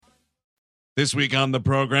This week on the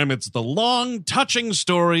program, it's the long, touching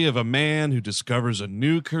story of a man who discovers a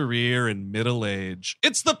new career in middle age.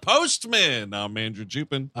 It's the Postman. I'm Andrew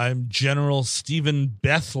Jupin. I'm General Stephen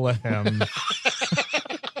Bethlehem.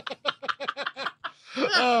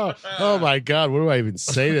 Oh my God, what do I even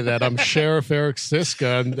say to that? I'm Sheriff Eric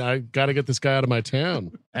Siska, and I got to get this guy out of my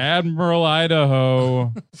town. Admiral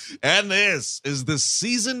Idaho. And this is the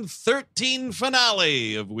season 13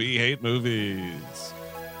 finale of We Hate Movies.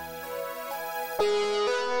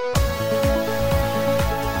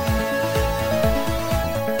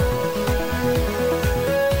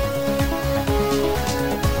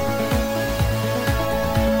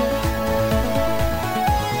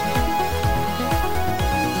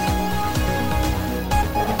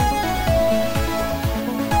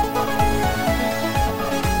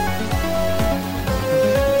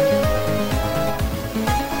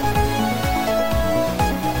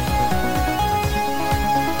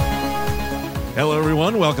 Hello,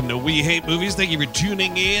 everyone. Welcome to We Hate Movies. Thank you for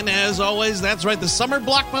tuning in. As always, that's right, the summer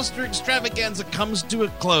blockbuster extravaganza comes to a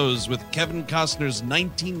close with Kevin Costner's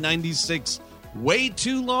 1996 way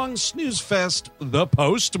too long snooze fest, The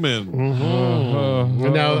Postman.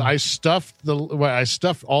 And now I stuffed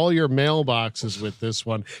all your mailboxes with this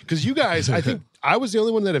one because you guys, I think I was the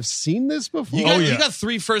only one that have seen this before. You got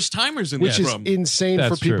three first timers in which there. is insane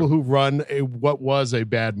for people who run what was a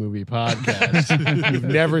bad movie podcast. You've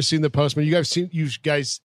never seen The Postman. You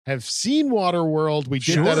guys have seen Waterworld. We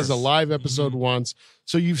did that as a live episode once.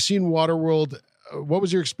 So you've seen Waterworld. What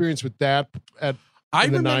was your experience with that in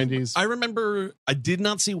the 90s? I remember I did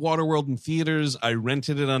not see Waterworld in theaters. I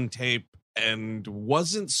rented it on tape and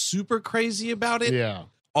wasn't super crazy about it. Yeah.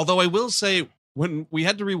 Although I will say, when we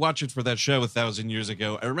had to rewatch it for that show 1,000 years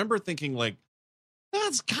ago, I remember thinking, like,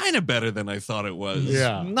 that's kind of better than I thought it was.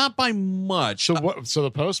 Yeah. Not by much. So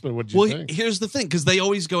The Postman, what did you think? Here's the thing, because they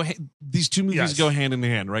always go, these two movies go hand in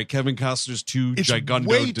hand, right? Kevin Costner's two gigantic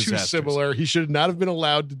way disasters. too similar. He should not have been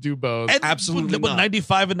allowed to do both. And Absolutely not.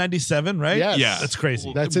 95 and 97, right? Yes. Yeah. That's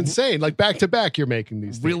crazy. That's insane. Like back to back, you're making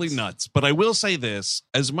these things. Really nuts. But I will say this,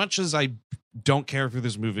 as much as I don't care for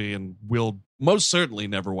this movie and will most certainly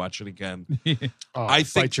never watch it again, I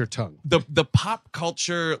think bite your tongue. The pop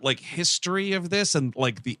culture like history of this and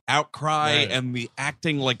like the outcry and the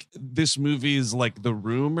acting, like this movie is like The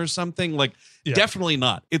Room or something, like definitely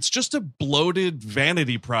not. It's just a bloated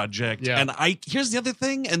vanity project. Yeah. And here's the other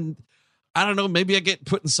thing, and I don't know, maybe I get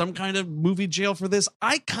put in some kind of movie jail for this.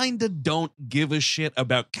 I kind of don't give a shit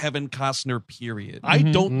about Kevin Costner, period. I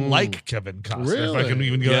don't like Kevin Costner. Really? If I can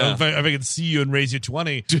even go, Yeah. if I can see you and raise you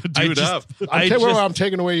 20, up. I'm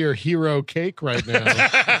taking away your hero cake right now.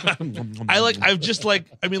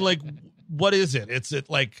 what is it? It's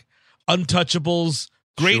like Untouchables.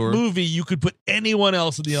 Great movie. You could put anyone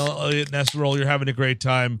else in the Elliot Ness role. You're having a great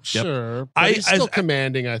time. Sure. But he's still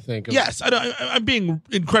commanding, I think. Yes. I'm being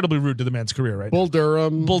incredibly rude to the man's career right Bull now.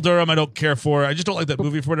 Bull Durham, I don't care for. I just don't like that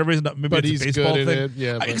movie for whatever reason. Maybe but it's he's a baseball good thing. at it.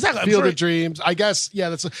 Yeah, exactly. Field of Dreams. I guess,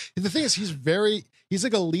 the thing is, he's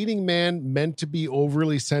like a leading man meant to be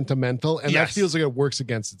overly sentimental, and that feels like it works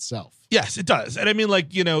against itself. Yes, it does. And I mean,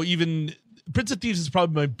 like, even Prince of Thieves is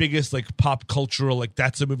probably my biggest like pop cultural, like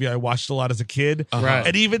that's a movie I watched a lot as a kid. Right.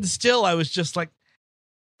 And even still, I was just like,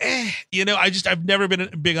 I've never been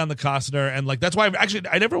big on the Costner, and like that's why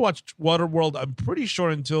I never watched Waterworld. I'm pretty sure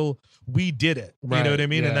until we did it. Right. You know what I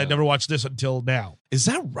mean? Yeah. And I never watched this until now. Is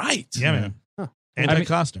that right? Yeah, man.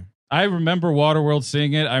 Anti-Costner. I remember Waterworld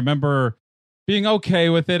seeing it. I remember being okay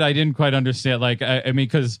with it. I didn't quite understand. Like, I mean,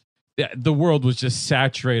 because the world was just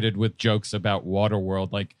saturated with jokes about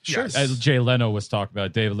Waterworld. Like, as Jay Leno was talking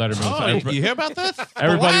about, David Letterman. You hear about this?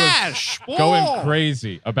 Everybody was going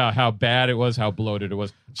crazy about how bad it was, how bloated it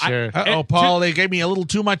was. Sure. Paul, they gave me a little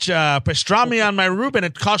too much pastrami on my Reuben.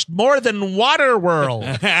 It cost more than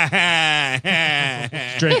Waterworld.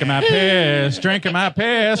 Drinking my piss,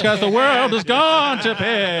 because the world is gone to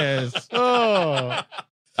piss.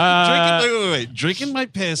 Drinking my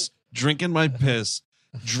piss, drinking my piss.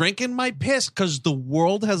 Drinking my piss because the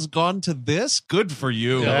world has gone to this. Good for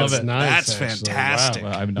you. Yeah, that's nice. That's actually. fantastic.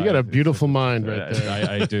 Wow. You got a beautiful mind right there.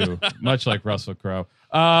 I do, much like Russell Crowe.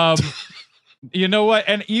 You know what?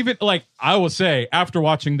 And even like I will say, after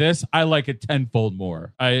watching this, I like it tenfold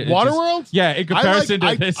more. Waterworld? In comparison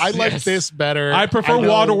to this, I like this better. I prefer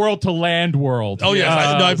Waterworld to Land World. Oh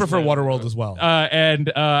yeah, I prefer Waterworld as well.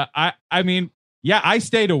 I mean, yeah, I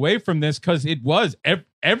stayed away from this because it was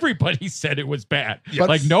everybody said it was bad. But-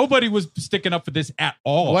 Like nobody was sticking up for this at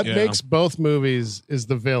all. What makes both movies is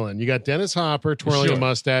the villain. You got Dennis Hopper twirling a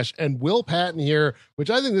mustache, and Will Patton here, which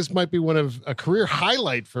I think this might be one of a career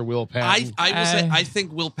highlight for Will Patton. I will say I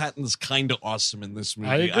think Will Patton's kind of awesome in this movie.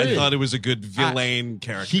 I agree. I thought it was a good villain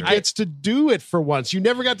character. He gets to do it for once. You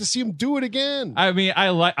never got to see him do it again. I mean,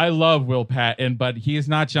 I love Will Patton, but he is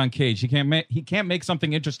not John Cage. He can't make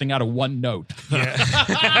something interesting out of one note.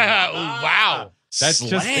 Wow. That's Slam.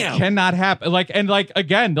 just it cannot happen.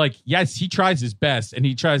 Again, yes, he tries his best, and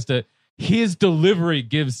he tries to. His delivery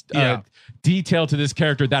gives detail to this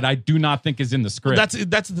character that I do not think is in the script.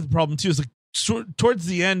 That's the problem too. Is like towards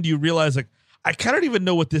the end, you realize like I cannot even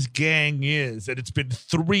know what this gang is, and it's been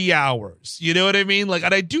 3 hours. You know what I mean? Like,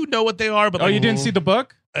 and I do know what they are, but you didn't see the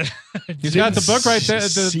book? He's got the book right there.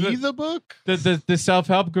 See the book? The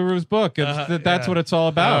self-help guru's book. That's what it's all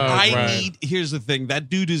about. Here's the thing. That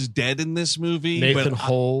dude is dead in this movie. Nathan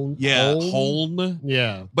Holm. Holm.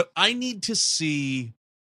 Yeah. But I need to see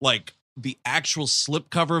like the actual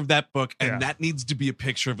slipcover of that book, and that needs to be a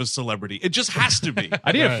picture of a celebrity. It just has to be.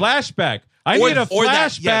 I need a flashback. I need a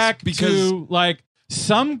flashback to like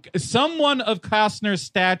someone of Costner's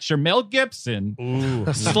stature, Mel Gibson,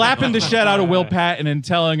 slapping the shit out of Will Patton and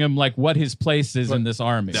telling him like what his place is in this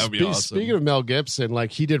army. That would be awesome. Speaking of Mel Gibson,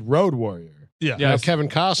 like he did Road Warrior. Yeah. Now Kevin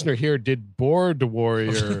Costner here did Board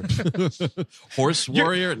Warrior. Horse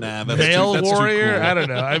Warrior? Nah, that's Male too Warrior? cool. I don't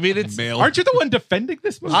know. I mean, it's Male. Aren't you the one defending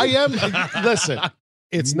this movie? I am. Listen,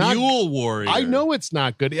 it's not. Mule Warrior. I know it's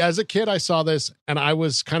not good. As a kid, I saw this and I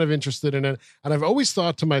was kind of interested in it. And I've always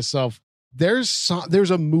thought to myself, there's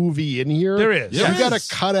a movie in here. There is. You got to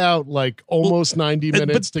cut out like almost 90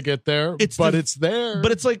 minutes to get there, it's there.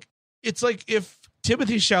 But it's like if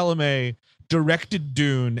Timothée Chalamet directed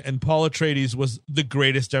Dune and Paul Atreides was the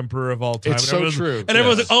greatest emperor of all time. It's so true. And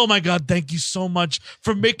everyone's like, oh my God, thank you so much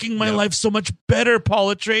for making my life so much better,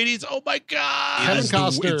 Paul Atreides. Oh my God. Kevin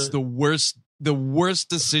Costner. It's the worst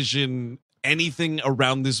decision, anything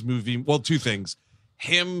around this movie. Well, two things.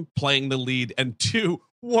 Him playing the lead, and two,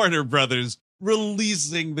 Warner Brothers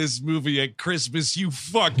releasing this movie at Christmas. You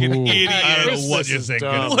fucking idiot. I don't know what you're thinking.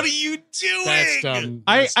 What are you doing? That's dumb.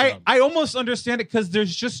 I almost understand it because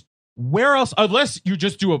there's just where else, unless you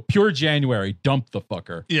just do a pure January, dump the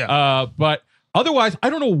fucker. Yeah. But otherwise, I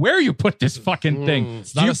don't know where you put this fucking thing.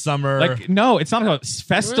 It's not a summer. Like, no, it's not a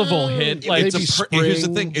festival hit. Like, here's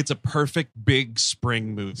the thing. It's a perfect big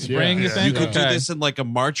spring movie. Spring, you think? You could do this in like a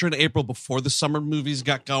March or an April before the summer movies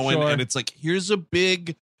got going. Sure. And it's like, here's a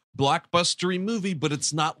big blockbustery movie, but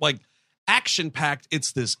it's not like action packed.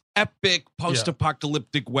 It's this epic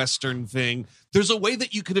post-apocalyptic Western thing. There's a way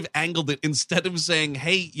that you could have angled it instead of saying,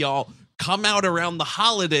 hey, y'all, come out around the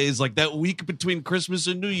holidays, like that week between Christmas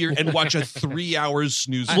and New Year, and watch a 3 hours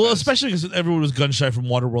snooze fest. Well, especially because everyone was gun shy from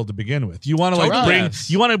Waterworld to begin with. You want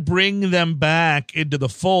to bring them back into the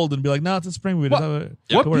fold and be like, no, it's a spring movie.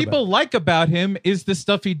 What people like about him is the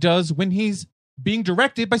stuff he does when he's being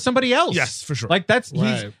directed by somebody else. Yes, for sure. Like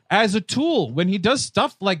he's as a tool. When he does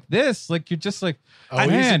stuff like this, like you're just like,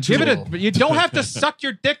 man, give it you don't have to suck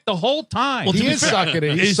your dick the whole time. Well, he is sucking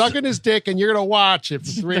it. He's sucking his dick, and you're gonna watch it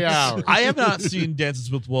for 3 hours. I have not seen Dances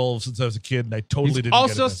with Wolves since I was a kid, and I totally didn't.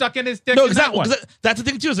 Also get it. sucking his dick. No, exactly. That's the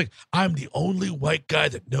thing too. It's like I'm the only white guy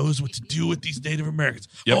that knows what to do with these Native Americans.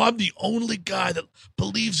 Yep. Oh, I'm the only guy that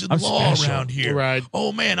believes in law around here. Right.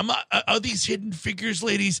 Oh man, I'm not. Are these hidden figures,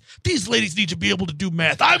 ladies? These ladies need to be able to do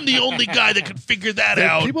math. I'm the only guy that can figure that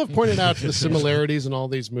out. People have pointed out the similarities in all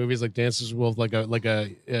these movies, like Dances with Wolves, like I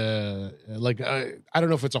don't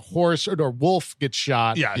know if it's a horse or a wolf gets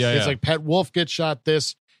shot. It's like Pet Wolf gets shot.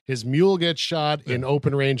 His mule gets shot in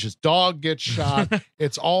Open Range. His dog gets shot.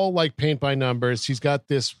 It's all like paint by numbers. He's got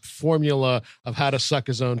this formula of how to suck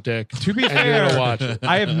his own dick. To be fair, watch it.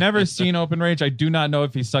 I have never seen Open Range. I do not know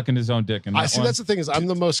if he's sucking his own dick. That's the thing is I'm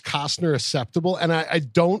the most Costner acceptable, and I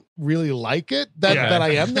don't really like it that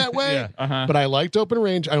I am that way. But I liked Open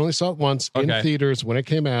Range. I only saw it once in theaters when it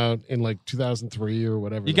came out in like 2003 or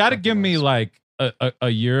whatever. You got to give me like a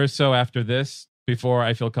year or so after this before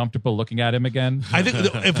I feel comfortable looking at him again. I think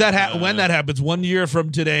if when that happens, 1 year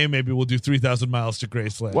from today, maybe we'll do 3,000 Miles to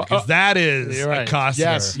Graceland, because that is a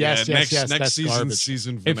Costner. Yes. Next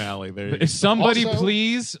season finale. If somebody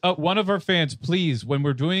please, one of our fans, please, when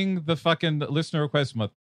we're doing the fucking listener request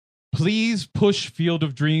month, Please push Field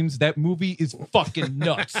of Dreams. That movie is fucking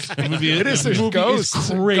nuts. It is. There's movie ghosts, is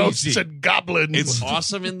crazy. Ghosts and goblins. It's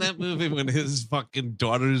awesome in that movie when his fucking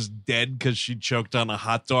daughter's dead because she choked on a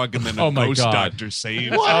hot dog and then a Oh my ghost God. doctor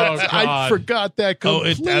saved What? her. Oh, God. I forgot that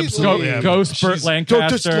completely. it's absolutely Go, Ghost Burt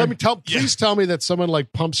Lancaster. Please tell me that someone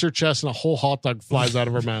like pumps her chest and a whole hot dog flies out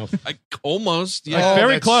of her mouth. Almost. Oh, Yeah.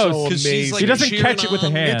 Very that's close. so 'Cause she's, amazing. like, He doesn't cheering catch it with a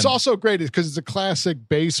on. hand. It's also great because it's a classic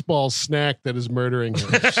baseball snack that is murdering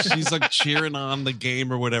her. She's like cheering on the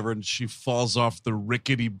game or whatever, and she falls off the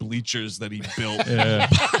rickety bleachers that he built. Yeah.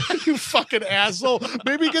 You fucking asshole.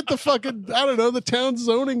 Maybe get the fucking, I don't know, the town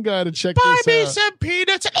zoning guy to check Buy me this out. some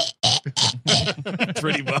peanuts.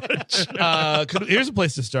 Pretty much. Here's a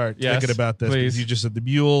place to start Yes, thinking about this. please. Because you just said the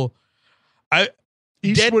mule.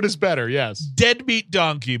 Eastwood is better, yes. Dead meat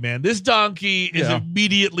donkey, man. This donkey is Yeah.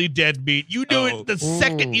 immediately dead meat. You know it the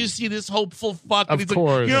second you see this hopeful fuck. And Of he's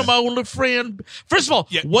course. like, you're my only friend. First of all,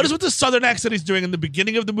 Yeah, what is with the southern accent he's doing in the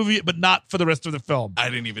beginning of the movie, but not for the rest of the film? I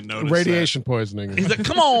didn't even notice Radiation poisoning. He's like,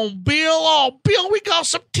 come on, Bill. Oh, Bill, we got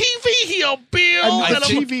some TV here, Bill. And And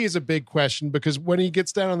the I'm- TV is a big question because when he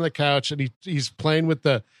gets down on the couch and he's playing with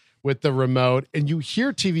the remote and you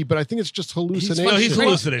hear TV, but I think it's just hallucination. well, he's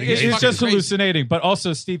hallucinating. It's fucking just crazy. hallucinating. But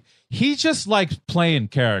also, Steve, he just likes playing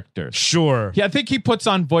characters. Sure. Yeah, I think he puts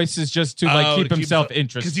on voices just to keep himself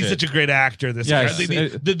interested. Because he's such a great actor. This Yes. guy.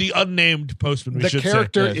 The unnamed postman. We The should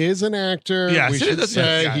character say. is an actor. Yes, we it should is.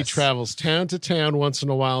 say Yes. he travels town to town once in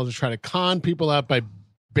a while to try to con people out by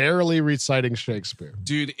barely reciting Shakespeare.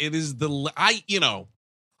 Dude, it is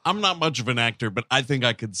I'm not much of an actor, but I think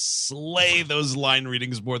I could slay those line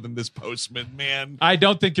readings more than this postman, man. I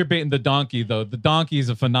don't think you're baiting the donkey, though. The donkey is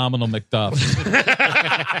a phenomenal McDuff.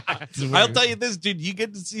 I'll tell you this, dude. You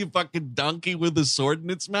get to see a fucking donkey with a sword in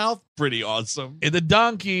its mouth. Pretty awesome. And the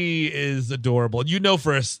donkey is adorable. You know,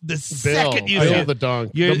 for us, the second you Bill see it, the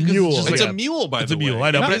donkey, you're- the mule. just It's like a mule, by it's the a mule, way.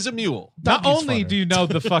 I know, It but is a mule. Not Donkey's only funny. do you know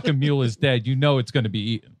the fucking mule is dead, you know it's going to be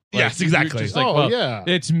eaten. Yes, you're exactly. just like, Oh, well, yeah.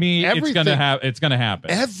 it's me. Everything- It's gonna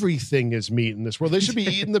happen. Everything is meat in this world. They should be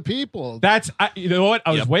eating the people. You know what?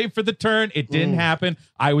 I was Yep. waiting for the turn. It didn't happen.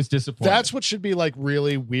 I was disappointed. That's what should be like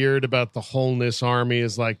really weird about the wholeness army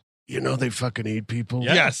is like, they fucking eat people.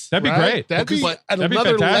 Yeah. Yes. That'd be Right? great. That'd be But- that'd be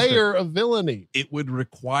another fantastic. layer of villainy. It would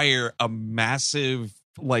require a massive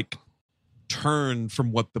turn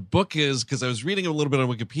from what the book is, because I was reading a little bit on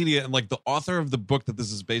Wikipedia, and the author of the book that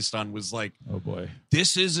this is based on was like, Oh boy.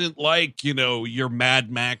 this isn't like your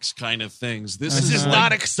Mad Max kind of things. This This is like-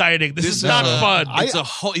 not exciting. This is is not a- fun. It's a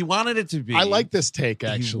whole. He wanted it to be. I like this take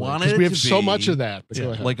actually wanted because it we have to so be- much of that. But go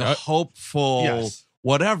Yeah. ahead. like a hopeful Yes.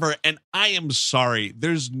 whatever. And I am sorry,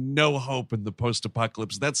 there's no hope in the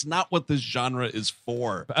post-apocalypse. That's not what this genre is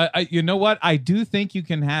for. You know what? I do think you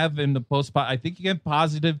can have in the post. I think you can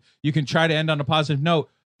positive. You can try to end on a positive note.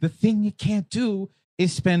 The thing you can't do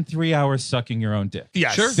is spend 3 hours sucking your own dick.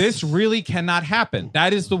 Yes. Sure. This really cannot happen.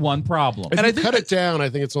 That is the one problem. If And you I think cut it down, I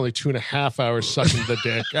think it's only 2.5 hours sucking the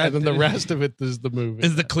dick, and then the rest of it is the movie.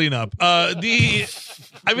 Is the cleanup. I think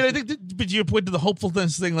but to your point to the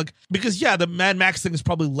hopefulness thing, because the Mad Max thing is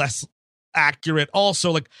probably less accurate.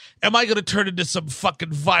 Also, am I going to turn into some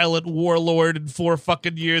fucking violent warlord in 4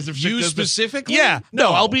 fucking years? If shit You goes- specifically? Yeah, no,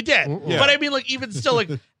 I'll be dead. Yeah. But I mean, even still,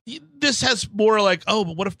 this has more but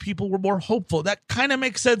what if people were more hopeful? That kind of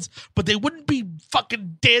makes sense, but they wouldn't be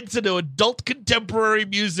fucking dancing to adult contemporary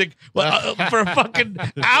music for fucking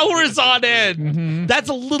hours on end. That's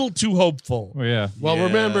a little too hopeful. Oh, yeah. Well, Yeah.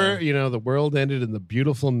 remember, the world ended in the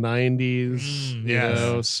beautiful 90s.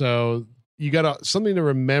 yes. So you got something to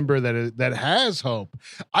remember that has hope.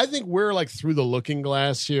 I think we're through the looking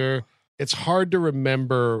glass here. It's hard to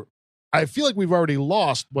remember. I feel like we've already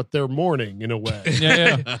lost what they're mourning in a way.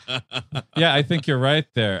 Yeah. Yeah, I think you're right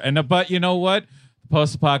there. But you know what?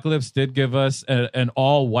 Post-apocalypse did give us an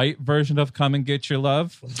all-white version of "Come and Get Your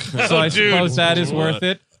Love," so I dude. suppose that is worth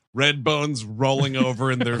it. Red bones rolling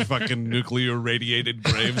over in their fucking nuclear radiated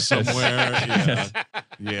grave somewhere. Yeah.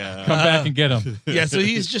 Yeah. Come back and get him. Yeah, so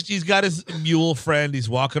he's got his mule friend. He's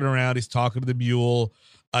walking around. He's talking to the mule.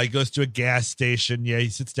 He goes to a gas station. Yeah, he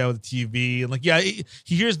sits down with the TV and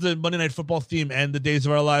he hears the Monday Night Football theme and the Days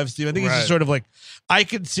of Our Lives theme. I think he's just sort of I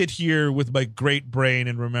can sit here with my great brain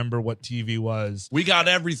and remember what TV was. We got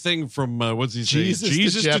everything from what's he say?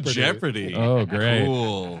 Jesus to to Jeopardy. Oh, great.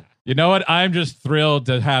 Cool. You know what? I'm just thrilled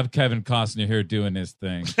to have Kevin Costner here doing his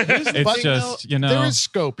thing. It's But, just, there is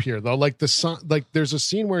scope here though. There's a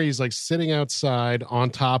scene where he's sitting outside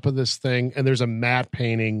on top of this thing, and there's a matte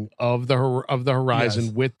painting of the horizon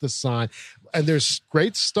Yes. with the sign. And there's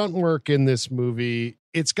great stunt work in this movie.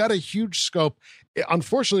 It's got a huge scope.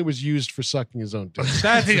 Unfortunately, it was used for sucking his own dick.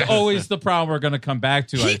 That's always the problem we're going to come back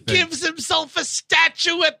to. He gives himself a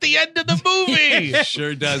statue at the end of the movie. He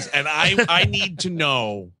sure does. And I need to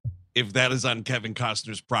know if that is on Kevin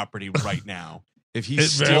Costner's property right now. If he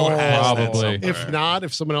still has probably. that. If not,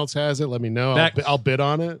 if someone else has it, let me know. That- I'll bid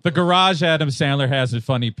on it. The garage Adam Sandler has with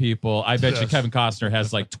funny people. I bet you Kevin Costner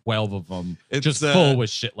has like 12 of them. It's, just full with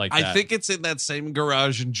shit like that. I think it's in that same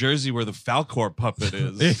garage in Jersey where the Falcor puppet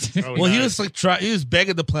is. Well, he was like he was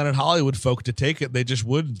begging the Planet Hollywood folk to take it. They just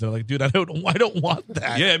wouldn't. They're like, dude, I don't want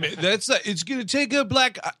that. Yeah, man, it's gonna take up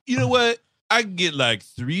like you know what? I can get like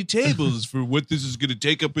 3 tables for what this is gonna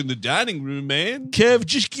take up in the dining room, man. Kev,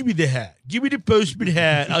 just give me the hat. Give me the Postman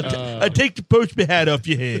hat. I'll take the Postman hat off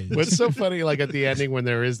your head. What's so funny, like at the ending when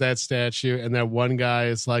there is that statue and that one guy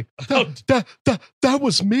is like, that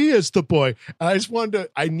was me as the boy. And I just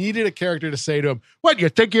I needed a character to say to him, what, you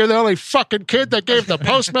think you're the only fucking kid that gave the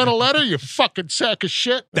postman a letter, you fucking sack of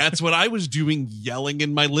shit? That's what I was doing, yelling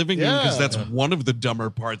in my living room, because that's one of the dumber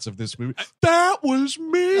parts of this movie. That was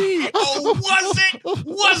me. Oh, was it?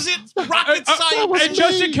 Was it rocket science? And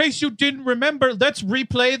just in case you didn't remember, let's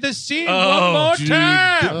replay this scene one more dude,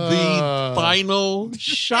 time. The final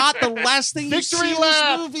shot, the last thing you see Victory in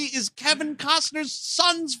lap. this movie is Kevin Costner's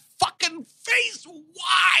son's fucking face.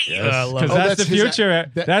 Why? I love Because it. that's that's the his-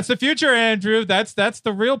 future. That's the future, Andrew. That's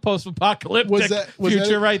the real post-apocalyptic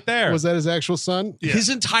future right there. Was that his actual son? His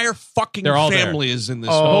entire fucking They're all there. family is in this.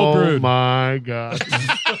 whole Oh brood. my God.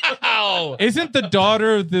 Isn't the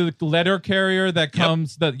daughter the letter carrier that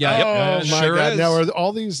comes? Oh my sure God. is. Now are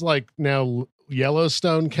all these like now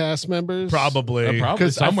Yellowstone cast members? Probably. Probably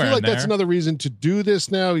Because I feel somewhere like in that's there. another reason to do this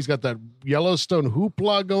now. He's got that Yellowstone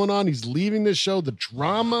hoopla going on. He's leaving this show, the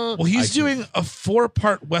drama. Well, he's doing a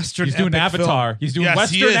 4-part Western. He's doing epic Avatar. film. He's doing Yes,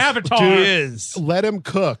 Western he is. Avatar. He is. Let him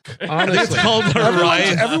cook. Honestly, It's called The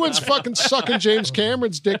Ryan. everyone's fucking sucking James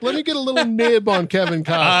Cameron's dick. Let me get a little nib on Kevin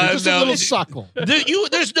Costner. Just a no. little suckle.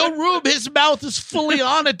 There's no room. His mouth is fully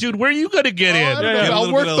on it, dude. Where are you going to get I in? don't know. Get a I'll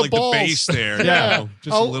little work bit of, the like, balls. the base there. Yeah. You know,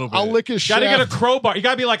 just I'll, a little bit. I'll lick his Gotta shaft. get a crowbar. You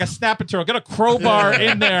gotta be like a snapper. Get a crowbar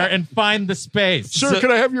in there and find the space. Sir,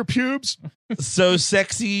 can I have your pubes? So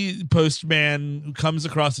sexy postman comes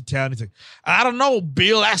across the town. He's like, I don't know,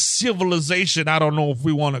 Bill. That's civilization. I don't know if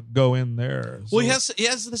we want to go in there. Well, So- he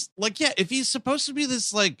has this, like, yeah, if he's supposed to be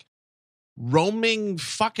this, like, roaming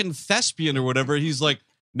fucking thespian or whatever, he's like,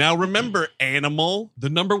 now remember, animal, the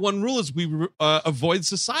number one rule is we avoid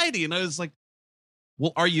society. And I was like,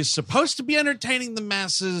 well, are you supposed to be entertaining the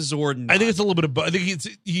masses or not? I think it's a little bit of both. I think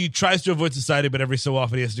he tries to avoid society, but every so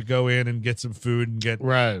often he has to go in and get some food and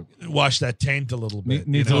Right. wash that taint a little bit.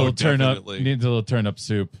 Needs you a know? little turn up. definitely. Needs a little turn up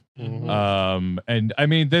soup. Mhm. And I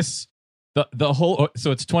mean the whole. So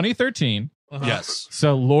it's 2013. Yes.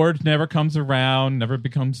 So Lord never comes around, never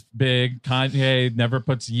becomes big. Kanye never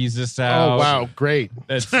puts Yeezus out. Oh, wow. Great.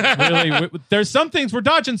 It's really there's some things we're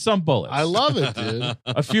dodging some bullets. I love it, dude.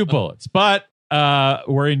 A few bullets, but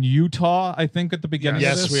we're in Utah, I think, at the beginning.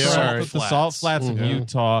 Yes, of we this. are. The salt flats of Mhm.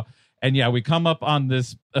 Utah, and yeah, we come up on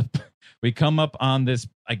this.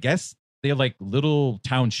 I guess they're like little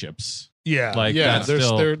townships. Yeah. Like Yeah, that's they're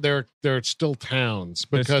still, they're still towns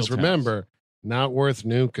They're because still remember, not worth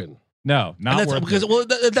nuking. no, not And that's worth because it. well,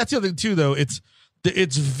 that's the other thing too. Though it's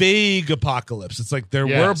vague apocalypse. It's like there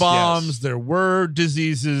Yes, were bombs, yes. there were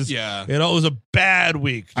diseases. Yeah. it was a bad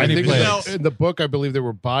week. I Any think plagues. in the book, I believe there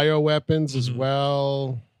were bioweapons as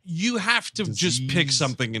well. You have to just pick Disease.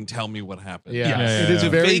 something and tell me what happened. Yeah, Yeah, it is yeah.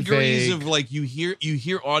 The very vagaries vague. of, like, you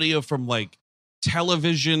hear audio from, like,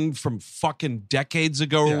 television from fucking decades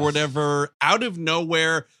ago or Yes. whatever out of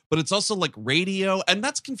nowhere, but it's also like radio, and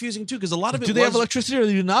that's confusing too because a lot of it Do they was, have electricity or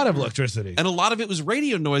do they not have electricity? and a lot of it was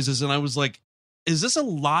radio noises, and I was like, is this a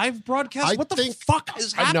live broadcast? I what the think- fuck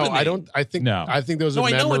is happening? No, I don't. I think No. I think those No, are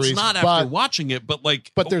I know memories. it's not but after watching it, but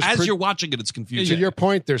like, but there's as you're watching it, it's confusing. to your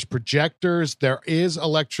point, there's projectors. There is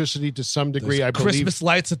electricity to some degree. There's I believe Christmas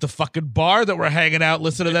lights at the fucking bar that we're hanging out,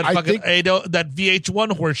 listening to that I fucking think- that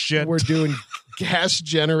VH1 horse shit. we're doing gas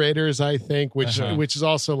generators. I think, which Uh-huh. which is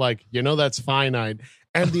also like that's finite.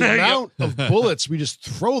 And the Yep. amount of bullets we just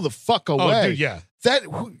throw the fuck away. Oh, dude, yeah. That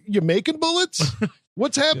you making bullets?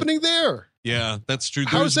 What's happening there? Yeah, that's true.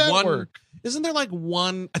 How does that one, work? Isn't there like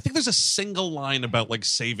one? I think there's a single line about like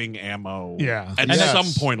saving ammo. Yeah. at Yes.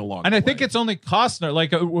 some point along. And the I think way. it's only Costner.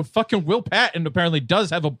 Like fucking Will Patton apparently does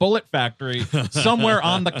have a bullet factory somewhere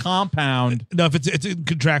on the compound. No, if it's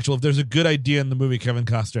contractual. If there's a good idea in the movie, Kevin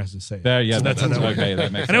Costner has to say it. There, yeah, So that's how that works. okay.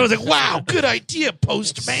 That makes And I was sense. like, wow, good idea,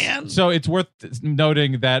 Postman. So it's worth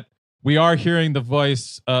noting that we are hearing the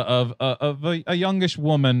voice of a youngish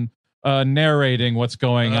woman narrating what's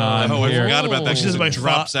going on. Oh, I here. forgot about that. Which is my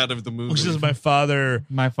drops out of the movie. Which is my father.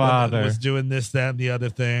 My father was doing this, that, and the other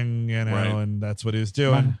thing, and that's what he was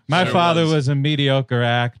doing. My father was a mediocre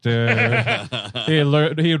actor. He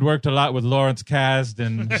had worked a lot with Lawrence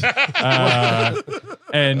Kasdan,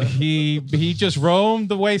 and he just roamed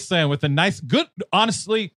the wasteland with a nice, good,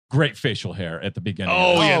 honestly, great facial hair at the beginning.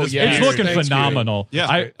 Oh yeah, it's looking phenomenal.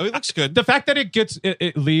 Yeah, it looks good. The fact that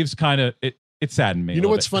it leaves kind of it saddened me. You know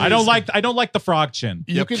what's funny? I don't like the frog chin.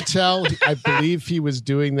 You can tell. I believe he was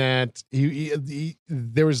doing that.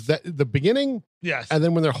 There was the beginning. Yes. And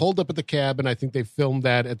then when they're holed up at the cabin, I think they filmed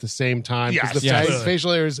that at the same time. Yes. The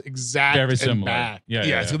facial hair is exact. Very similar. And back.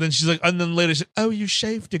 Yeah. So then she's like, and then later she's like, oh, you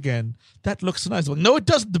shaved again. That looks nice. I'm like, no, it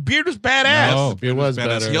doesn't. The beard was badass. No. It was badass.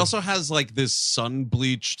 better. He also has like this sun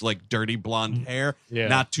bleached, like dirty blonde hair. Yeah.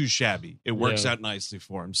 Not too shabby. It works out nicely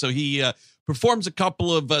for him. So he performs a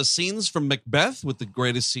couple of scenes from Macbeth with the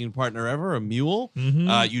greatest scene partner ever, a mule.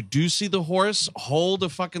 Mm-hmm. You do see the horse hold a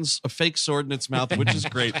fake sword in its mouth, which is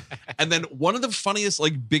great. And then one of the funniest,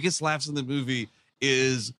 like biggest laughs in the movie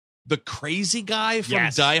is the crazy guy from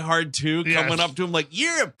Die Hard 2 coming up to him like,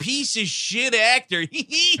 you're a piece of shit actor.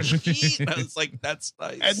 I was like, that's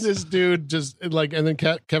nice. And this dude just like, and then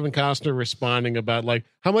Kevin Costner responding about like,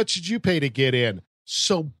 how much did you pay to get in?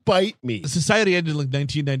 So bite me. Society ended in like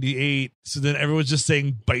 1998, so then everyone's just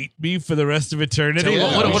saying "bite me" for the rest of eternity.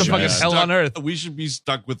 Yeah. What a fucking hell on earth! We should be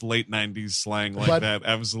stuck with late 90s slang like But that.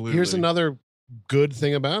 Absolutely. Here's another good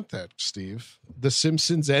thing about that, Steve. The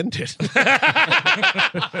Simpsons ended.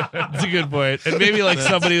 That's a good point. And maybe like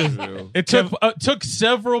somebody was, It took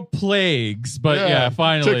several plagues, but yeah,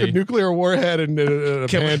 finally. Took a nuclear warhead and a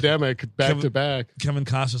pandemic back to back. Kevin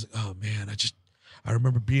Costner was like, "Oh man, I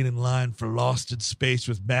remember being in line for Lost in Space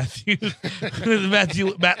with Matt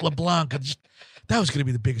LeBlanc. That was going to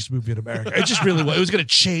be the biggest movie in America. It just really was. It was going to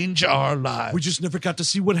change our lives. We just never got to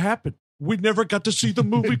see what happened. We never got to see the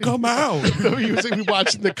movie come out. He was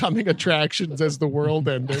watching the coming attractions as the world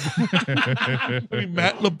ended. I mean,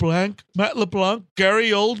 Matt LeBlanc,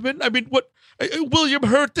 Gary Oldman. I mean, what? William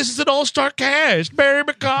Hurt. This is an all-star cast. Barry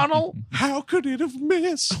McConnell. How could it have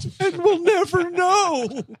missed? And we'll never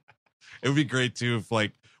know. It would be great too if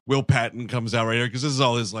like Will Patton comes out right here because this is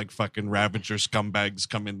all his like fucking Ravager scumbags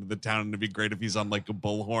come into the town, and it'd be great if he's on like a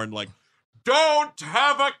bullhorn, like, don't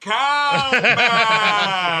have a cow,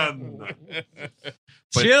 man.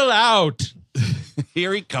 Chill out.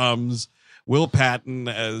 Here he comes. Will Patton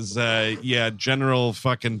as General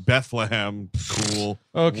fucking Bethlehem. Cool.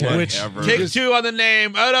 Okay. Whatever. Take two on the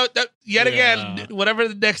name. Oh no! Yet again, whatever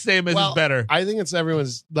the next name is better. I think it's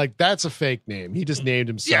everyone's like that's a fake name. He just named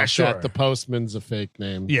himself. Yeah, sure. The Postman's a fake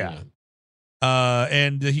name. Yeah.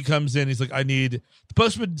 And he comes in. He's like, the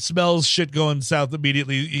postman smells shit going south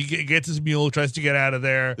immediately. He gets his mule, tries to get out of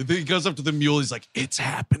there. Then he goes up to the mule. He's like, it's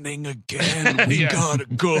happening again. We gotta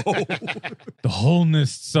go. The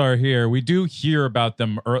Holnists are here. We do hear about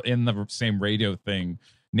them in the same radio thing.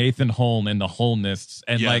 Nathan Holm and the Holnists.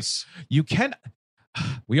 And like, you can,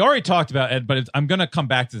 we already talked about Ed, but I'm going to come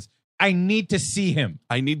back to this. I need to see him.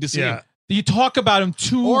 I need to see him. You talk about him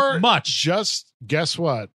too much. Just guess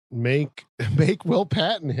what? Make Will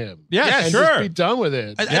Patton him. Yeah, and sure. Just be done with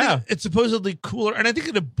it. I think it's supposedly cooler, and I think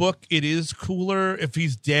in a book it is cooler if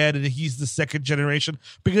he's dead and he's the second generation.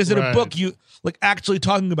 Because in a book, you like actually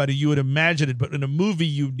talking about it, you would imagine it, but in a movie,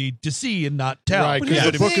 you need to see and not tell. Right,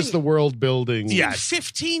 because the book is the world building. Yeah,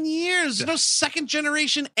 15 years, no second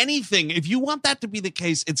generation anything. If you want that to be the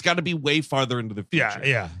case, it's got to be way farther into the future.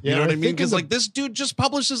 Yeah. You know what I mean? Because like this dude just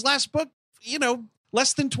published his last book,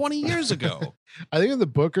 less than 20 years ago. I think in the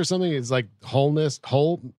book or something, it's like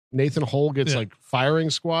Nathan Hole gets like firing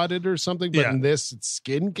squatted or something. But in this, it's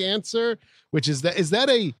skin cancer, which is that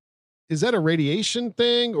a radiation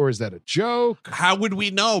thing or is that a joke? How would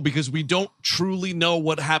we know? Because we don't truly know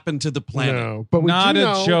what happened to the planet. No, but we not do a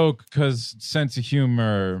know, joke because sense of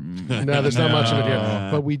humor. No, there's not much of it here.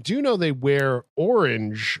 But we do know they wear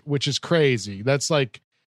orange, which is crazy. That's like.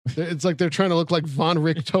 It's like they're trying to look like von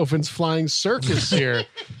Richthofen's Flying Circus here.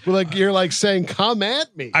 You're like saying, "Come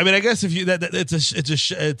at me." I mean, I guess if you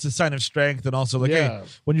it's a sign of strength, and also like, hey,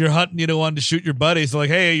 when you're hunting, you don't want to shoot your buddy. So like,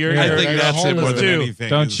 hey, I think that's it more than anything.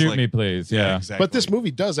 Don't shoot me, please. Yeah, exactly. But this movie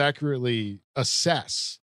does accurately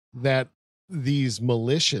assess that these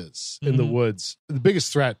militias in the woods, the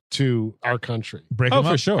biggest threat to our country. Break them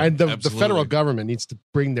up. For sure. And the federal government needs to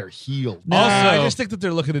bring their heel. No, I just think that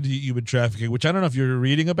they're looking into human trafficking, which I don't know if you're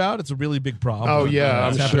reading about. It's a really big problem. Oh, yeah,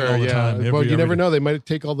 It's I'm happening sure. all the Yeah. time. Well, you never know. They might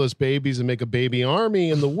take all those babies and make a baby army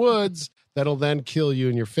in the woods. that'll then kill you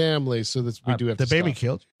and your family. So that we do have the to baby stop.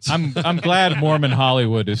 killed. I'm glad Mormon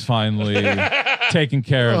Hollywood is finally taking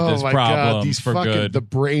care of this my problem God, these for fucking, good. The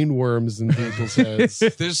brain worms in people's heads.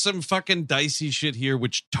 There's some fucking dicey shit here,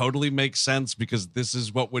 which totally makes sense because this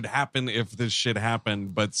is what would happen if this shit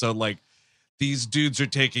happened. But so like these dudes are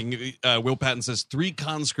taking, Will Patton says 3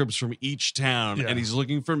 conscripts from each town, and he's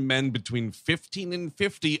looking for men between 15 and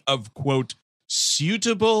 50 of, quote,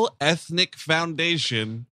 suitable ethnic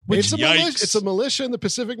foundation. It's a militia in the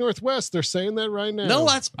Pacific Northwest. They're saying that right now. No,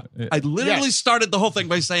 I literally started the whole thing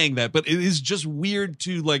by saying that, but it is just weird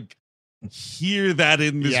to like hear that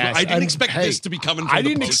in this. Yes, I didn't and, expect hey, this to be coming from I the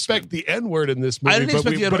didn't Postman. expect the N-word in this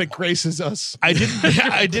movie, but it graces us. I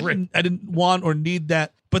didn't want or need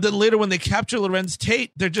that. But then later when they capture Lorenz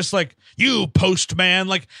Tate, they're just like, "You postman,"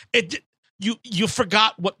 like it. You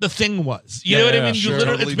forgot what the thing was. You know what I mean? Sure. You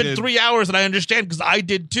literally, Totally it's been did. 3 hours, and I understand because I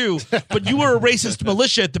did too. But you were a racist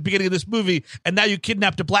militia at the beginning of this movie, and now you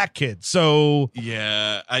kidnapped a black kid. So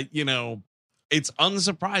yeah, it's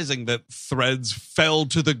unsurprising that threads fell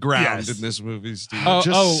to the ground in this movie, Steve.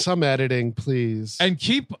 Some editing, please. And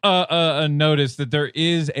keep a notice that there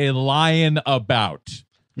is a lion about.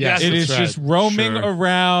 Yes, it that's is right. just roaming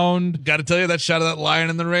around. got to tell you, that shot of that lion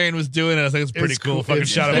in the rain was doing it. I think it's pretty It's cool. cool. Fucking It's-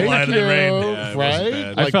 shot of a thank lion in the you. rain. Yeah, it wasn't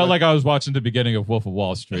right? bad. I felt like I was watching the beginning of Wolf of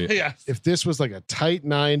Wall Street. Yeah. If this was like a tight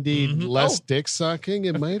 90, less Oh. dick sucking,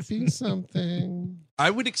 it might be something. I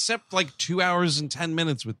would accept like 2 hours and 10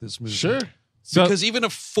 minutes with this movie. Sure. So Because even a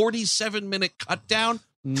 47-minute cut down,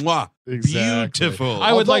 Exactly. beautiful.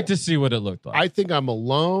 I would Although- like to see what it looked like. I think I'm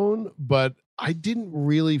alone, but I didn't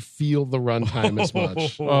really feel the runtime as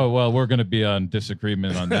much. Oh, well, we're going to be on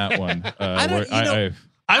disagreement on that one. I'm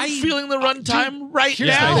feeling the runtime right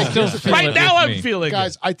here's the now. thing, here's the thing. Right now, With I'm me. feeling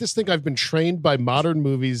Guys, I just think I've been trained by modern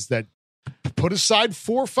movies that put aside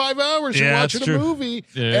 4 or 5 hours. You're Yeah, watching that's a true. movie.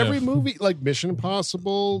 Yeah. Every movie, like Mission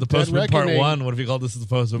Impossible, The Dead Postman Part Reckoning. 1. What if you called this the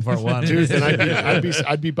Postman Part 1? Dude, then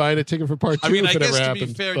I'd be buying a ticket for Part 2 I mean, if I it guess ever to happened.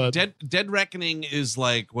 be fair, but Dead Reckoning is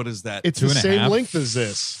like, what is that? it's 2 the and a same half? length as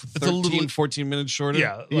this. It's a little 14 minutes shorter.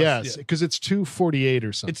 Yeah. less, Yes, yeah. because it's 2:48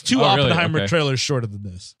 or something. It's 2 Oh, really? Oppenheimer Okay. trailers shorter than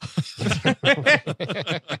this.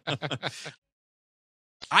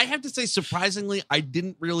 I have to say, surprisingly, I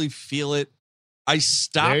didn't really feel it. I There you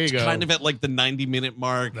stopped go. kind of at like the 90-minute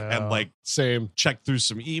mark No. and like Same. checked through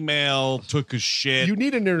some email, took a shit. You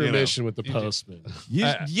need an intermission with the Postman.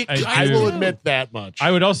 I do. will admit that much. I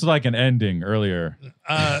would also like an ending earlier.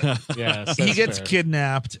 yes, He that's gets fair.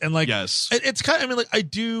 kidnapped, and like Yes. it's kind of, I mean, like I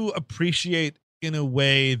do appreciate in a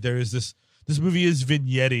way there's this movie is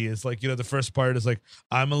vignette-y. It's like, the first part is like,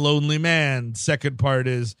 I'm a lonely man. Second part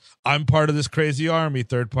is I'm part of this crazy army.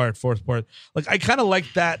 Third part, fourth part. Like I kind of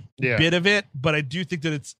like that Yeah. bit of it, but I do think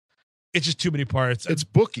that it's just too many parts. It's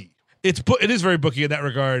booky. It is very booky in that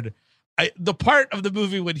regard. The part of the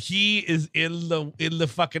movie when he is in the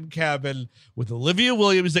fucking cabin with Olivia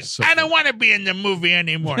Williams, like, So I don't want to be in the movie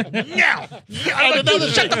anymore. No, I'm like, dude,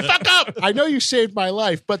 shut the fuck up. I know you saved my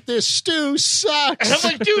life, but this stew sucks. And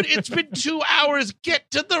I'm like, dude, it's been 2 hours.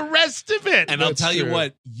 Get to the rest of it. And I'll That's tell you true.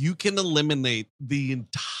 what, you can eliminate the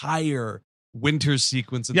entire winter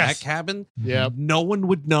sequence in Yes. that cabin. Yeah. No one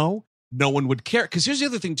would know. No one would care. Because here's the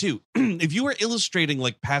other thing, too. If you were illustrating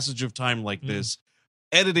like passage of time like this,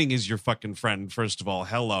 editing is your fucking friend, first of all.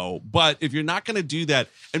 Hello. But if you're not going to do that,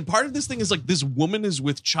 and part of this thing is like this woman is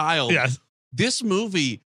with child. Yes. This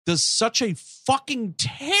movie does such a fucking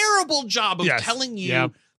terrible job of Yes. telling you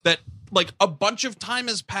Yep. that like a bunch of time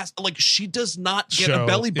has passed. Like she does not get Show. a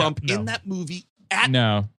belly Yeah, bump no. in that movie at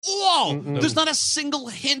No. all. Mm-mm. There's not a single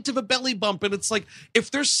hint of a belly bump. And it's like,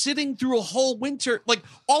 if they're sitting through a whole winter, like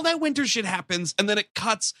all that winter shit happens and then it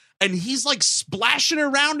cuts and he's like splashing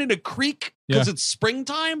around in a creek because it's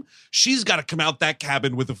springtime. She's got to come out that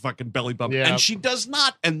cabin with a fucking belly bump. Yeah. And she does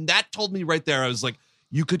not. And that told me right there, I was like,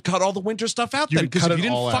 you could cut all the winter stuff out You then. could Because cut if you it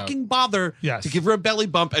didn't all out. fucking bother Yes. to give her a belly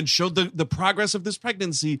bump and show the progress of this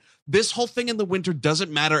pregnancy, this whole thing in the winter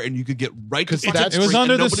doesn't matter. And you could get right to 'Cause fucking that's- It was spring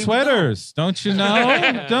under and the nobody would know. sweaters. Don't you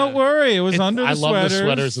know? Don't worry. It was under the I love sweaters. the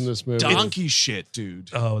sweaters in this movie. Donkey shit, dude.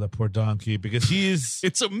 Oh, that poor donkey, because he's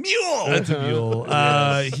It's a mule. that's a mule.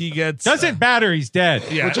 He gets Doesn't matter. He's dead.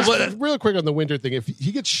 yeah. But just well, real quick on the winter thing, if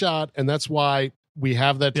he gets shot, and that's why we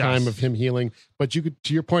have that time Yes. of him healing. But you could,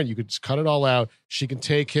 to your point, you could just cut it all out. She can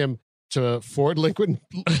take him to Ford Lincoln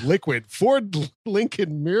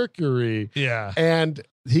Mercury, yeah. and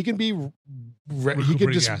he can be. He can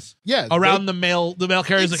Recuperating just gas. yeah Around the male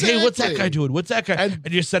carrier's like, hey, what's that Exactly. guy doing? What's that guy? And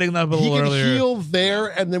And you're setting them up a he little can earlier. heal there,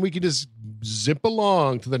 and then we can just zip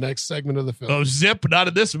along to the next segment of the film. Oh, zip! Not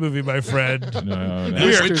in this movie, my friend. No.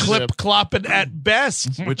 We are Mr. clip Zip. clopping at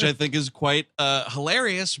best. Which I think is quite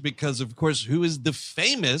hilarious because, of course, who is the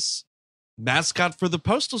famous mascot for the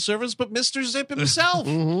Postal Service but Mr. Zip himself?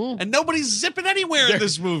 And nobody's zipping anywhere in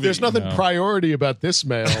this movie. There's nothing priority about this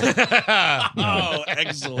mail. Oh,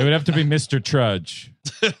 excellent. It would have to be Mr. Trudge.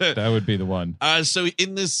 That would be the one. So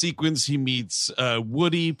in this sequence, he meets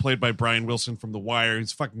Woody, played by Brian Wilson from The Wire.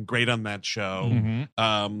 He's fucking great on that show.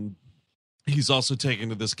 He's also taken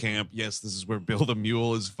to this camp. Yes, this is where Bill the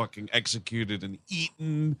Mule is fucking executed and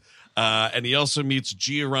eaten. And he also meets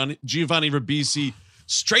Giovanni Ribisi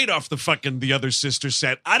straight off the Other Sister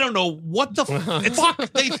set. I don't know what the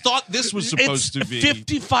fuck they thought this was supposed to be.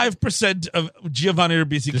 55% of Giovanni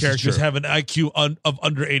Ribisi characters have an IQ of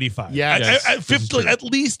under 85. At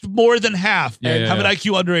least more than half have an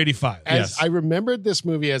IQ under 85. I remembered this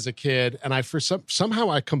movie as a kid, and somehow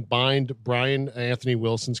I combined Brian Anthony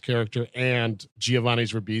Wilson's character and Giovanni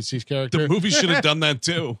Ribisi's character. The movie should have done that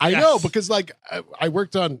too. I know, because I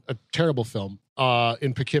worked on a terrible film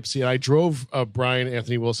in Poughkeepsie, and I drove Brian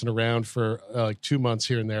Anthony Wilson around for 2 months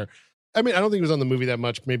here and there. I mean, I don't think he was on the movie that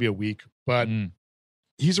much, maybe a week, but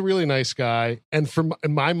he's a really nice guy. And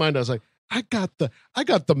in my mind, I was like, I got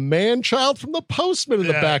the man child from the Postman in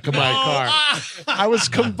the back of my car. I was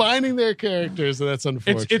combining their characters, and that's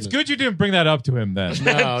unfortunate. It's good you didn't bring that up to him then.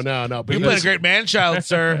 No. You played a great man child,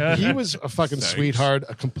 sir. He was a fucking sweetheart,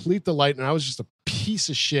 a complete delight, and I was just a piece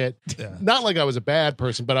of shit. Not like I was a bad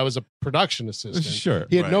person, but I was a production assistant. Sure.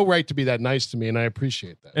 He had no right to be that nice to me, and I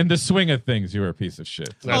appreciate that. In the swing of things, you were a piece of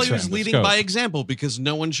shit. Well, he was leading by example because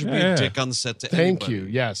no one should be a dick on set to Thank anybody. you.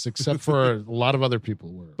 Yes, except for a lot of other people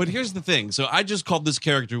were. But here's the thing. So I just called this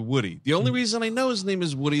character Woody. The only reason I know his name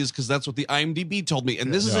is Woody is because that's what the IMDb told me.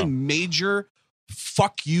 And this is a major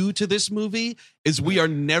fuck you to this movie is we are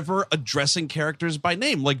never addressing characters by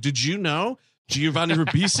name. Like, did you know Giovanni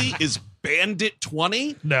Ribisi is Bandit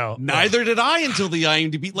 20? No. Neither did I until the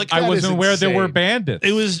IMDb. Like, I wasn't aware there were bandits.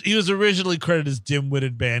 He was originally credited as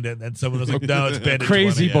dim-witted bandit, and then someone was like, no, it's bandit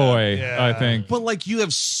Crazy 20. boy, I think. But like, you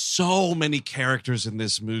have so many characters in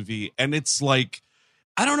this movie, and it's like,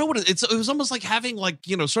 I don't know what it was almost like having like,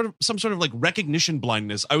 you know, sort of some sort of like recognition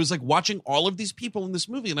blindness. I was like watching all of these people in this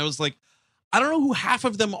movie, and I was like, I don't know who half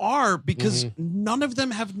of them are because none of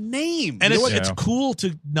them have names. And it's cool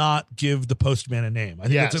to not give the Postman a name. I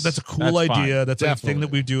think that's a cool idea. Fine. That's a thing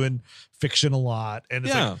that we do in fiction a lot. And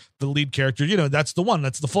it's like the lead character, you know, that's the one.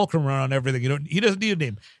 That's the fulcrum around everything. He doesn't need a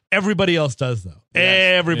name. Everybody else does, though.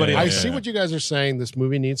 Yes. Everybody else. I see what you guys are saying. This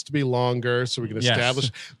movie needs to be longer so we can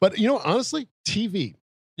establish. But, you know, honestly, TV.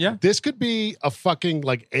 Yeah. This could be a fucking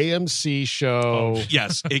like AMC show. Oh,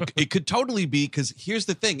 yes, it could totally be, because here's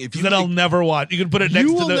the thing. If you then I'll never watch. You can put it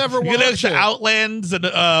next to Outlands and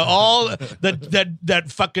all that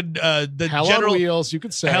fucking the Hell General on Wheels, you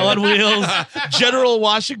could say. Hell on Wheels, General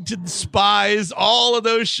Washington Spies, all of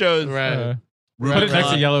those shows. Right. Put it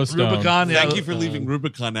next to Yellowstone. Rubicon. Thank you for leaving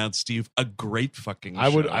Rubicon out, Steve. A great fucking show.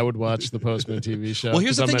 I would watch the Postman TV show. Well,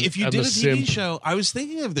 here's the thing. If you did a TV show, I was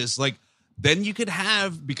thinking of this, like, then you could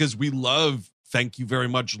have, because we love, thank you very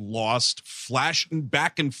much, Lost, flashing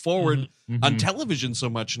back and forward on television so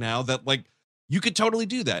much now that, like, you could totally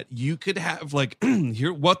do that. You could have, like,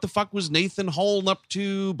 here, what the fuck was Nathan Holm up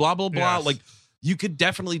to, blah, blah, blah. Yes. Like, you could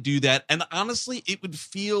definitely do that. And honestly, it would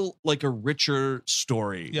feel like a richer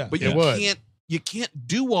story. Yeah, but you can't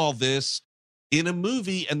do all this in a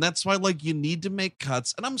movie. And that's why, like, you need to make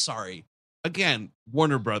cuts. And I'm sorry. Again,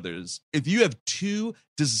 Warner Brothers, if you have 2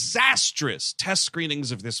 disastrous test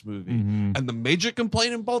screenings of this movie, and the major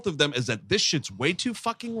complaint in both of them is that this shit's way too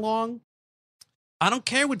fucking long, I don't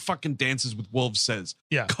care what fucking Dances with Wolves says.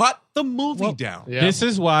 Yeah. Cut the movie down. Yeah. This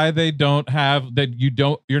is why they don't have that.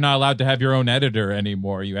 You're not allowed to have your own editor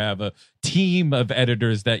anymore. You have a team of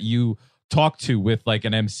editors that you talk to with like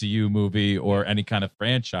an MCU movie or any kind of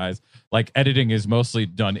franchise. Like editing is mostly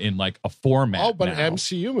done in like a format. Oh, but now.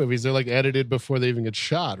 MCU movies, they're like edited before they even get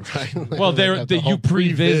shot, right? Well, you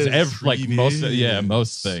previs like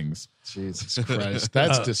most things. Jesus Christ,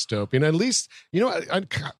 that's dystopian. At least, you know,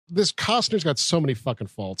 this Costner's got so many fucking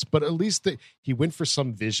faults, but at least he went for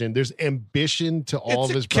some vision. There's ambition to all of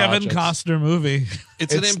his Kevin projects. Costner movie.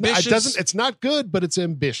 It's an ambitious. It's not good, but it's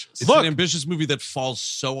ambitious. It's an ambitious movie that falls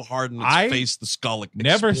so hard in its face, the skull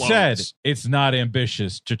never explodes. said it's not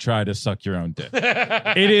ambitious to try to suck your own dick.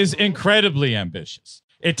 It is incredibly ambitious.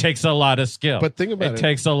 It takes a lot of skill. But think about it. It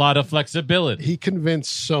takes a lot of flexibility. He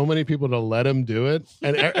convinced so many people to let him do it,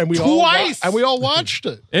 and we all watched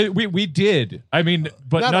it. We did. I mean,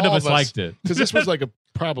 but Not none of all us liked it because this was like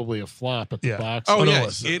probably a flop at the box. Oh, no, yeah.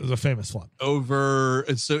 it was a famous flop.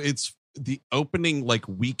 So it's the opening like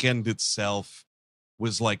weekend itself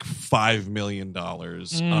was like $5 million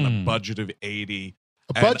on a budget of 80.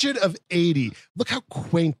 A budget of 80. Look how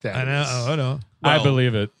quaint that is. I know. I Well,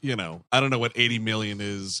 believe it. You know, I don't know what 80 million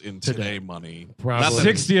is in today money. Probably. Not that-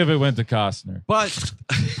 60 of it went to Costner. But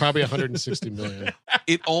Probably 160 million.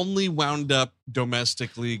 it only wound up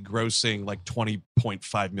domestically grossing like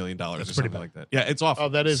 $20.5 million or something like that. Yeah, it's awful. Oh,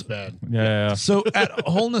 that is bad. Yeah. So at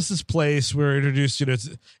Wholeness's place, we're introduced,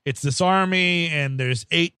 it's this army, and there's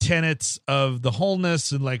 8 tenets of the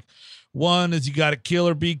wholeness, and like, 1 is you got to kill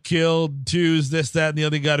or be killed. 2 is this, that, and the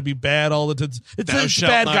other. You got to be bad all the time. It's Thou a shalt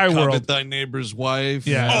bad not guy covet world. thy neighbor's wife.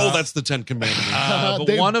 Yeah. Oh, that's the 10 Commandments.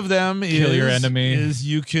 But one of them Kill your enemy. is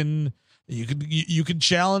you can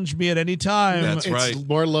challenge me at any time. That's It's right.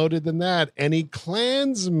 more loaded than that. Any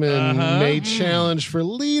Klansman may challenge for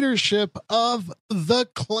leadership of the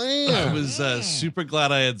Klan. I was super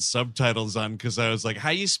glad I had subtitles on because I was like, "How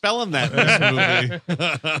you spelling that in this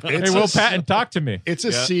movie?" Hey, Will Patton, talk to me. It's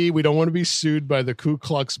a C. We don't want to be sued by the Ku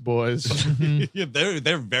Klux Boys. Yeah,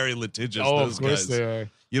 they're very litigious. Oh, those of course guys. they are.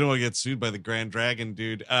 You don't want to get sued by the Grand Dragon,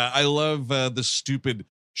 dude. I love the stupid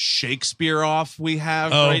Shakespeare off we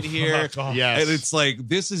have right here. fuck off. Yes. And it's like,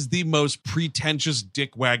 this is the most pretentious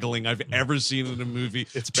dick waggling I've ever seen in a movie.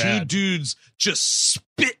 It's Two bad. dudes just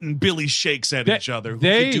spitting Billy Shakes at each other. Who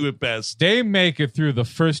they- could do it best? They make it through the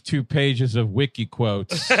first 2 pages of wiki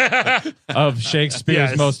quotes of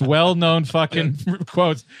Shakespeare's Yes. most well-known fucking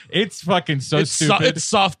quotes. It's fucking so It's stupid. it's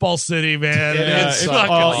softball city, man. Yeah, it's fucking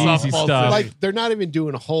all softball easy city. stuff. Like, they're not even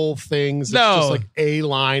doing whole things. It's No. just like a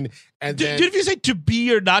line. And then Dude, if you say to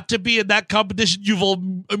be or not to be in that competition, you've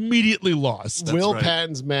immediately lost. That's Will right.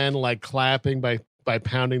 Patton's men like clapping by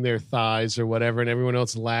pounding their thighs or whatever, and everyone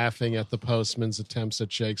else laughing at the postman's attempts at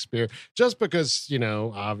Shakespeare, just because,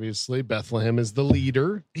 obviously Bethlehem is the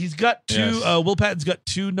leader. He's got 2. Yes. Will Patton's got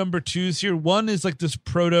 2 number 2s here. One is like this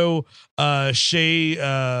proto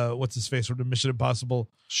Shea. What's his face from the Mission Impossible?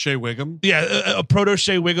 Shea Wiggum. Yeah, a proto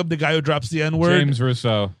Shea Wiggum, the guy who drops the N word. James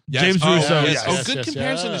Russo. James Oh, Russo. yes. Yes. Oh, Yes, good yes,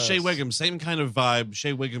 comparison yes. to Shea Wiggum. Same kind of vibe.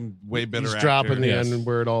 Shea Wiggum, way better He's actor. dropping the Yes. N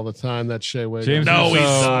word all the time. That's Shea Wiggum. James No, Russo.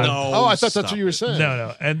 he's not. No, Oh, I thought that's stop what you were it. saying.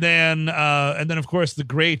 No. And then of course the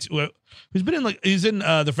great who's been in he's in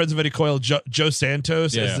the Friends of Eddie Coyle, Joe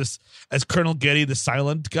Santos Yeah. as Colonel Getty, the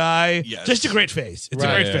silent guy. Yes. Just a great face. It's Right.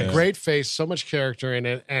 a great Yeah, face. yeah. Great face, so much character in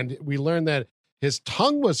it, and we learned that his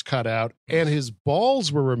tongue was cut out and his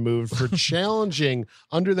balls were removed for challenging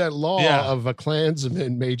under that law Yeah. of a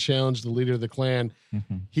Klansman may challenge the leader of the Klan.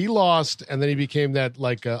 Mm-hmm. He lost, and then he became that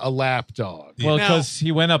like a lap dog. Well, Now- because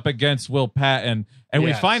he went up against Will Patton, and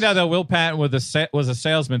we Yes. find out that Will Patton was a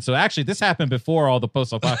salesman. So actually, this happened before all the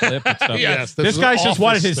post-apocalyptic stuff. Yes, this is guy an just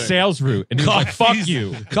wanted office his thing. sales route, and he was like, "Fuck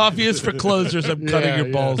you." Coffee is for closers. I'm cutting Yeah, your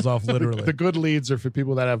yeah. balls off, literally. The good leads are for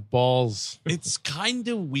people that have balls. It's kind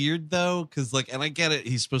of weird though, because and I get it,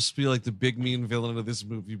 he's supposed to be like the big mean villain of this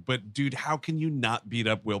movie, but dude, how can you not beat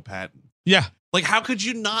up Will Patton? Yeah. Like, how could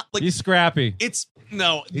you not? Like, He's scrappy. it's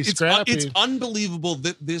He's scrappy. it's unbelievable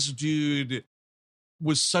that this dude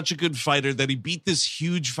was such a good fighter that he beat this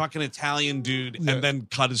huge fucking Italian dude and then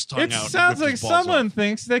cut his tongue It out. and sounds ripped like his balls someone off.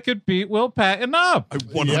 thinks they could beat Will Patton up. I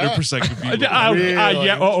 100% could beat Will Really?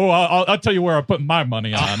 Yeah. I'll tell you where I put my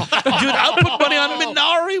money on. Dude, I'll put money on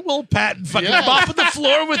Minari Will Patton fucking Yeah. mopping the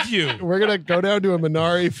floor with you. We're gonna go down to a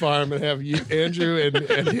Minari farm and have you, Andrew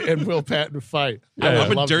and Will Patton fight. Yeah, I'd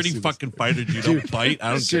I'm a love to dirty see this. fucking fighter, dude. Don't fight. I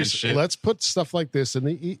don't give a Seriously, shit. let's put stuff like this in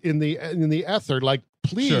the ether. Like,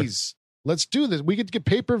 please, let's do this. We could get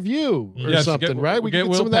pay-per-view or Yes, something, right? We get could get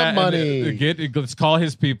Will some of that Patton, money. let's call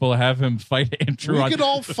his people, have him fight Andrew. We on could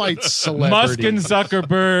all fight Musk celebrities. and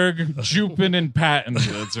Zuckerberg, Jupin and Patton.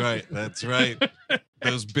 That's right. That's right.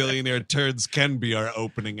 Those billionaire turds can be our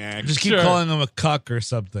opening act. Just keep Sure. calling him a cuck or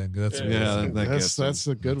something. That's Yeah, that gets him. That's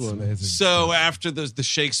a good one. amazing. So after the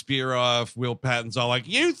Shakespeare off, Will Patton's all like,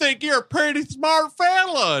 "You think you're a pretty smart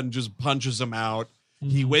fella," and just punches him out.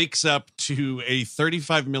 He wakes up to a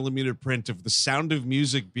 35 millimeter print of The Sound of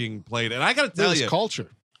Music being played, and I got to tell This you, culture.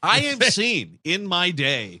 I have seen in my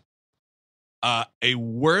day a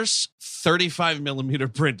worse 35 millimeter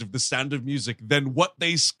print of The Sound of Music than what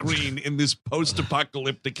they screen in this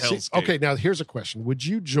post-apocalyptic See, hellscape. okay, now here's a question: would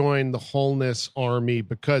you join the Wholeness Army?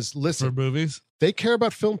 Because For listen, movies? they care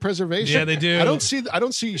about film preservation. Yeah, they do. I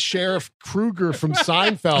don't see Sheriff Kruger from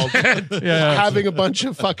Seinfeld Yeah. having a bunch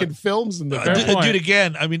of fucking films in the Fair back. point. Dude,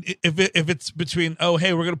 again, I mean, if it's between, oh,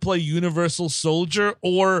 hey, we're going to play Universal Soldier,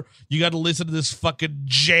 or you got to listen to this fucking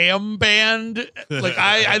jam band, like,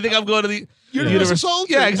 I think I'm going to the Universal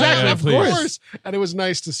Soldier. Yeah, exactly. Yeah, of please. course. And it was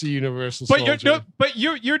nice to see Universal But Soldier.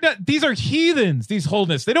 you're not. These are heathens. These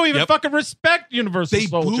Wholeness. They don't even Yep. fucking respect Universal They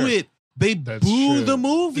Soldier. boo it. They That's boo true. the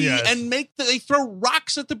movie Yes. and they throw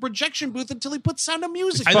rocks at the projection booth until he puts Sound of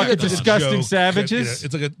Music. I Fucking think it's a disgusting joke. savages.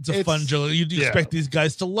 It's a fun joke. You'd expect these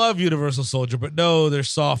guys to love Universal Soldier, but no, they're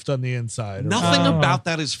soft on the inside. Nothing about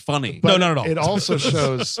that is funny. But not at all. It also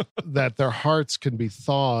shows that their hearts can be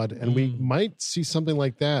thawed, and we might see something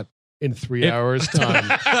like that in 3 hours'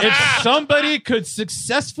 time. If somebody could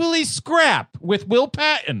successfully scrap with Will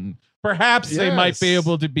Patton, perhaps they might be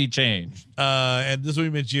able to be changed. And this is when we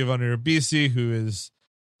met Giovanni Ribisi, who is,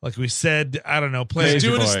 like we said, I don't know, playing. He's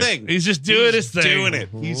doing boy. his thing. He's just doing his thing. Doing it.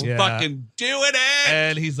 He's Yeah. fucking doing it.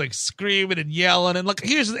 And he's like screaming and yelling. And like,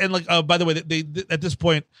 by the way, they at this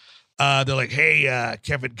point, they're like, hey,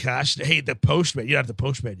 Kevin Costner, hey, the Postman. You're not the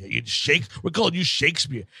Postman yet. We're calling you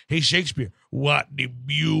Shakespeare. Hey, Shakespeare, what the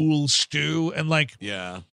mule stew? And like,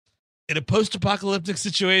 Yeah. in a post-apocalyptic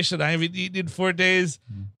situation, I haven't eaten in 4 days.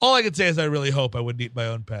 All I can say is I really hope I wouldn't eat my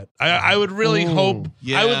own pet. I would really hope.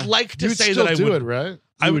 Yeah. I would like to You'd say still that I do would. it, right?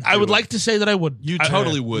 I would like to say that I would. You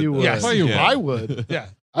totally would. You would. Yes. Well, you Yeah. I would. Yeah.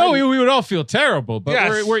 Oh, we would all feel terrible, but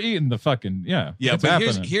Yes. we're eating the fucking Yeah, It's but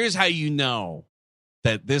happening. here's how you know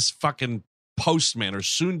that this fucking Postman, or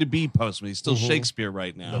soon to be Postman, he's still Shakespeare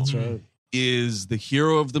right now, That's right. is the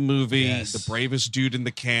hero of the movie, Yes. the bravest dude in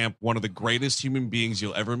the camp, one of the greatest human beings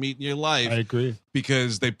you'll ever meet in your life. I agree.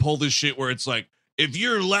 Because they pull this shit where it's like, if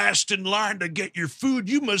you're last in line to get your food,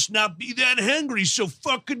 you must not be that hungry, so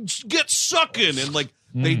fucking get sucking. And like,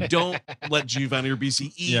 they don't let Giovanni Ribisi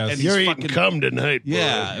eat. Yes. And he's You're fucking eating cum tonight. boy.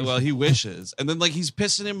 yeah, well, he wishes, and then like he's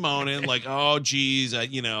pissing and moaning, like, "Oh, geez, I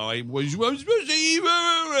was supposed to eat,"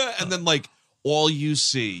 and then like all you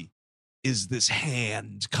see is this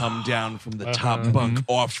hand come down from the top bunk,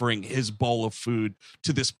 offering his bowl of food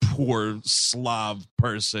to this poor Slav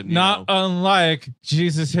person. you Not know? unlike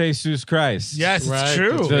Jesus Jesus Christ. Yes, Right. it's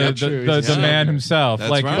true. The- The, true. the, the Yeah. man himself.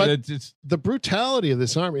 That's like right. it's The brutality of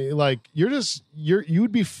this army, like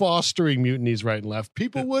you'd be fostering mutinies right and left.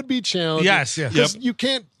 People would be challenged. Yes, yes. 'Cause you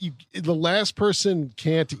can't. The last person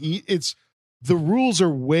can't eat. The rules are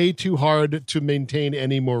way too hard to maintain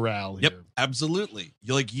any morale here. Yep, absolutely.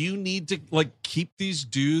 You need to keep these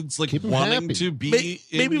dudes Keep 'em wanting happy. to be Maybe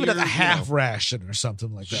in even your, like a half ration or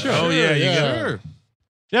something like that. Sure. Oh yeah, you Yeah. got Sure.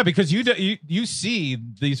 yeah, because you see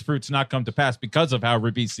these fruits not come to pass because of how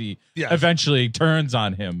Ribisi Yes. eventually turns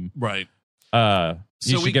on him. Right. You So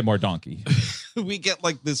should we- get more donkey. We get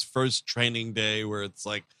like this first training day where it's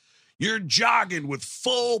like, you're jogging with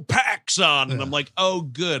full packs on. And I'm like, oh,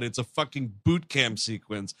 good. It's a fucking boot camp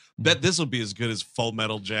sequence. Bet this will be as good as Full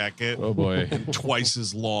Metal Jacket. Oh boy. And twice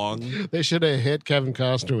as long. They should have hit Kevin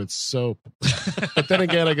Costner with soap. But then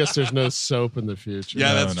again, I guess there's no soap in the future.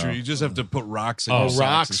 Yeah, No, that's no. true. You just have to put rocks in Oh, your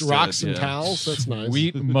socks rocks instead. and Yeah. towels. That's nice.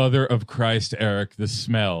 Sweet mother of Christ, Eric, the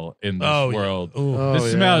smell in this Oh, yeah. world. Ooh. Oh, The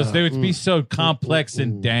smells, yeah. they would be so complex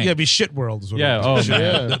and dank. Yeah, it'd be shit world. Is what Yeah, it oh, would be.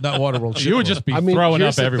 man. Not Waterworld. Shit You would world. just be throwing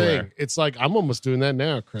here's up the everywhere. thing. It's like I'm almost doing that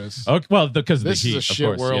now, Chris. Okay, well, because of This the heat, is a of shit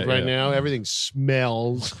course. world Yeah, right yeah. now. Everything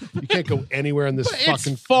smells. You can't go anywhere in this But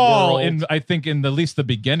fucking it's fall world. I think in at least the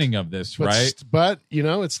beginning of this, But, right? But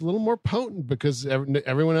it's a little more potent because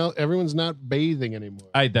everyone's not bathing anymore.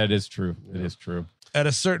 That is true. It is true. At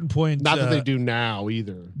a certain point, Not that they do now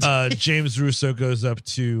either. James Russo goes up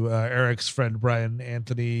to Eric's friend Brian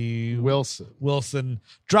Anthony Wilson.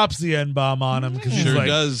 drops the N-bomb on him because he's Sure like,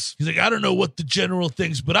 does. he's like, I don't know what the general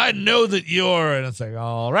thinks, but I know that you're, and it's like,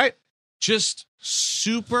 all right. Just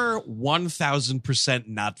super 1000%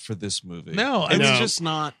 not for this movie. No, it's know. just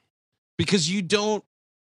not, because you don't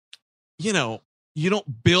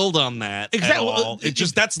build on that Exactly. at all.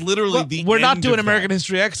 That's literally Well, the we're not end doing of American that.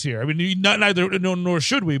 History X here. I mean, neither nor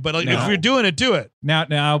should we. But like, No. if you're doing it, do it.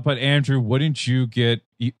 Now, but Andrew, wouldn't you get?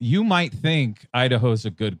 You might think Idaho's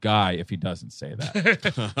a good guy if he doesn't say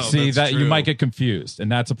that. Oh, See that's that you true. might get confused,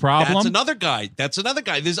 and that's a problem. That's another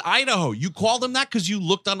guy. There's Idaho. You called him that because you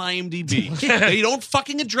looked on IMDb. They don't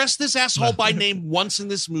fucking address this asshole by name once in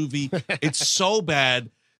this movie. It's so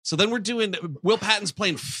bad. So then we're doing Will Patton's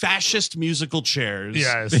playing fascist musical chairs.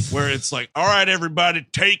 Yes. Where it's like, all right, everybody,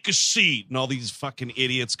 take a seat. And all these fucking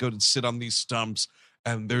idiots go to sit on these stumps.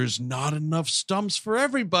 And there's not enough stumps for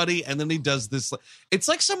everybody. And then he does this. It's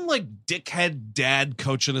like some dickhead dad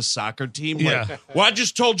coaching a soccer team. Yeah. Well, I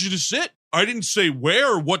just told you to sit. I didn't say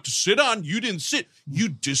where or what to sit on. You didn't sit. You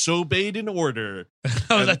disobeyed an order.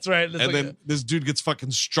 Oh, And- that's right. And then this dude gets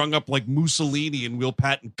fucking strung up like Mussolini, and Will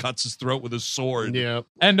Patton cuts his throat with a sword. Yeah.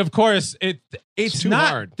 and of course, it's too not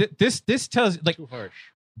hard. This tells Too harsh.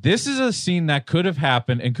 this is a scene that could have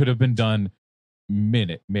happened and could have been done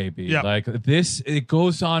minute maybe. Yeah. Like this, it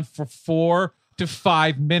goes on for 4 to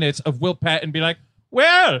 5 minutes of Will Patton be like,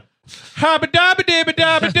 well, Habba dabba dabba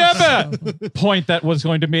dabba dabba. Point that was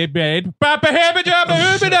going to be made. Babba habba dabba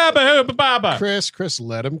hooba dabba hooba baba. Chris,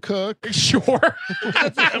 let him cook. Sure.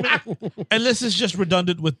 And this is just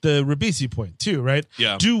redundant with the Ribisi point too, right?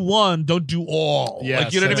 Yeah. Do one, don't do all. Yes,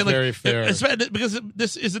 like, you know what I that's mean? very fair. Because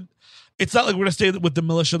this isn't. It's not like we're going to stay with the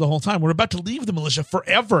militia the whole time. We're about to leave the militia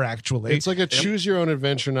forever. Actually, It's like a choose your own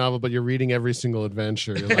adventure novel, but you're reading every single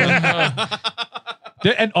adventure. You're like,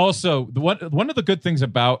 And also, one of the good things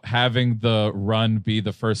about having the run be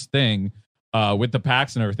the first thing with the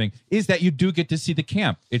packs and everything is that you do get to see the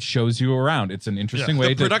camp. It shows you around. It's an interesting way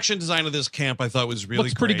The to production design of this camp I thought was really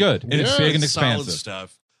looks pretty great. good. And it's big and Solid expansive.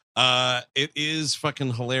 stuff. It is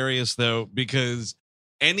fucking hilarious though, because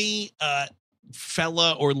any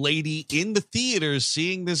fella or lady in the theater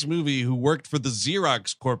seeing this movie who worked for the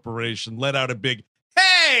Xerox Corporation let out a big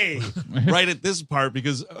hey right at this part,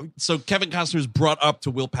 because so Kevin Costner is brought up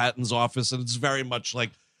to Will Patton's office, and it's very much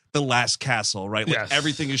like The Last Castle, right? Like Yes.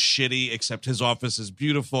 everything is shitty except his office is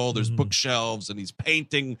beautiful. There's bookshelves, and he's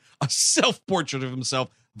painting a self-portrait of himself.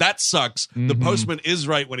 That sucks. The postman is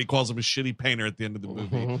right when he calls him a shitty painter at the end of the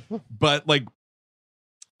movie. But like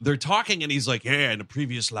they're talking, and he's like, yeah, in a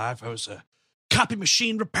previous life I was a copy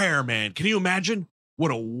machine repairman. Can you imagine what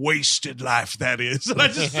a wasted life that is? And I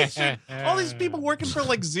just picture all these people working for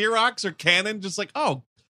like Xerox or Canon, just like, well,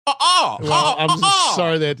 I'm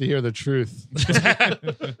sorry they had to hear the truth.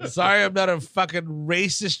 sorry, I'm not a fucking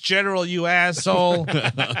racist general, you asshole.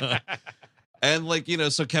 And like, you know,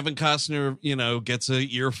 so Kevin Costner, you know, gets a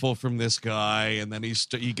earful from this guy, and then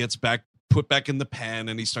he gets put back in the pen,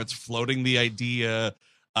 and he starts floating the idea,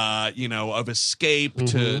 you know, of escape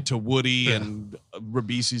to Woody and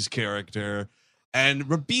Ribisi's character. And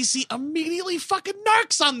Ribisi immediately fucking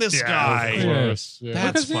narcs on this guy. Of course. Yeah.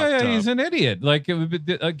 That's Because fucked up. he's an idiot. Like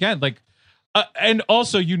again, like, and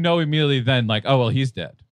also you know immediately then like, oh well, he's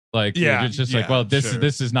dead. Like, Yeah. it's just Yeah, like, well, this sure.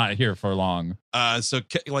 is not here for long. So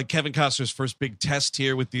like Kevin Costner's first big test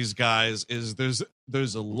here with these guys is there's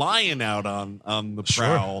a lion out on the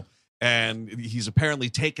prowl, and he's apparently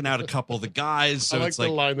taken out a couple of the guys. So I like it's the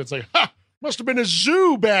like, line that's like, ha! Must have been a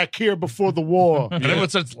zoo back here before the war. And everyone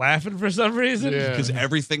starts laughing for some reason. Yeah. because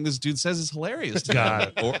everything this dude says is hilarious to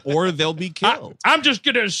Got them, or they'll be killed. I'm just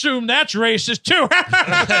gonna assume that's racist too.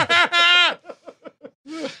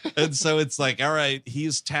 And so it's like, all right,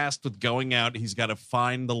 he's tasked with going out. He's got to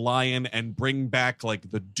find the lion and bring back like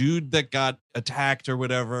the dude that got attacked or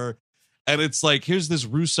whatever. And it's like, here's this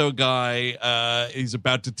Russo guy. He's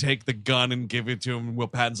about to take the gun and give it to him. And Will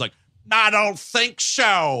Patton's like, I don't think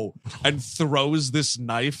so. And throws this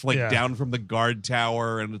knife like down from the guard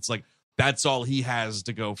tower. And it's like, that's all he has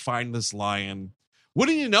to go find this lion.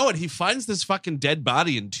 Wouldn't you know it? He finds this fucking dead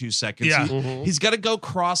body in 2 seconds. Yeah. He's got to go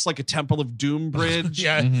cross like a Temple of Doom bridge.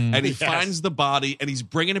 Yeah. And he finds the body, and he's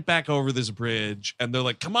bringing it back over this bridge. And they're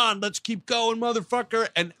like, come on, let's keep going, motherfucker.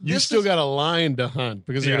 And You still got a lion to hunt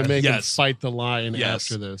because they're going to make him Yes. fight the lion Yes.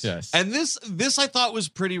 after this. Yes. And this I thought was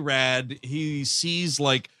pretty rad. He sees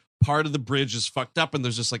like part of the bridge is fucked up, and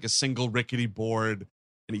there's just like a single rickety board,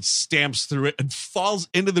 and he stamps through it and falls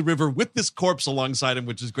into the river with this corpse alongside him,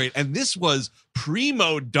 which is great. And this was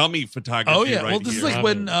primo dummy photography. Oh yeah, right well this here. is like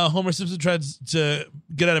when Homer Simpson tries to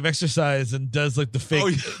get out of exercise and does like the fake,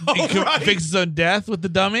 right. fakes his own death with the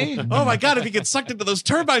dummy. Oh my god, if he gets sucked into those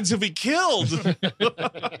turbines, he'll be killed.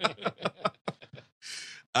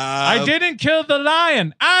 I didn't kill the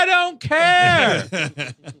lion. I don't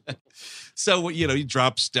care. So, you know, he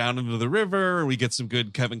drops down into the river, and we get some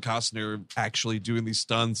good Kevin Costner actually doing these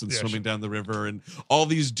stunts and swimming down the river, and all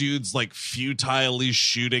these dudes like futilely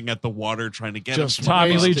shooting at the water trying to get Just him.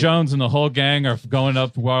 Tommy Lee Wasted. Jones and the whole gang are going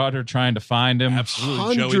up water trying to find him.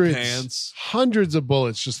 Absolutely, Joey Pants. Hundreds of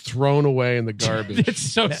bullets just thrown away in the garbage. It's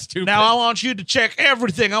so stupid. Now I want you to check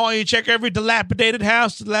everything. I want you to check every dilapidated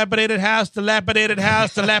house, dilapidated house, dilapidated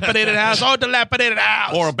house, dilapidated house, oh dilapidated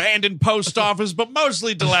house. Or abandoned post office, but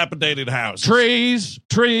mostly dilapidated house. trees,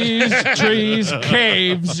 caves,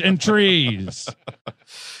 and trees.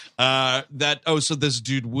 So this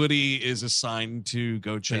dude Woody is assigned to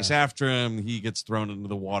go chase after him. He gets thrown into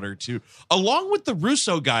the water too, along with the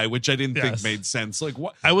Russo guy, which I didn't think made sense. Like,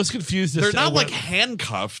 what? I was confused. They're not like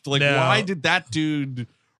handcuffed. Like, No. why did that dude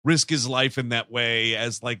risk his life in that way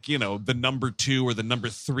as like, you know, the number 2 or the number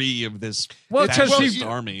 3 of this fascist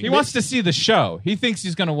army? He wants to see the show. He thinks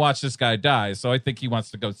he's going to watch this guy die, so I think he wants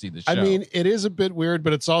to go see the show. I mean, it is a bit weird,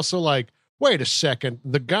 but it's also like, wait a second.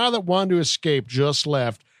 The guy that wanted to escape just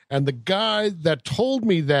left, and the guy that told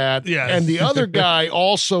me that, Yes. and the other guy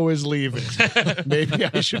also is leaving. Maybe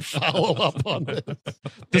I should follow up on this.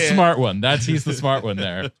 The smart one. He's the smart one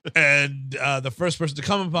there. And the first person to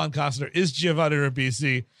come upon Costner is Giovanni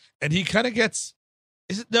Ribisi, and he kind of gets.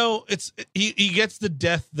 He gets the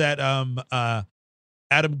death that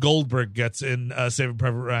Adam Goldberg gets in Saving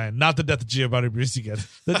Private Ryan, not the death that Giovanni Ribisi gets.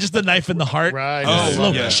 Just the knife in the heart. Right.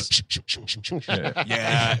 Oh, yeah.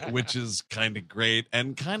 Yeah, which is kind of great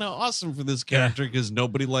and kind of awesome for this character because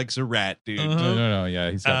nobody likes a rat, dude. No.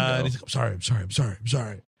 Yeah, he's got And he's like, I'm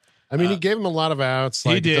sorry. I mean, he gave him a lot of outs.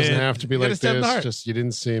 Like, did. it doesn't have to be He like got stabbed in the this. heart. Just, you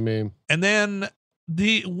didn't see me. And then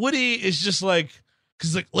the Woody is just like,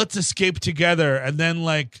 because like, let's escape together. And then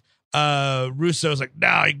like Russo's like,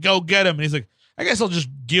 nah, go get him. And he's like, I guess I'll just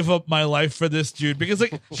give up my life for this dude because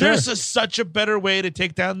like there's such a better way to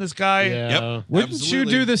take down this guy. Yeah. Yep. Wouldn't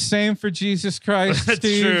Absolutely. you do the same for Jesus Christ, That's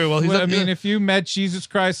Steve? true. Well, I mean, if you met Jesus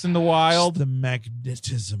Christ in the wild, The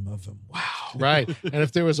magnetism of him. Wow. Right. And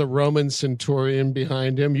if there was a Roman centurion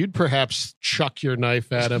behind him, you'd perhaps chuck your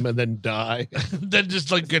knife at him and then die. Then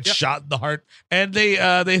just like get shot in the heart. And he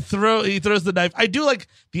throws the knife. I do like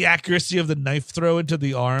the accuracy of the knife throw into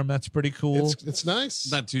the arm. That's pretty cool. It's nice.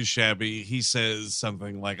 Not too shabby. He says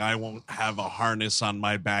something like, I won't have a harness on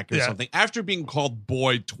my back or Yeah. something after being called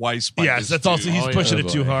boy twice by Yes, this that's dude. also he's pushing it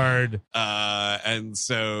too boy. hard. And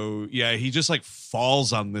so he just like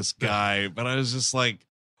falls on this guy, but I was just like,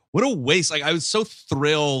 what a waste. Like I was so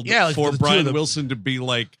thrilled Like, for the two of Brian them. Wilson to be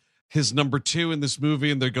like his number 2 in this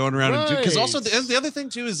movie, and they're going around and because Right. also the other thing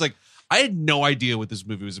too is like I had no idea what this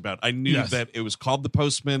movie was about. I knew that it was called The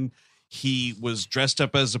Postman. He was dressed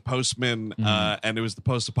up as a postman, and it was the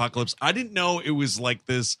post-apocalypse. I didn't know it was like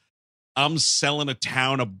this. I'm selling a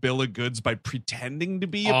town a bill of goods by pretending to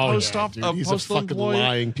be a He's a postal fucking employee.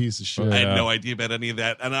 lying piece of shit. I had Yeah. no idea about any of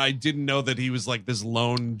that, and I didn't know that he was like this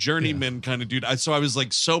lone journeyman kind of dude. So I was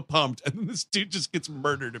like so pumped, and then this dude just gets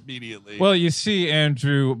murdered immediately. well, you see,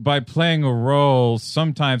 Andrew, by playing a role,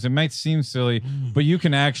 sometimes it might seem silly, but you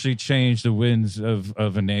can actually change the winds of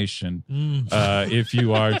a nation if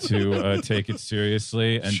you are to take it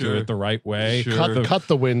seriously and do Sure. it the right way. Sure. Cut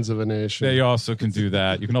the winds of a nation. They also can do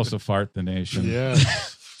that. You can also fart the nation. Yeah.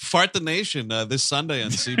 Fart the Nation this Sunday on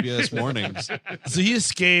CBS Mornings. So he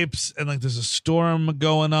escapes, and like there's a storm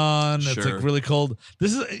going on. It's Sure. like really cold.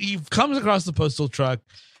 He comes across the postal truck,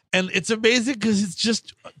 and it's amazing because it's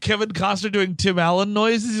just Kevin Costner doing Tim Allen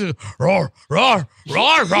noises. He's like, roar, roar,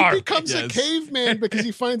 roar, He roar. becomes a Yes. caveman because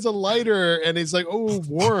he finds a lighter and he's like, oh,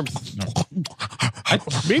 warmth.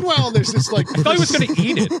 Meanwhile, there's this like I thought he was going to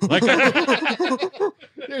eat it. Like,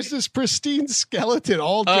 there's this pristine skeleton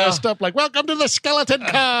all dressed up like, welcome to the skeleton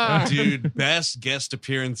car. Dude, best guest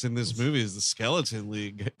appearance in this movie is the Skeleton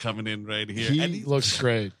League coming in right here. And He looks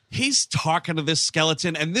great. he's talking to this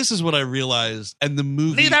skeleton, and this is what I realized. And the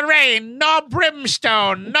movie, Neither rain nor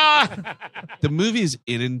brimstone, no. the movie is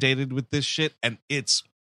inundated with this shit, and it's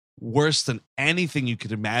worse than anything you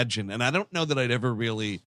could imagine. And I don't know that I'd ever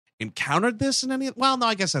really encountered this in any. Well, no,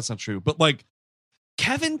 I guess that's not true. But like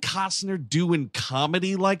Kevin Costner doing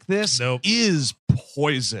comedy like this is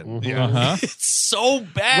poison. uh-huh. It's so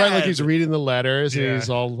bad. Right, like he's reading the letters Yeah. and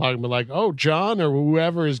he's all talking about like, oh, John or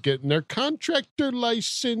whoever is getting their contractor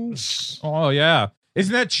license. Oh, yeah.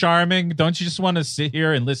 Isn't that charming? Don't you just want to sit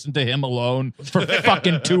here and listen to him alone for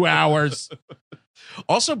fucking 2 hours?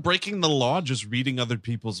 Also breaking the law, just reading other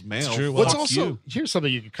people's mail. It's true. What's Fuck also you. here's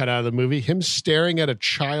something you could cut out of the movie: him staring at a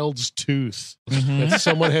child's tooth that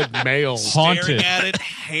someone had mailed. Haunted. Staring at it,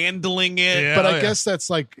 handling it. Yeah. But I yeah. guess that's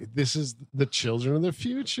like this is the children of the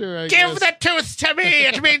future. I Give guess. the tooth to me.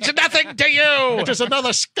 It means nothing to you. It is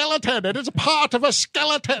another skeleton. It is a part of a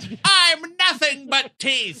skeleton. I'm nothing but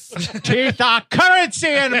teeth. Teeth are currency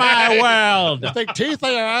in my world. I think teeth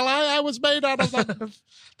are your ally. I was made out of them.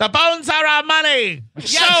 The bones are our money.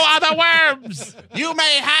 So are the worms. You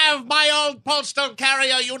may have my old postal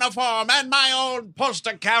carrier uniform and my old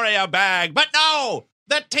postal carrier bag, but no,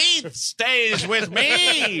 the teeth stays with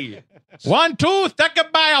me. One tooth that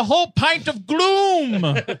could buy a whole pint of gloom.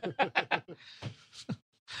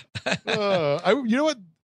 You know what?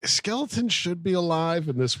 Skeletons should be alive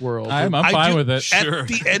in this world. I'm I fine do- with it. Sure. At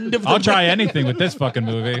the end of the I'll try anything with this fucking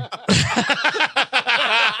movie.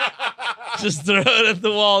 Just throw it at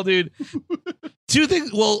the wall, dude. Two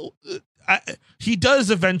things. Well, he does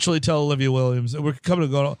eventually tell Olivia Williams, and we're coming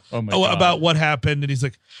to go Oh my God. about what happened, and he's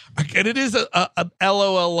like, and it is an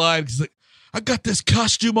LOL line. He's like, I got this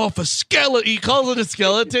costume off a skeleton. He calls it a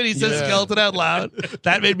skeleton. He says skeleton out loud.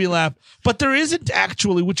 That made me laugh. But there isn't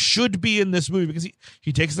actually, which should be in this movie, because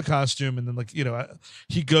he takes the costume and then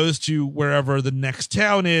he goes to wherever the next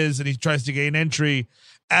town is and he tries to gain entry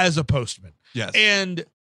as a postman. Yes. And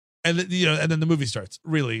then the movie starts,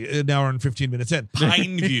 really, an hour and 15 minutes in.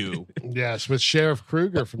 Pineview. Yes, with Sheriff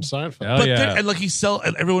Kruger from Seinfeld. But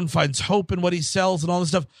and everyone finds hope in what he sells and all this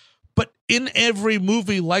stuff. But in every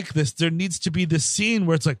movie like this, there needs to be this scene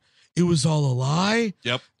where it's like, it was all a lie.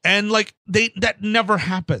 Yep. And that never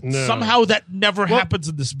happens. No. Somehow that never happens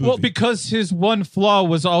in this movie. Well, because his one flaw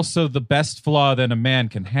was also the best flaw that a man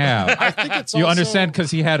can have. I think it's You also, understand?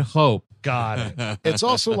 Because he had hope. God. It's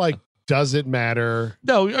also like, does it matter?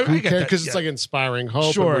 No, Who I get cares? that. Because it's like inspiring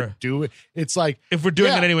hope. Sure. And we're doing. It's like if we're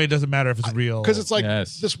doing it anyway, it doesn't matter if it's real. because it's like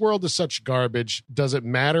Yes. this world is such garbage. Does it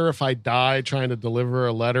matter if I die trying to deliver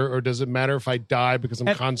a letter, or does it matter if I die because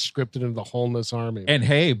I'm conscripted into the Wholeness Army? And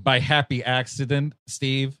hey, by happy accident,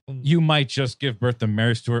 Steve, you might just give birth to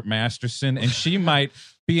Mary Stuart Masterson, and she might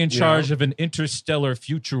be in charge of an interstellar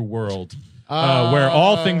future world where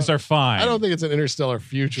all things are fine. I don't think it's an interstellar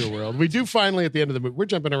future world. We do finally at the end of the movie. We're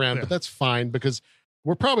jumping around, but that's fine because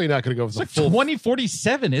we're probably not going to go for the It's full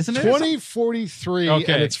 2047, isn't it? 2043,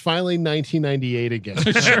 Okay. and it's finally 1998 again.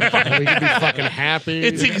 We can be fucking happy.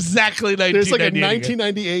 it's exactly 1998. There's like a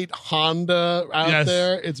 1998 Honda out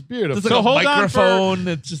there. It's beautiful. It's like So a hold on microphone.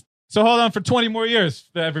 It's just So hold on for 20 more years,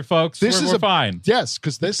 folks. We're fine. Yes,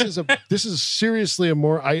 because this is seriously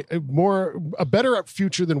a better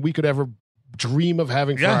future than we could ever dream of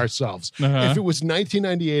having for ourselves. If it was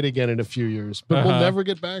 1998 again in a few years, but we'll never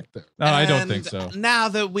get back there. No, I don't think so. Now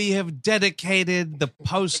that we have dedicated the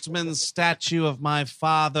postman statue of my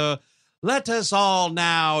father, let us all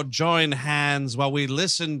now join hands while we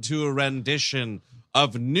listen to a rendition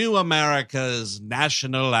of New America's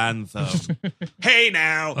national anthem. Hey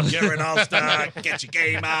now, you're an all-star. Get your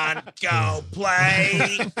game on. Go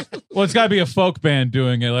play. Well, it's got to be a folk band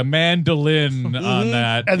doing it, a mandolin on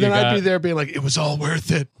that. And then I'd be there being like, it was all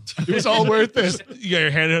worth it. It was all worth it. you got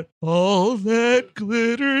your hand out. All that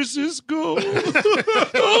glitters is gold.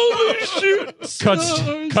 Holy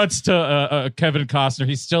shit. Cuts to Kevin Costner.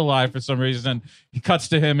 He's still alive for some reason. He cuts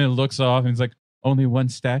to him and looks off, and he's like, only one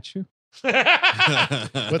statue?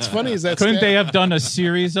 What's funny is that Couldn't they have done a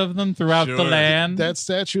series of them throughout the land? that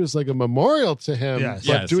statue is like a memorial to him. Yes.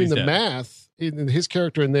 But Yes, doing he's the dead. math, his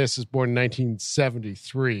character in this is born in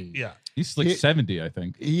 1973. Yeah. He's like 70, I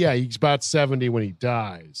think. Yeah, he's about 70 when he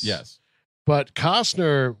dies. Yes. But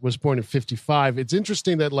Costner was born in 55. It's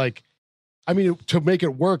interesting that, to make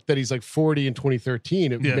it work that he's like 40 in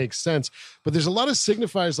 2013, it makes sense. But there's a lot of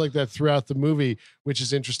signifiers like that throughout the movie, which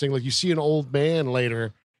is interesting. Like you see an old man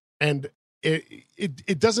later, and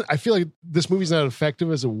it doesn't. I feel like this movie's not as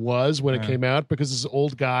effective as it was when it came out because this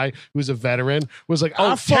old guy who's a veteran was like,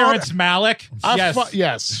 Terrence Malick.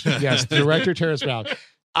 Yes, the director Terrence Malick.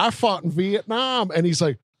 I fought in Vietnam, and he's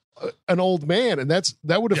like an old man, and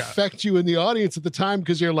that would affect you in the audience at the time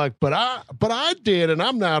because you're like, but I did, and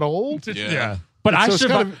I'm not old. Yeah. But And I so it's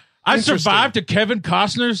survived. kind of I interesting. survived to Kevin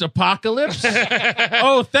Costner's apocalypse.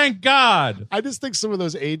 Oh, thank God! I just think some of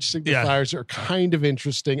those age signifiers are kind of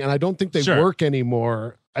interesting, and I don't think they Sure. work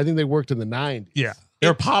anymore. I think they worked in the 90s. Yeah.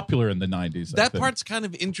 They're popular in the 90s. I That think. part's kind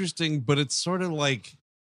of interesting, but it's sort of like,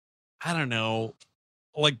 I don't know,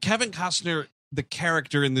 like Kevin Costner, the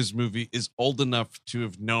character in this movie, is old enough to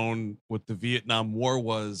have known what the Vietnam War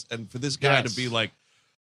was. And for this guy to be like,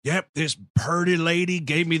 yep, this purty lady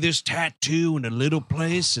gave me this tattoo in a little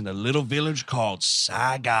place in a little village called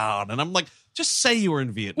Saigon. And I'm like, just say you were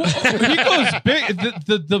in Vietnam. He goes big.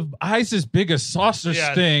 The eyes as big as saucer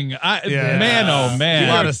sting. Man, oh man,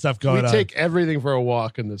 A lot of stuff going We on. take everything for a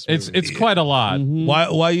walk in this movie. It's quite a lot.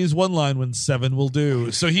 Why use one line when seven will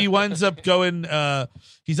do? So he winds up going,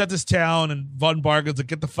 he's at this town, and Von Bargain's like,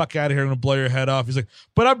 get the fuck out of here, I'm going to blow your head off. He's like,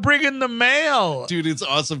 but I'm bringing the mail. Dude, it's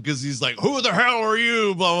awesome because he's like, who the hell are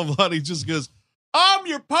you? Blah, blah, blah. And he just goes, I'm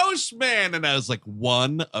your postman. And I was like,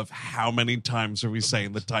 one of how many times are we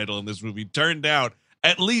saying the title in this movie? Turned out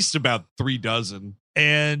at least about 3 dozen.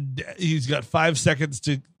 And he's got 5 seconds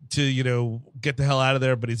to get the hell out of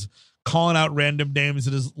there, but he's calling out random names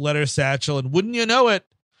in his letter satchel. And wouldn't you know it,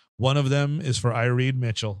 one of them is for Irene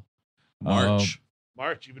Mitchell. March.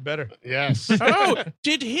 March, even better. Yes. Oh,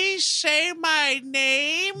 did he say my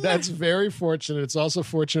name? That's very fortunate. It's also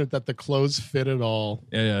fortunate that the clothes fit at all.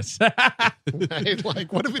 Yes. Right?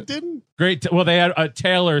 Like, what if it didn't? Great. Well, they had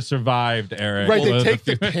Taylor survived, Eric. Right, Well, they take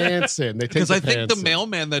the pants in. They take Because the I think pants the in.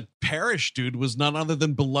 mailman that perished, dude, was none other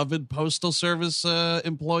than beloved Postal Service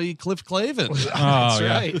employee Cliff Clavin. Oh,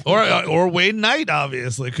 yeah. Right. Or Wayne Knight,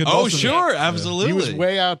 obviously. Could Oh, also be. sure, absolutely. He was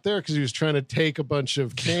way out there because he was trying to take a bunch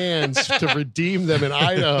of cans to redeem them in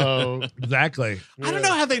Idaho. Exactly. I don't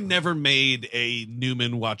know how they never made a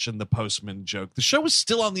Newman watching the Postman joke. The show was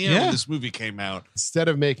still on the air Yeah. when this movie came out. Instead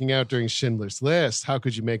of making out during Schindler's List, how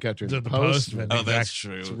could you make out during the Postman? Oh, that's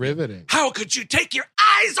true. It's riveting. How could you take your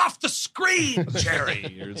eyes off the screen,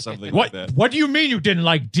 Jerry, or something like that? What do you mean you didn't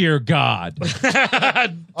like Dear God?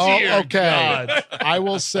 Oh, Dear okay. God. I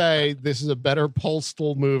will say this is a better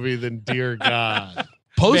Postal movie than Dear God.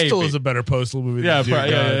 Postal Maybe. is a better Postal movie. Yeah, than Dear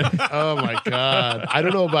probably, yeah, God. yeah. Oh my God. I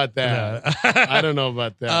don't know about that. I don't know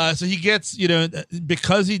about that. So he gets,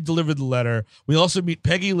 because he delivered the letter, we also meet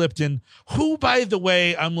Peggy Lipton, who, by the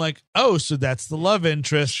way, I'm like, oh, so that's the love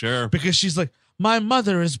interest. Sure. Because she's like, my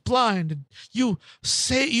mother is blind. And you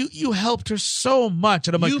say you helped her so much.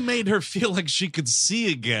 And I'm like, You made her feel like she could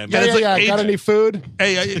see again. Yeah, yeah, it's like yeah. Got age- any food?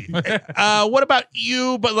 hey, what about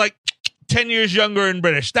you? But like 10 years younger and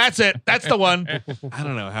British. That's it. That's the one. I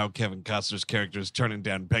don't know how Kevin Costner's character is turning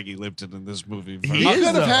down Peggy Lipton in this movie. He I is, could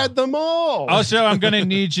have though. had them all. Also, I'm going to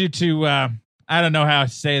need you to, I don't know how to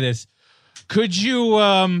say this. Could you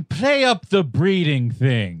play up the breeding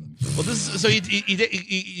thing? Well, so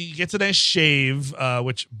he gets a nice shave,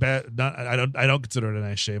 which I don't consider it a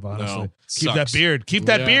nice shave, honestly. No, Keep sucks. that beard. Keep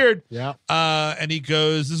that Yeah. beard. Yeah. And he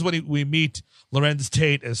goes. This is when we meet Lorenz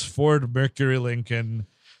Tate as Ford Mercury Lincoln,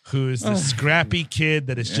 who is the scrappy kid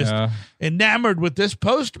that is just Yeah. enamored with this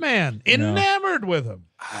postman. Enamored with him.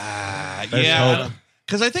 There's Yeah. hope.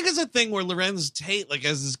 Because I think it's a thing where Lorenz Tate, like,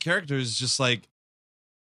 as his character, is just like,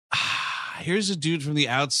 here's a dude from the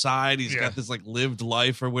outside. He's got this like lived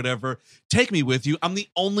life or whatever. Take me with you. I'm the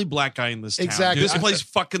only black guy in this town. Exactly. This place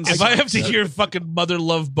fucking If I have to sucks. hear fucking Mother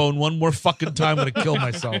Love Bone one more fucking time, I'm gonna kill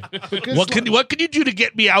myself. Because What can you do to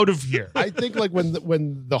get me out of here? I think like when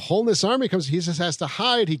the Wholeness Army comes, he just has to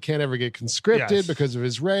hide. He can't ever get conscripted Yes. because of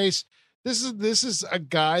his race. This is a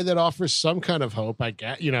guy that offers some kind of hope. I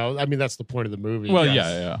guess I mean that's the point of the movie. Well,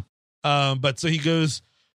 Yes. yeah. But so he goes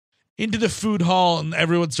into the food hall and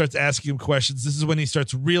everyone starts asking him questions. This is when he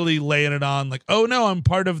starts really laying it on, like, oh no, I'm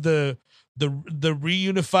part of the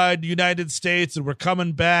reunified United States and we're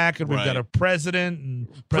coming back and we've got Right. a president and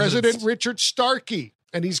President Richard Starkey,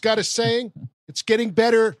 and he's got a saying: "It's getting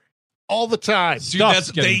better all the time." Dude,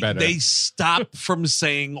 Stuff's getting they better. stop from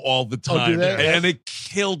saying all the Oh, time, do they? and it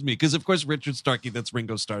killed me because, of course, Richard Starkey, that's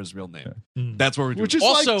Ringo Starr's real name. Mm. That's what we're doing. Which is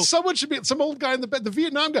also, like someone should be some old guy in the bed, the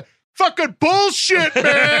Vietnam guy. Fucking bullshit,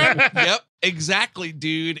 man. yep, exactly,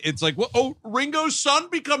 dude. It's like, what? Oh, Ringo's son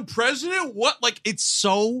become president? What? Like, it's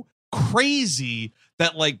so crazy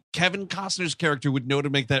that like Kevin Costner's character would know to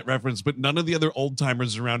make that reference, but none of the other old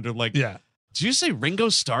timers around are like, Yeah. Did you say Ringo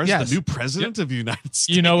Starr's Yes. the new president of the United States?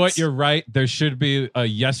 You know what? You're right. There should be a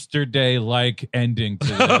yesterday-like ending to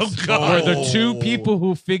this. Oh, God. Where the two people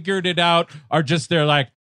who figured it out are just there like,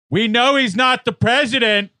 we know he's not the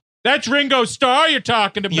president. That's Ringo Starr you're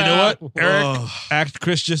talking about. You know what, Eric? Ugh. Act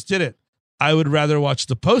Chris just did it. I would rather watch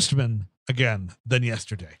The Postman again than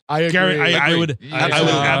yesterday. I agree. Gary, I would Yeah.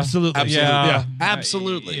 absolutely. Yeah.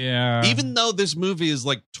 Absolutely. Yeah. Even though this movie is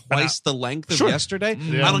like twice the length of Sure. yesterday,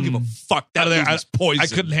 Yeah. I don't give a fuck. That I- movie's poison. I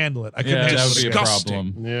couldn't handle it. I couldn't Yeah, handle that would it. be a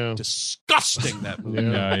Disgusting. problem. Yeah. Disgusting, that movie.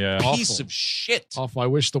 Yeah. Yeah. Piece Awful. of shit. Awful. I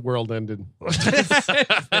wish the world ended.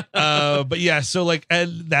 But yeah, so like,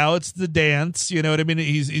 and now it's the dance. You know what I mean?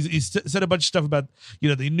 He's said a bunch of stuff about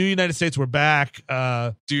the new United States. We're back.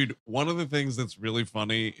 Dude, one of the things that's really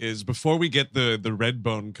funny is before we get the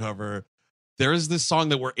Redbone cover, there is this song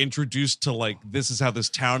that we're introduced to, like, this is how this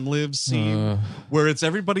town lives scene, where it's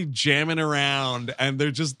everybody jamming around and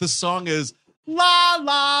they're just, the song is la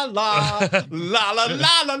la la la la la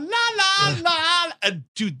la la la la, and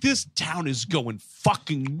dude, this town is going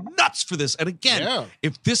fucking nuts for this. And again, Yeah.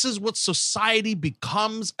 if this is what society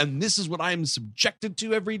becomes and this is what I am subjected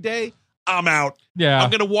to every day, I'm out. Yeah.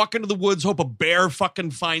 I'm gonna walk into the woods, hope a bear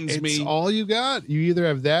fucking finds It's me. all you got. You either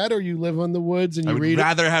have that or you live on the woods and I you would read it.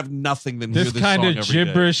 rather have nothing than This hear this kind song of every day.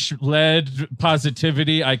 gibberish-led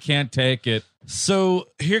positivity, I can't take it. So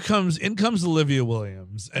in comes Olivia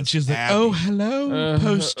Williams, and she's like, Abby. "Oh, hello,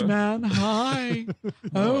 postman. Hi.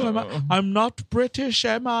 Oh, I'm not British,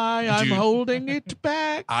 am I? I'm Dude. holding it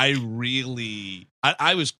back." I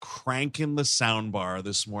was cranking the sound bar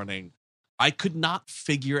this morning. I could not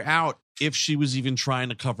figure out if she was even trying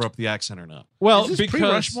to cover up the accent or not. Well, is this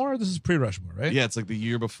pre-Rushmore? This is pre-Rushmore, right? Yeah, it's like the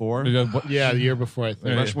year before. Yeah, the year before, I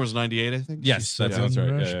think. Rushmore's 98, I think. Yes, that's right.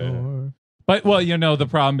 Yeah. But the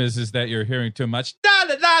problem is that you're hearing too much. La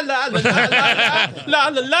la la la la la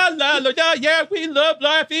la la la la. Yeah, we love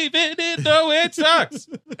life even though it sucks.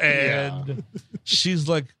 And she's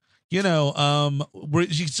like,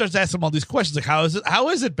 she starts asking him all these questions, like, how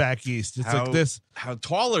is it back east? It's like this. How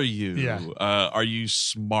tall are you? Yeah. Are you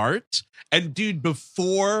smart? And dude,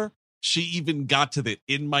 before she even got to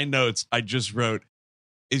in my notes, I just wrote,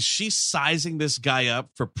 is she sizing this guy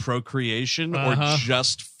up for procreation or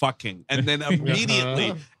just fucking? And then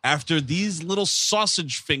immediately after these little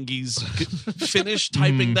sausage fingies finish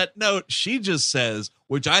typing that note, she just says,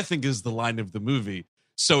 which I think is the line of the movie,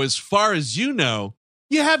 so as far as you know,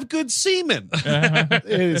 you have good semen. It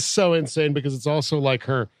is so insane because it's also like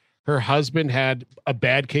her husband had a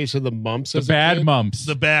bad case of the mumps. The bad mumps.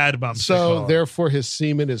 So therefore his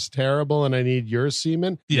semen is terrible and I need your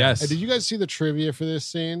semen. Yes. And did you guys see the trivia for this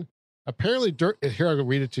scene? Apparently, here I'll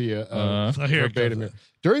read it to you. Verbatim here.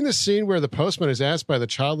 During the scene where the postman is asked by the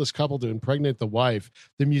childless couple to impregnate the wife,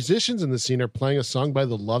 the musicians in the scene are playing a song by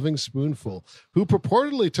the Loving Spoonful, who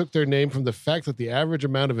purportedly took their name from the fact that the average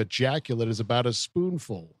amount of ejaculate is about a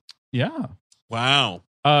spoonful. Yeah. Wow.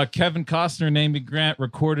 Kevin Costner, Amy Grant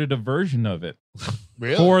recorded a version of it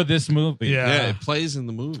Really? for this movie. Yeah, it plays in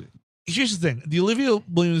the movie. Here's the thing: the Olivia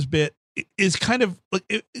Williams bit is kind of like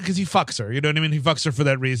because he fucks her. You know what I mean? He fucks her for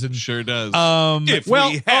that reason. Sure does. If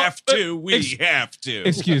we have to, we have to.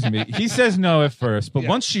 Excuse me. He says no at first, but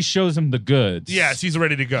once she shows him the goods, yes, he's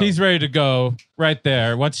ready to go. He's ready to go right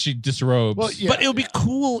there. Once she disrobes. Well, yeah. But it would be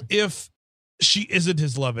cool if she isn't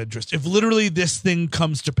his love interest. If literally this thing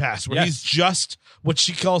comes to pass, where he's just what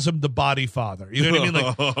she calls him, the body father. You know what I mean?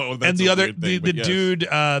 Like, and the other, the dude,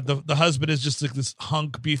 the husband is just like this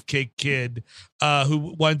hunk beefcake kid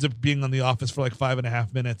who winds up being on The Office for like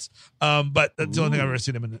 5.5 minutes. But that's the only thing I've ever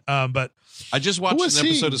seen him in. But I just watched an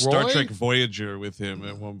episode of Star Roy? Trek Voyager with him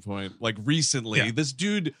at one point, like recently. Yeah.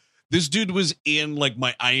 This dude was in like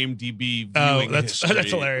my IMDb viewing history. That's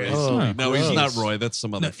hilarious. No, he's not Roy. That's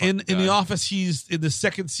some other in The Office. He's in the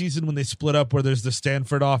second season when they split up, where there's the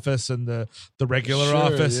Stanford office and the regular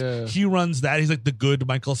office. Yeah. He runs that. He's like the good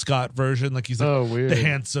Michael Scott version. Like he's like the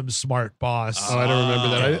handsome, smart boss. Oh, I don't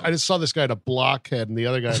remember that. I just saw this guy had a blockhead and the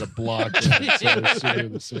other guy had a blockhead.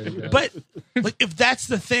 But like, if that's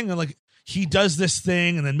the thing, and like, he does this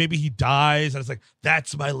thing and then maybe he dies and it's like,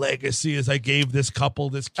 that's my legacy, as I gave this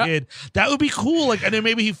couple this kid. That would be cool. Like, and then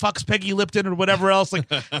maybe he fucks Peggy Lipton or whatever else. Like,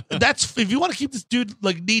 that's, if you want to keep this dude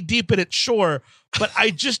like knee deep in it, sure. But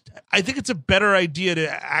I think it's a better idea to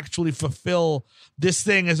actually fulfill this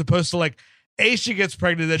thing as opposed to like, A, she gets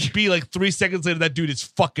pregnant, then B, like 3 seconds later, that dude is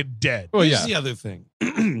fucking dead. Well, here's the other thing.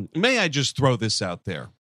 May I just throw this out there?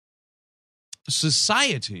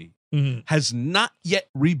 Society has not yet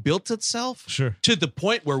rebuilt itself to the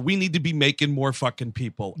point where we need to be making more fucking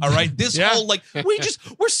people. All right. This whole like,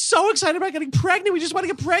 we're so excited about getting pregnant. We just want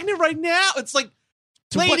to get pregnant right now. It's like,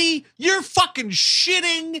 lady, you're fucking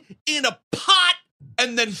shitting in a pot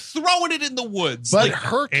and then throwing it in the woods. But like,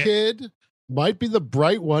 her kid might be the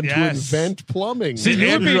bright one to invent plumbing. See,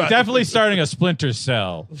 you would be definitely starting a Splinter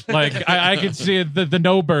Cell. Like, I could see the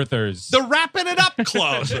no birthers. The Wrapping It Up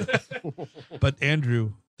Club. But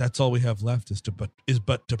Andrew, that's all we have left is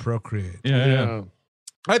but to procreate. Yeah.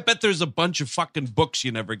 I bet there's a bunch of fucking books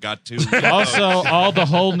you never got to. Also, all the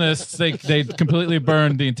wholeness, they completely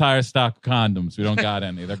burned the entire stock of condoms. We don't got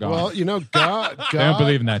any. They're gone. Well, you know, God I don't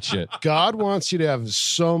believe in that shit. God wants you to have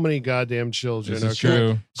so many goddamn children. This is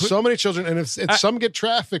true. So many children, and if some get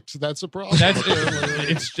trafficked, that's a problem.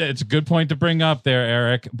 It's a good point to bring up there,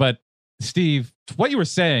 Eric. But Steve, what you were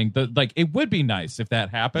saying, it would be nice if that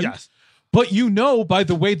happened. Yes. But by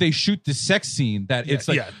the way they shoot the sex scene, that it's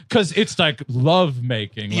like, because it's like love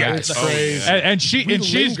making. Right? Yeah, it's crazy. And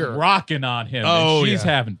she's rocking on him. And she's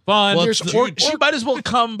having fun. Well, she might as well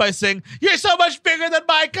come by saying, "You're so much bigger than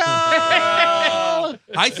Michael."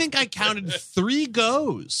 I think I counted 3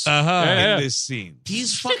 goes in this scene.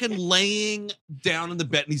 He's fucking laying down in the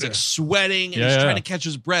bed and he's like sweating and he's trying to catch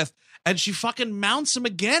his breath. And she fucking mounts him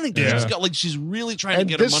again and she's really trying to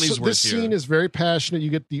get her money's worth. This scene is very passionate. You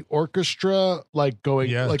get the orchestra like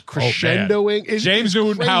going like crescendoing. James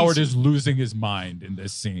Newton Howard is losing his mind in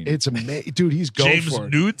this scene. It's amazing, dude. He's going James for it.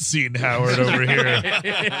 Newton Howard over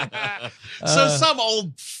here. So some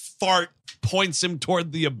old fart points him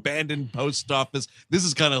toward the abandoned post office. This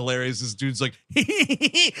is kind of hilarious. This dude's like,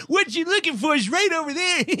 "What you looking for is right over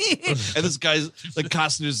there." And this guy's like,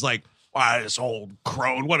 Costner's like, wow, this old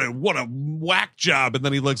crone, what a whack job. And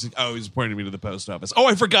then he looks, he's pointing me to the post office. Oh,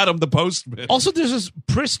 I forgot I'm the postman. Also, there's this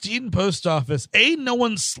pristine post office. A, no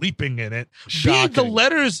one's sleeping in it. Shocking. B, the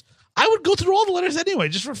letters. I would go through all the letters anyway,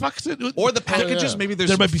 just for fuck's sake. Or the packages. Maybe there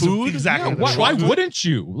might be food. Some, exactly. Yeah, why wouldn't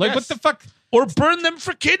you? Like, what the fuck? Or burn them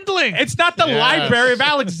for kindling. It's not the Library of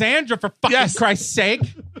Alexandria, for fucking Christ's sake.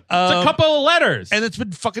 It's a couple of letters. And it's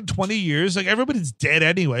been fucking 20 years. Like, everybody's dead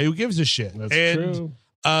anyway. Who gives a shit? That's true.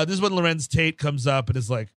 This is when Lorenz Tate comes up and is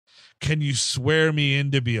like, can you swear me in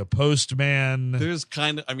to be a postman? There's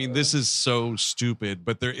kind of, this is so stupid,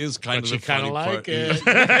 but there is kind of a kind funny of like part. it.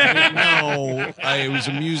 No, I was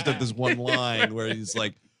amused at this one line where he's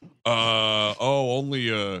like,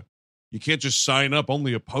 you can't just sign up.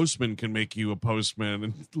 Only a postman can make you a postman.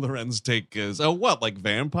 And Lorenz Tate goes, oh, what, like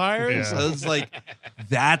vampires? Yeah. I was like,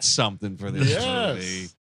 that's something for this movie.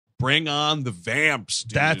 Bring on the vamps,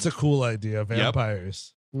 dude. That's a cool idea.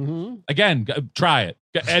 Vampires. Mm-hmm. Again, try it.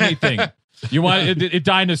 Anything. You want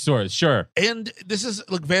dinosaurs, sure. And this is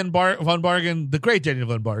like Von Bargen, the great Daniel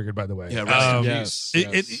Von Bargen, by the way. Yeah, rest in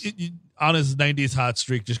peace. It, on his 90s hot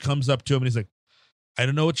streak, just comes up to him and he's like, I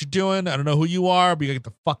don't know what you're doing. I don't know who you are, but you gotta get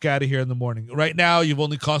the fuck out of here in the morning. Right now, you've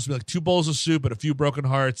only cost me like 2 bowls of soup and a few broken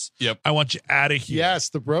hearts. Yep. I want you out of here. Yes,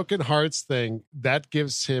 the broken hearts thing, that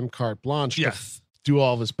gives him carte blanche to do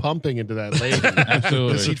all of his pumping into that lady.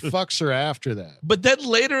 Absolutely. He fucks her after that. But then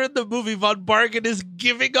later in the movie, Von Bargen is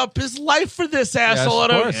giving up his life for this asshole.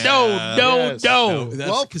 of course. No.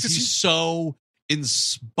 Well, because he's so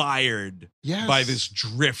inspired by this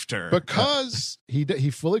drifter. Because he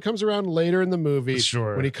fully comes around later in the movie.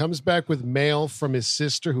 Sure. When he comes back with mail from his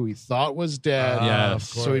sister who he thought was dead. Of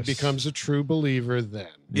So he becomes a true believer then.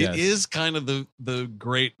 It is kind of the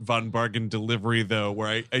great Von Bargen delivery, though,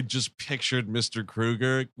 where I just pictured Mr.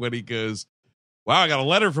 Kruger when he goes, wow, I got a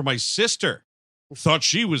letter from my sister. Thought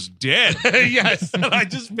she was dead. Yes. And I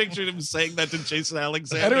just pictured him saying that to Jason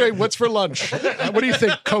Alexander. Anyway, what's for lunch? What do you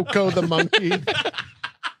think, Coco the monkey?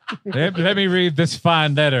 Let me read this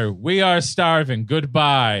fine letter. We are starving.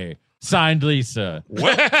 Goodbye. Signed, Lisa.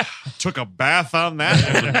 What? Took a bath on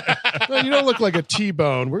that. No, you don't look like a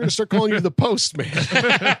T-bone. We're going to start calling you the Postman.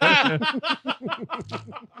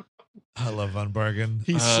 I love Von Bargen.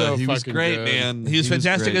 He's so he was fucking great, good. man. He was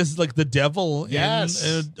fantastic as like the devil Yes.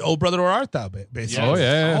 in Oh Brother, Where Art Thou, basically. Oh,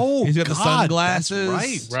 yeah. Oh, He's got the God, sunglasses.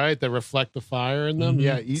 that's right. Right, that reflect the fire in them. Mhm.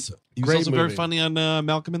 Yeah, He was great also very movie. funny on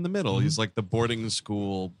Malcolm in the Middle. He's like the boarding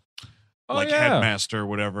school, headmaster or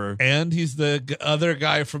whatever. And he's the other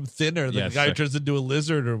guy from Thinner, the Yes, guy who sir. turns into a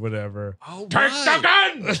lizard or whatever. Oh, Take the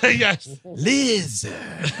gun! Yes.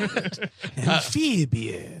 Lizard.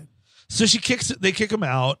 Amphibian. So they kick him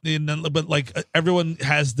out, and then, but like everyone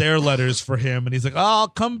has their letters for him, and he's like, "Oh, I'll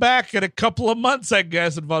come back in a couple of months, I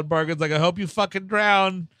guess." And Von Bargen's like, "I hope you fucking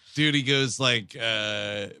drown." Dude, he goes like,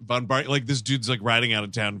 Von Bargen, like this dude's like riding out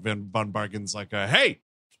of town. Von Bargen's like, hey,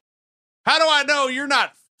 how do I know you're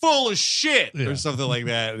not full of shit? Yeah. Or something like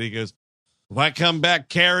that. And he goes, if I come back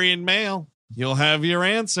carrying mail, you'll have your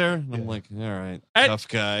answer. And I'm like, all right, tough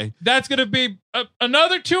guy. That's going to be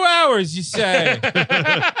another 2 hours, you say.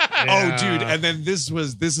 Oh, dude. And then this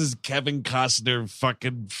is Kevin Costner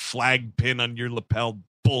fucking flag pin on your lapel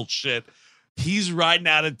bullshit. He's riding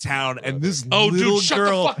out of town, and this little shut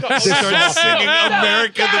girl the fuck up. starts singing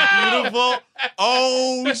America the Beautiful.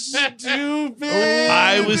 Oh, stupid.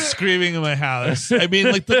 I was screaming in my house. I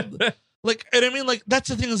mean, like that's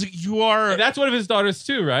the thing is like you are. That's one of his daughters,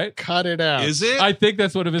 too, right? Cut it out. Is it? I think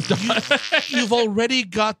that's one of his daughters. You've already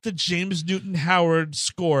got the James Newton Howard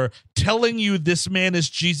score telling you this man is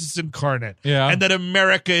Jesus incarnate. Yeah. And that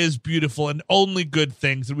America is beautiful and only good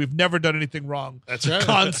things, and we've never done anything wrong. That's right.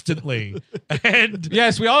 Constantly. And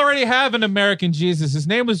Yes, we already have an American Jesus. His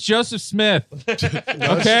name was Joseph Smith.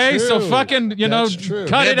 Okay, so true. fucking, That's true.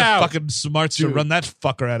 cut they had it the out. fucking smarts to Dude. run that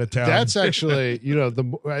fucker out of town. That's actually,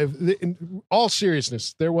 in all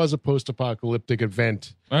seriousness, there was a post-apocalyptic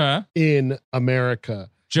event Uh-huh. in America.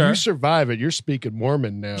 Sure. You survive it, you're speaking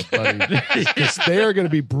Mormon now, buddy. Because they are going to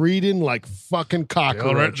be breeding like fucking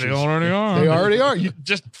cockroaches. They already are. They already are. You,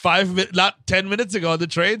 Just 5 minutes, not 10 minutes ago on the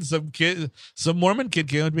train, some Mormon kid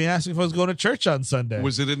came up to me asking if I was going to church on Sunday.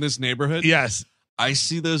 Was it in this neighborhood? Yes. I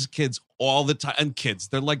see those kids all the time. And kids,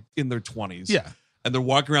 they're like in their 20s. Yeah. And they're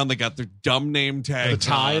walking around, they got their dumb name the tags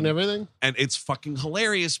tie on. and everything. And it's fucking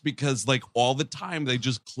hilarious because like all the time they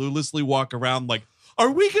just cluelessly walk around like, are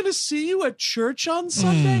we going to see you at church on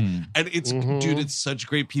Sunday? And it's, dude, it's such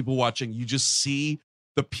great people watching. You just see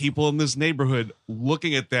the people in this neighborhood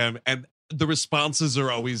looking at them, and the responses are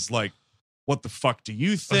always like, what the fuck do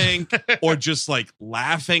you think? Or just like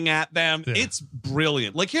laughing at them. Yeah. It's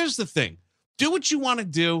brilliant. Like, here's the thing. Do what you want to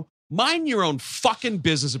do, mind your own fucking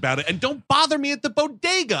business about it and don't bother me at the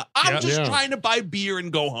bodega. I'm just trying to buy beer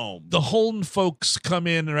and go home. The Holden folks come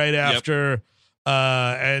in right after,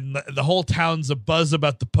 and the whole town's abuzz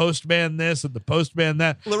about the postman this and the postman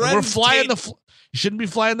that. We're flying you shouldn't be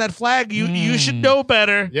flying that flag. You should know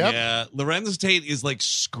better. Yep. Yeah, Lorenz Tate is like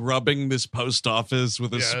scrubbing this post office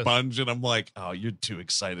with a sponge, and I'm like, oh, you're too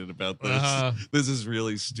excited about this. This is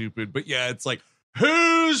really stupid. But yeah, it's like,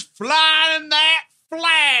 who's flying that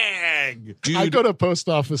flag? Dude. I go to post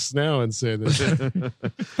office now and say this.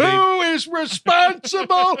 Who is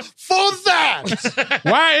responsible for that?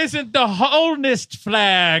 Why isn't the Holnist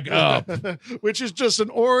flag up? Which is just an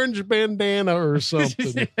orange bandana or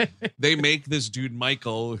something. They make this dude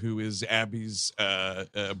Michael, who is Abby's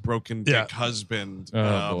broken dick husband,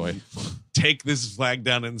 boy, take this flag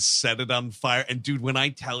down and set it on fire. And dude, when I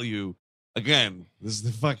tell you, again, this is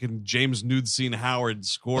the fucking James Nudesine Howard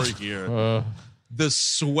score here. The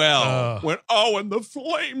swell when the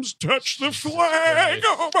flames touch the flag.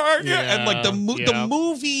 Oh my god! And like the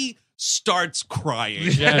movie starts crying.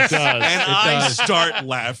 Yes, it does. And I start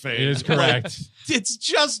laughing. It is correct. It's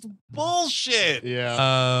just bullshit.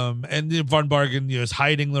 Yeah. And Von Bargen is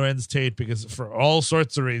hiding Lorenz Tate because for all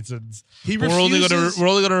sorts of reasons. We're only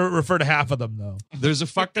going to refer to half of them though. There's a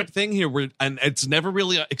fucked up thing here and it's never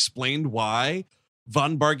really explained why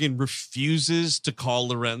Von Bargen refuses to call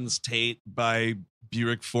Lorenz Tate by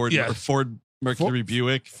Buick Ford or Ford Mercury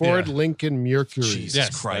Buick. Ford Lincoln Mercury.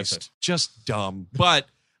 Jesus Christ. Just dumb. But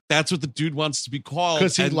that's what the dude wants to be called.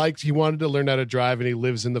 Because he wanted to learn how to drive and he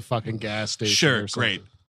lives in the fucking gas station. Sure, great.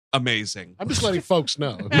 Amazing. I'm just letting folks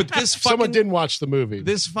know. But this someone didn't watch the movie.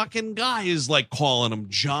 This fucking guy is like calling him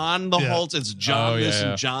John the whole it's John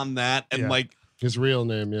and John that. And like his real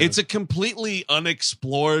name, it's a completely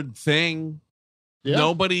unexplored thing. Yeah.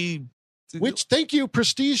 Nobody. Which, thank you,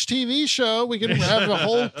 Prestige TV show. We can have a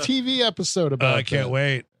whole TV episode about. I can't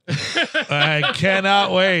wait. I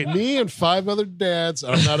cannot wait. Me and 5 other dads.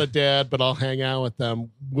 I'm not a dad, but I'll hang out with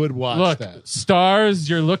them. Would watch that. Stars,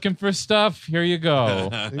 you're looking for stuff. Here you go.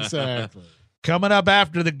 Exactly. Coming up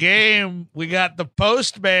after the game, we got the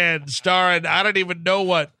Postman starring I don't even know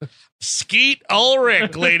what. Skeet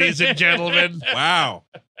Ulrich, ladies and gentlemen. Wow.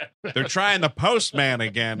 They're trying the Postman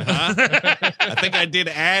again, huh? I think I did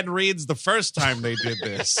ad reads the first time they did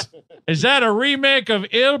this. Is that a remake of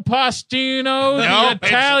Il Postino, the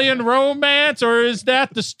Italian romance, or is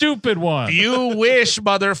that the stupid one? You wish,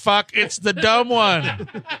 motherfucker. It's the dumb one.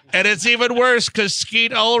 And it's even worse because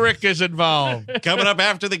Skeet Ulrich is involved. Coming up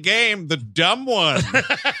after the game, the dumb one.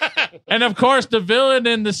 And, of course, the villain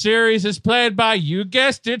in the series is played by, you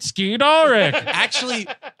guessed it, Skeet Ulrich. Actually,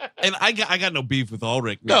 and I got no beef with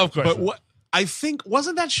Ulrich. No, of course. But what I think,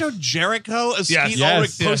 wasn't that show Jericho a Skeet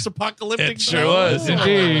Ulrich post-apocalyptic It show? sure was.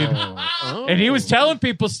 Indeed. And he was telling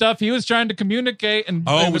people stuff. He was trying to communicate and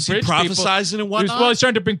was he bridge prophesizing people. and whatnot? He was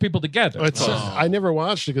trying to bring people together. I never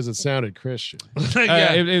watched it because it sounded Christian.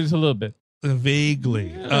 It was a little bit. Vaguely.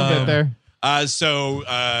 Get there. So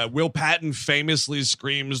Will Patton famously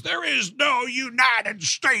screams, "There is no United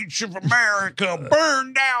States of America.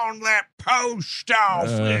 Burn down that post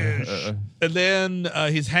office." And then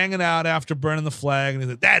he's hanging out after burning the flag, and he's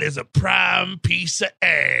like, "That is a prime piece of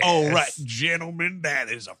ass." All right, gentlemen, that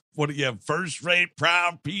is a first-rate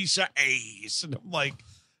prime piece of ass. And I'm like,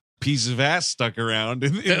 piece of ass stuck around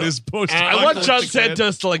in this post. I want John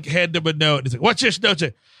Santos to like hand him a note. And he's like, "What's this note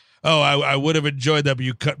say?" "Oh, I would have enjoyed that, but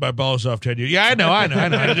you cut my balls off 10 years." Yeah, I know. I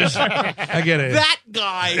get it. That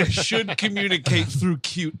guy should communicate through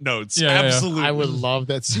cute notes. Yeah, absolutely. I would love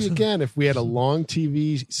that. See, again, if we had a long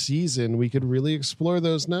TV season, we could really explore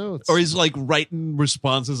those notes. Or he's like writing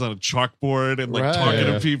responses on a chalkboard and like talking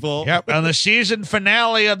to people. Yep. On the season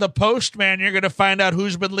finale of The Postman, you're going to find out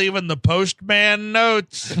who's been leaving the Postman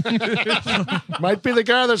notes. Might be the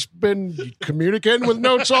guy that's been communicating with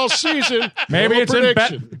notes all season. Maybe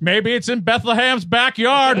it's in Bethlehem's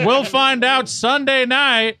backyard. We'll find out Sunday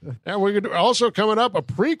night. And we're also coming up a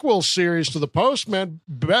prequel series to The Postman,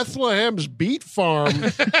 Bethlehem's Beet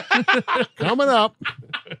Farm. Coming up.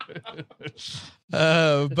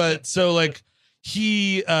 But so like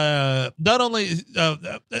he not only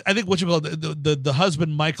I think what you call the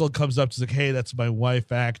husband Michael comes up to like, "Hey, that's my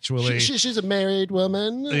wife actually." She's a married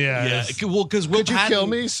woman. Yeah. Well, because Will Could you Patton, kill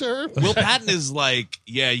me, sir? Will Patton is like,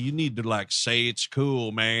 "Yeah, you need to like say it's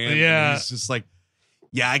cool, man." Yeah. And he's just like,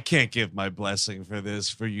 yeah, I can't give my blessing for this,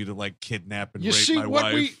 for you to like kidnap and You rape see, my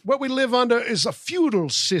what wife. we live under is a feudal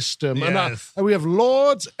system, Yes. and we have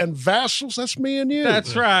lords and vassals. That's me and you.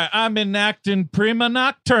 That's right. I'm enacting prima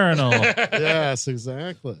nocturnal. Yes,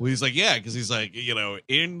 exactly. Well, he's like, yeah, because he's like,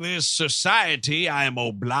 in this society, I am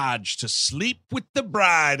obliged to sleep with the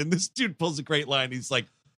bride. And this dude pulls a great line. He's like,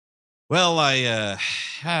 well, I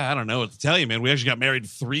don't know what to tell you, man. We actually got married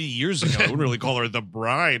 3 years ago. I wouldn't really call her the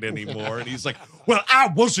bride anymore. And he's like, well, I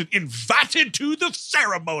wasn't invited to the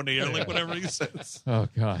ceremony, or like whatever he says. Oh,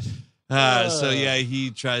 God. So yeah,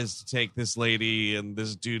 he tries to take this lady, and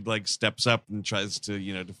this dude like steps up and tries to,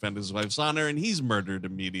 defend his wife's honor, and he's murdered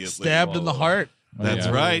immediately. Stabbed in the heart. That's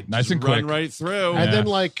Yeah. right. Nice Just and run quick. right through. And Yeah.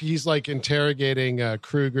 then he's interrogating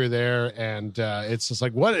Kruger there, and it's just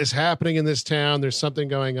like, what is happening in this town? There's something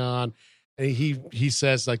going on, and he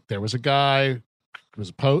says there was a guy who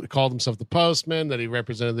was called himself the Postman, that he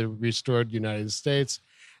represented the restored United States,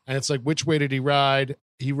 and it's like, which way did he ride?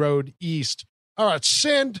 He rode east. All right,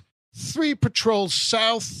 send 3 patrols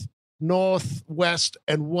south, north, west,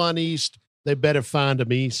 and 1 east. They better find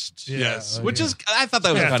him east. Yes, Yeah. which is, I thought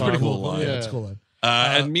that was kind of a pretty cool line. Yeah. That's a cool line.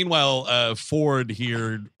 And meanwhile, Ford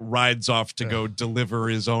here rides off to go deliver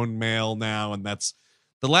his own mail now, and that's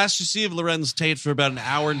the last you see of Lorenz Tate for about an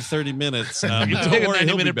hour and 30 minutes. You Don't can take a worry, he'll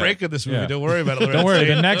be 90-minute back. break in this movie. Yeah. Don't worry about it. Don't worry. The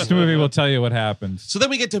Lorenz next movie will tell you what happens. So then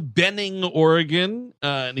we get to Benning, Oregon,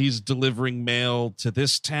 and he's delivering mail to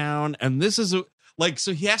this town, and this is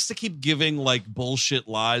so he has to keep giving bullshit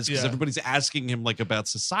lies because Yeah. everybody's asking him about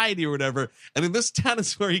society or whatever. And in this town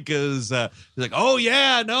is where he goes, he's like, oh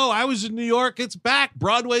yeah, no, I was in New York. It's back.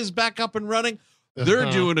 Broadway's back up and running.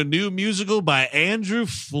 They're doing a new musical by Andrew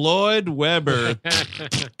Floyd Webber.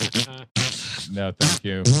 No, thank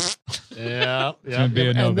you. Yeah, It's gonna be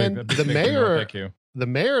a no and then big- the big no, mayor, thank you. the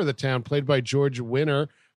mayor of the town, played by George Winter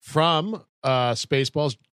from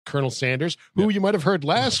Spaceballs, Colonel Sanders, who you might have heard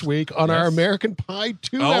last week on our Yes. American Pie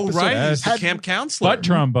 2 Oh, episode. right. Yes. He's the Had camp counselor. Butt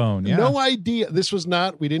trombone. Yeah. no idea. This was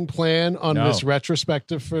not, we didn't plan on No. this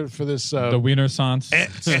retrospective for this The Wiener Sans.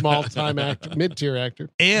 small time actor, mid-tier actor.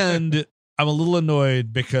 And I'm a little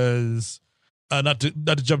annoyed because not to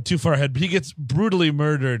jump too far ahead, but he gets brutally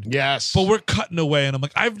murdered. Yes. But we're cutting away, and I'm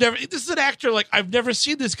like, this is an actor, I've never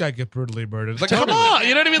seen this guy get brutally murdered. Like, Totally. come on,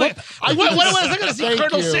 you know what I mean? Like, I what need was to- I going to see Thank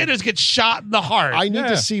Colonel you. Sanders get shot in the heart? I need Yeah.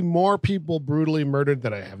 to see more people brutally murdered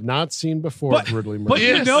that I have not seen before brutally murdered. But you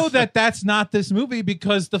Yes. know that's not this movie,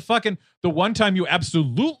 because the one time you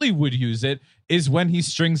absolutely would use it is when he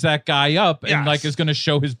strings that guy up and Yes. is going to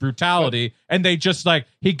show his brutality, and they just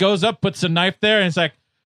he goes up, puts a knife there, and it's like,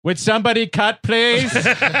 would somebody cut, please?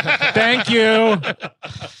 Thank you.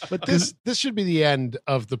 But this should be the end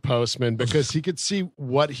of the Postman, because he could see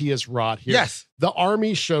what he has wrought here. Yes. The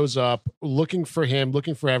army shows up looking for him,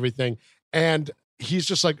 looking for everything, and he's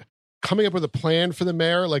just coming up with a plan for the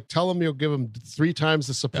mayor. Tell him you'll give him 3 times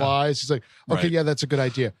the supplies. He's like, okay, Right. yeah, that's a good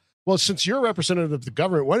idea. Well, since you're a representative of the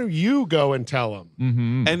government, why don't you go and tell him?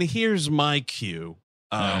 Mm-hmm. And here's my cue.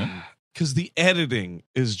 Because the editing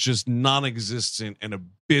is just non-existent and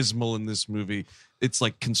abysmal in this movie. It's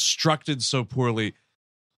constructed so poorly.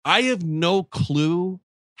 I have no clue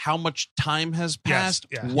how much time has passed.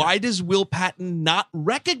 yeah. Why does Will Patton not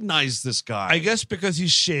recognize this guy? I guess because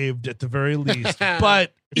he's shaved at the very least.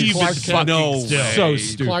 But even Clark Kent. fucking No still. way. So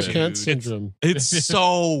stupid. Clark Kent dude. syndrome. It's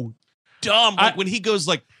so dumb. When he goes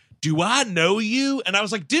do I know you? And I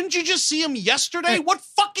was like, didn't you just see him yesterday? What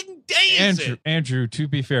fucking day is it? Andrew, to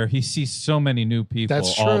be fair, he sees so many new people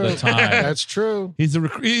That's true. all the time. That's true. He's a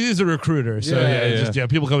recruiter. So Yeah, yeah,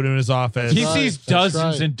 people come into his office. He right, sees that's dozens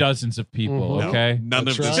right. and dozens of people, Mhm. okay? None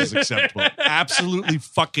That's of this right. is acceptable. Absolutely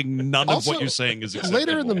fucking none of Also, what you're saying is acceptable.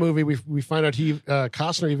 Later in the movie, we find out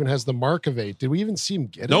Costner even has the mark of 8. Did we even see him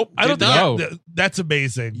get it? Nope. I don't Did think not. that's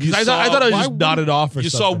amazing. 'Cause You I saw- thought I was why just nodded off or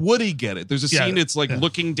You something. saw Woody get it. There's a Yeah, scene it's yeah.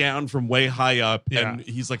 looking down from way high up, Yeah. and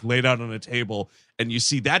he's laid out on a table, and you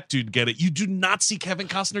see that dude get it. You do not see Kevin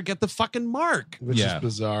Costner get the fucking mark. Which Yeah. is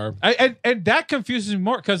bizarre. And that confuses me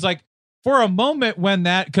more, because for a moment when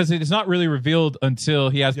because it is not really revealed until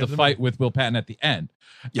he has Yeah, the fight with Will Patton at the end.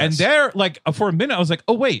 Yes. And there, for a minute, I was like,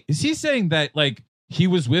 oh, wait, is he saying that he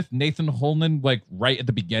was with Nathan Holman right at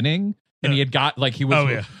the beginning? And he had got he was Oh,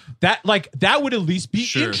 yeah. that would at least be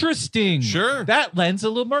Sure. interesting. Sure. That lends a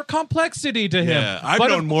little more complexity to him. Yeah, I've But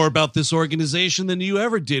known more about this organization than you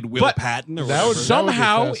ever did, Will But Patton. Or that would- whatever.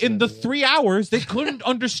 somehow fascinating, in the yeah. 3 hours they couldn't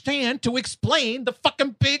understand to explain the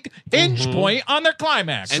fucking big hinge point on their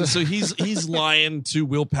climax. And so he's lying to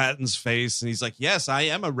Will Patton's face, and he's like, yes, I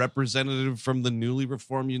am a representative from the newly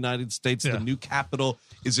reformed United States. Yeah. The new capital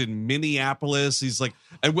is in Minneapolis. He's like,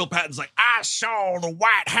 and Will Patton's like, I saw the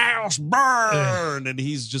White House burn, and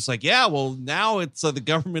he's just like, yeah, well, now it's the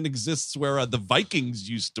government exists where the Vikings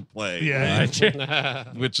used to play. Yeah.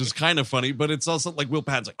 Which is kind of funny, but it's also like Will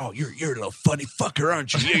Patton's like, oh, you're a little funny fucker,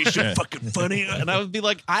 aren't you? Yeah, you're so fucking funny. And I would be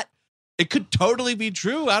like, it could totally be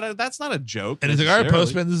true. That's not a joke. And he's like, all right,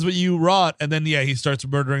 Postman, this is what you wrought. And then, he starts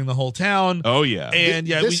murdering the whole town. Oh, yeah. And,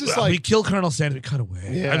 we kill Colonel Sanders. We cut away.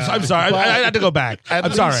 Yeah. I'm sorry. I had to go back.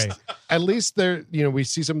 I'm sorry. At least there, we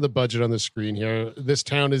see some of the budget on the screen here. This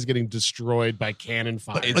town is getting destroyed by cannon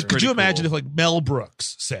fire. Could you imagine if, Mel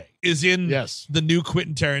Brooks, say, is in the new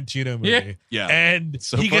Quentin Tarantino movie? Yeah. And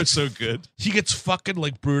he gets so good. He gets fucking,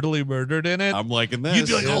 brutally murdered in it. I'm liking this. You'd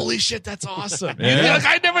be like, holy shit, that's awesome. You'd be like,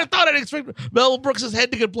 I never thought I'd expect Mel Brooks'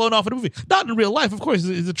 head to get blown off in a movie. Not in real life, of course,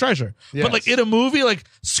 he's a treasure. Yes. But in a movie,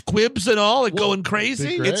 squibs and all, going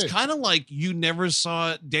crazy. It's kind of like you never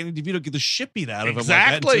saw Danny DeVito get the shit beat out of him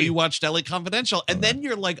until you watched LA Confidential. And then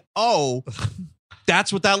you're like, oh,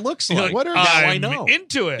 that's what that looks like. What are now I know.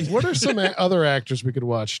 Into it. What are some other acters we could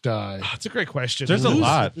watch die? That's a great question. There's a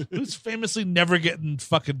lot. Who's famously never getting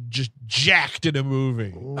fucking just jacked in a movie?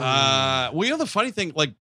 The funny thing,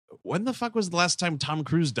 when the fuck was the last time Tom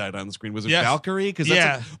Cruise died on the screen? Was it Valkyrie?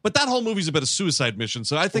 But that whole movie's about a suicide mission,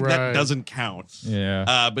 so I think that doesn't count.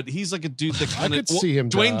 Yeah. But he's like a dude that kind of. I could see him.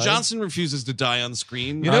 Dwayne die. Johnson refuses to die on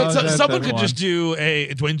screen. Someone could just do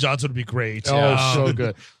Dwayne Johnson would be great. Oh, so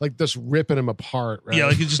good! Just ripping him apart. Right?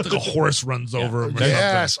 Yeah, he's just a horse runs over him.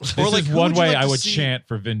 Yes. This is one way I would chant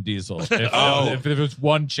for Vin Diesel. If there was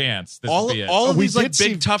one chance, this would be it. All of these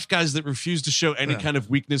big tough guys that refuse to show any kind of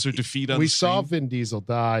weakness or defeat on the screen. We saw Vin Diesel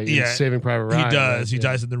die in Saving Private Ryan. He does. He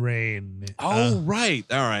dies in the rain. Oh, right.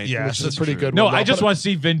 All right. Yeah, which is a pretty good one. No, I just want to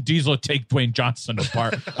see Vin Diesel take Dwayne Johnson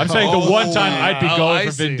apart. I'm saying the one time I'd be going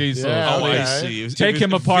for Vin Diesel. Yeah, I see. Take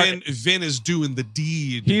him apart. Vin is doing the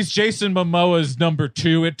deed. He's Jason Momoa's number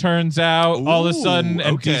 2, it turns out, all of a sudden,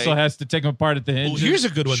 and Diesel has to take him apart at the hinges. Here's a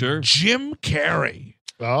good one. Sure. Jim Carrey.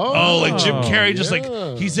 Oh, Jim Carrey, just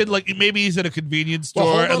he's in maybe he's at a convenience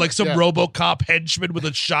store and some RoboCop henchman with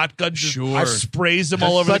a shotgun just sprays him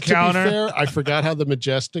all over the counter. To be fair, I forgot how the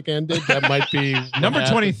Majestic ended. That might be number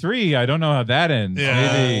 23. I don't know how that ends.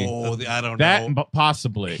 Yeah. Maybe I don't know. That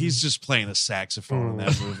possibly. He's just playing a saxophone in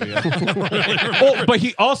that movie. But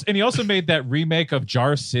he also made that remake of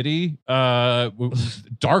Jar City,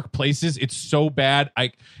 Dark Places. It's so bad.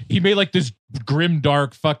 He made this grim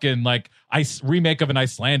dark fucking remake of an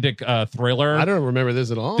Icelandic thriller. I don't remember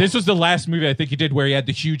this at all. This was the last movie I think he did where he had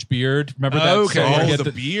the huge beard. Remember that? Okay.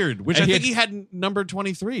 The beard, which I think he had number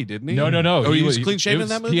 23, didn't he? No. Oh, he was clean shaven in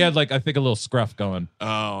that movie? He had I think a little scruff going.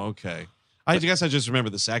 Oh, okay. I guess I just remember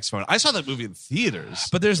the saxophone. I saw that movie in theaters.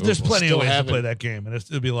 But there's plenty of ways to play that game, and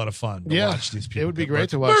it'll be a lot of fun to watch these people. It would be great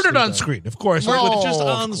to watch. Murdered on screen, of course. Just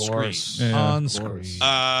on screen. Yeah, on screen.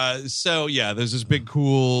 So, there's this big,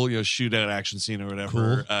 cool shootout action scene or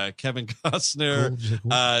whatever. Cool. Kevin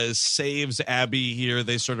Costner saves Abby here.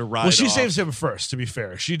 They sort of ride Well, she off. saves him first, to be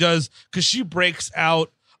fair. She does, because she breaks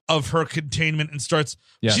out of her containment and starts.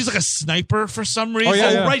 Yes. She's like a sniper for some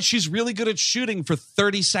reason. Right. She's really good at shooting for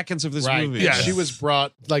 30 seconds of this movie. Yeah, she was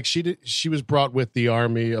brought she was brought with the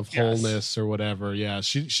army of wholeness or whatever. Yeah,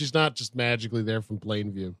 she's not just magically there from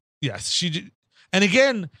plain view. Yes, she did. And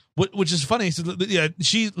again, which is funny. So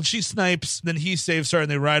she snipes, then he saves her,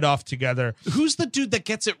 and they ride off together. Who's the dude that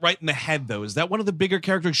gets it right in the head, though? Is that one of the bigger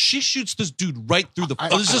characters? She shoots this dude right through the.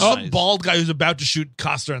 There's just some bald guy who's about to shoot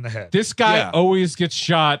Costner in the head. This guy always gets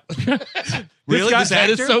shot. Really, this head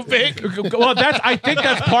is so big. Well, I think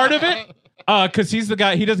that's part of it. Because he's the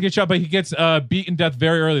guy, he doesn't get shot, but he gets beaten to death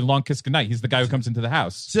very early. Long kiss goodnight. He's the guy who comes into the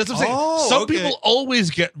house. See, that's what I'm saying. Some people always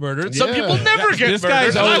get murdered. Some people never get This murdered.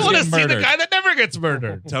 guy's always I want to getting see the murdered. guy that never gets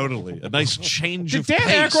murdered. Totally. A nice change Did of Dan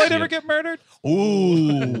pace. Aykroyd ever get murdered?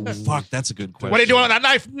 Ooh, fuck, that's a good question. What are you doing with that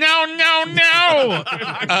knife? No.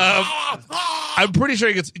 I'm pretty sure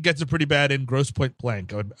he gets a pretty bad in Gross Point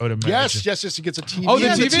Blank. I would imagine. Yes, he gets a TV. Oh, the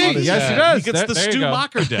TV? Yes, he does. He gets the There you Stu go.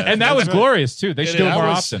 Mocker death. And that was glorious, too. They should do it That more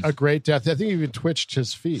was often. a great death. I think he even twitched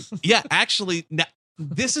his feet. Yeah, actually,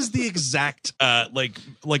 this is the exact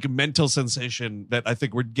like mental sensation that I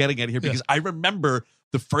think we're getting at here, because I remember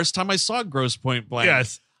the first time I saw Gross Point Blank.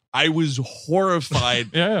 Yes. I was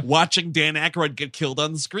horrified watching Dan Aykroyd get killed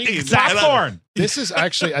on screen. Popcorn. This is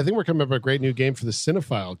actually, I think we're coming up with a great new game for the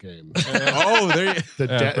Cinephile game.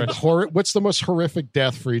 There. What's the most horrific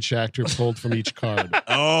death for each actor pulled from each card?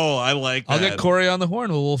 Oh, I like that. I'll get Corey on the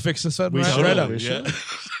horn. We'll fix this up. Right up. Yeah.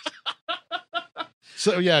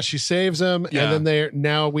 So she saves him, and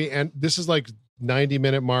then this is like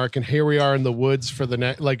 90-minute mark, and here we are in the woods for the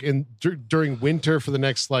next, like during winter for the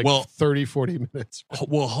next 30-40 minutes.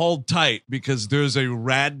 Well, hold tight, because there's a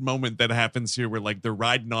rad moment that happens here where like they're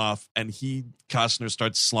riding off and Costner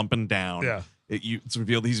starts slumping down. Yeah. It's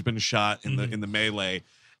revealed he's been shot in the melee,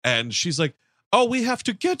 and she's like, "Oh, we have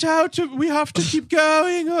to get out. We have to keep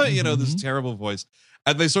going." This terrible voice.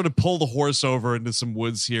 And they sort of pull the horse over into some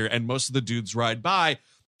woods here, and most of the dudes ride by.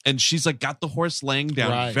 And she's like got the horse laying down.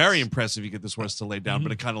 Right. Very impressive you get this horse to lay down,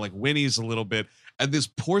 but it kind of like whinnies a little bit. And this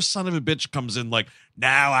poor son of a bitch comes in like,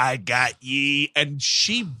 "Now I got ye." And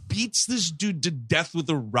she beats this dude to death with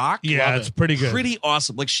a rock. Yeah, it's pretty good. Pretty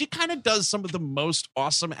awesome. Like, she kind of does some of the most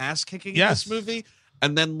awesome ass kicking in this movie.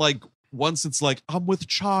 And then like once it's like, "I'm with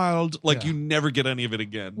child," like you never get any of it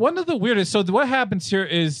again. One of the weirdest. So what happens here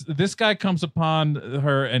is this guy comes upon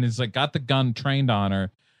her and is like got the gun trained on her.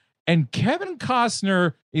 And Kevin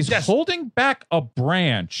Costner is holding back a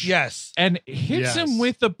branch. Yes. And hits him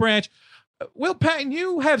with the branch. Will Patton,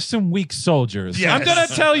 you have some weak soldiers. Yes. I'm going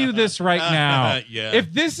to tell you this right now. Yeah.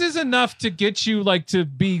 If this is enough to get you like to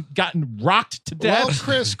be gotten rocked to death.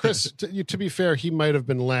 Well, Chris, to be fair, he might have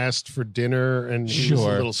been last for dinner, and he was a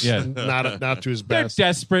little not to his They're best.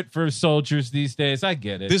 desperate for soldiers these days. I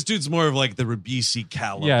get it. This dude's more of like the Ribisi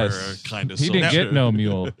caliber kind of He soldier. didn't get no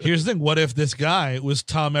mule. Here's the thing. What if this guy was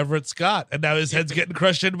Tom Everett Scott, and now his head's getting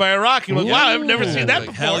crushed in by a rock? You're like, wow, I've never seen that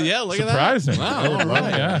before. Hell yeah, look Surprising. at that. Wow, all right.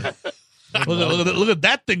 Yeah. Look at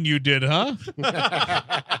that thing you did, huh?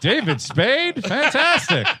 David Spade,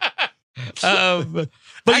 fantastic. But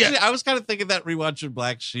Actually, I was kind of thinking that rewatching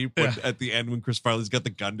Black Sheep at the end when Chris Farley's got the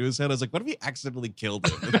gun to his head. I was like, what if he accidentally killed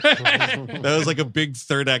him? That was like a big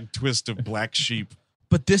third act twist of Black Sheep.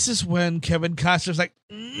 But this is when Kevin Costner's like,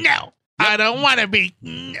 "No, I don't want to be."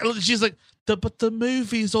 She's like, "But the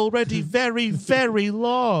movie's already very, very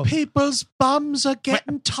long. People's bums are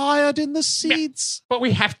getting tired in the seats." But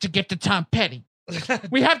we have to get to Tom Petty.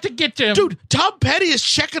 We have to get to him. Dude, Tom Petty is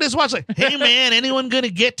checking his watch like, "Hey, man, anyone going to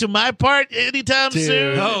get to my part anytime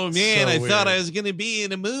soon?" Oh, man, so I thought weird. I was going to be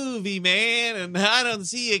in a movie, man, and I don't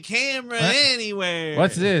see a camera anywhere.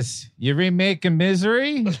 What's this? You remaking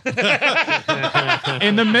Misery? In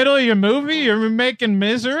the middle of your movie, you're remaking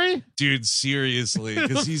Misery? Dude, seriously,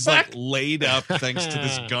 because he's like laid up thanks to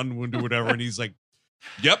this gun wound or whatever, and he's like,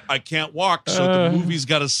 "Yep, I can't walk, so the movie's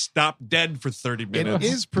got to stop dead for 30 minutes.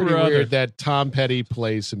 It is pretty weird that Tom Petty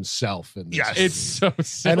plays himself in this. Yes. It's so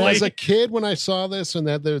silly. And as a kid, when I saw this, and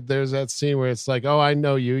that there's that scene where it's like, "Oh, I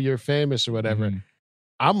know you, you're famous," or whatever.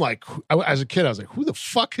 I'm like, as a kid, I was like, "Who the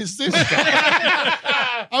fuck is this guy?"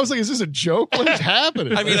 I was like, "Is this a joke? What is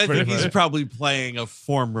happening?" I mean, I think he's probably playing a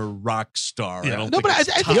former rock star. Yeah. I don't No, think but it's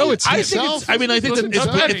I Tom. Yo, it's I think himself. it's. I mean, I think Listen, that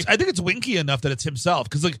Tom Petty. I think it's winky enough that it's himself,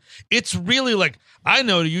 because like it's really like, I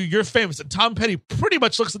know you, you're famous, and Tom Petty pretty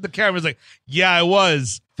much looks at the camera and is like, "Yeah, I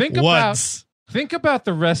was." Think once. about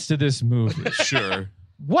the rest of this movie. Sure.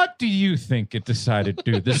 What do you think it decided to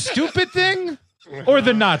do? The stupid thing or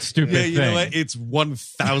the not stupid Yeah, you thing? know what? It's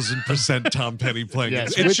 1,000% Tom Petty playing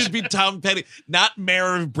Yes, it. It should be Tom Petty, not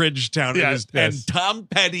Mayor of Bridgetown. Yes, and Tom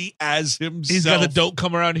Petty as himself. He's got the "Don't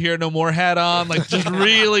Come Around Here No More" hat on. Like, just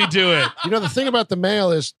really do it. You know, the thing about the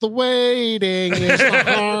mail is the waiting is the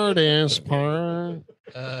hardest part.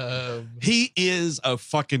 He is a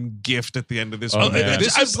fucking gift at the end of this Oh, movie. man.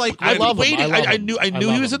 This is like I I love was him. waiting. I love I him. knew I he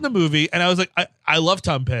love was him. in the movie, and I was like, I love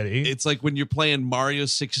Tom Petty. it's like when you're playing Mario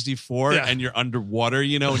 64 Yeah. and you're underwater,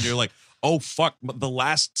 you know, and you're like, "Oh fuck, the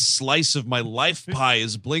last slice of my life pie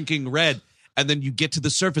is blinking red." And then you get to the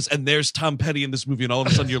surface and there's Tom Petty in this movie, and all of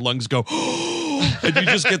a sudden your lungs go, and you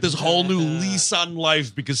just get this whole new lease on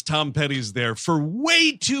life because Tom Petty's there for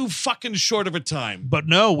way too fucking short of a time. But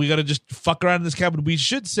no, we got to just fuck around in this cabin. We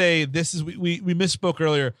should say this is we misspoke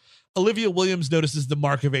earlier. Olivia Williams notices the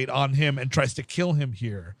mark of 8 on him and tries to kill him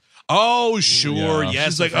here. Oh, sure. Yeah. Yes.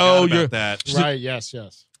 She's I like, forgot "Oh, about you're- that. Right? Yes.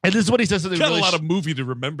 And this is what he says. Something Got really a lot of movie to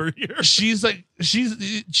remember here. She's like,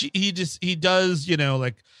 he does, you know,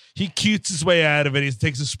 like he cutes his way out of it. He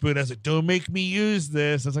takes a spoon. I was like, "Don't make me use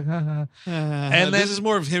this." I was like, "Ha, ha." And then- this is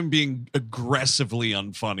more of him being aggressively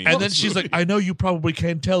unfunny. And then she's like, "I know you probably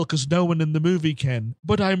can't tell because no one in the movie can,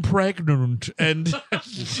 but I'm pregnant." And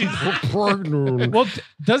she's Pregnant. Well,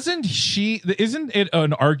 doesn't she? Isn't it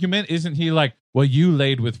an argument? Isn't he like, "Well, you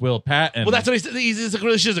laid with Will Patton"? well, that's what he said. He's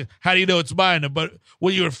like, she's like, "How do you know it's mine?" But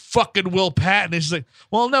well, you were fucking Will Patton. And she's like,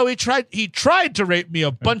 "Well, no, he tried to rape me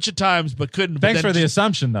a bunch of times, but couldn't." But Thanks then for the just-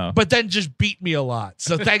 assumption, though. But then just beat me a lot.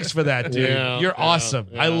 So thanks for that, dude. Yeah, You're yeah, awesome.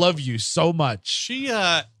 yeah. I love you so much. she,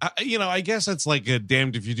 I guess that's like a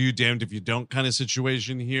damned if you do, damned if you don't kind of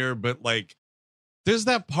situation here. But like, There's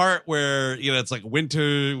that part where, it's like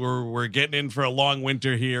winter, we're getting in for a long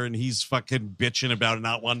winter here, and he's fucking bitching about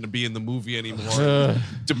not wanting to be in the movie anymore,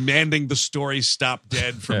 demanding the story stop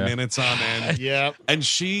dead for minutes on end. Yeah. And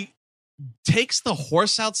she takes the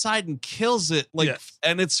horse outside and kills it,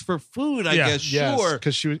 and it's for food, I guess. Sure.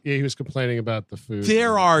 Because he was complaining about the food.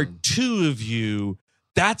 There are two of you.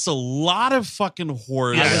 That's a lot of fucking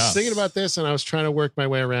horse. I was thinking about this, and I was trying to work my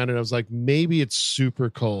way around it. I was like, maybe it's super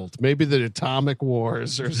cold. Maybe the atomic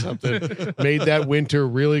wars or something made that winter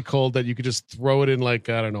really cold that you could just throw it in, like,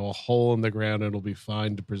 I don't know, a hole in the ground, and it'll be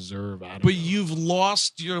fine to preserve. But you've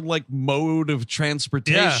lost your, like, mode of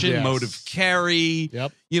transportation, mode of carry.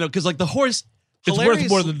 Yep. Because, like, the horse... It's worth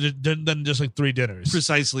more than just, like, 3 dinners.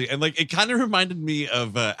 Precisely. And, like, it kind of reminded me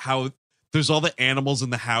of how... There's all the animals in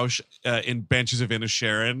the house in Banshees of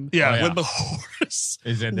Inisherin. Yeah. When the horse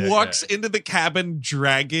walks into the cabin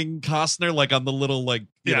dragging Costner, like, on the little, like,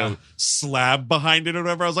 you know, slab behind it or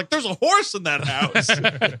whatever. I was like, there's a horse in that house.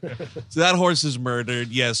 So that horse is murdered.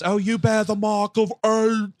 Yes. Oh, you bear the mark of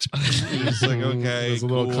 8. It's like, okay. There's a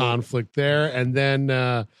little conflict there. And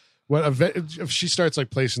then she starts, like,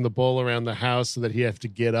 placing the bowl around the house so that he has to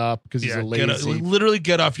get up because he's a lazy. Literally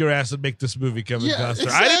get off your ass and make this movie, Kevin Costner.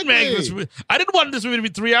 Exactly. I didn't make this movie. I didn't want this movie to be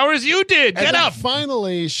 3 hours. You did. Get up.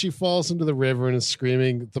 Finally, she falls into the river and is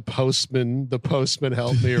screaming, the postman,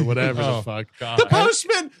 help me, or whatever the fuck. God. The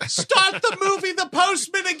postman! Start the movie, The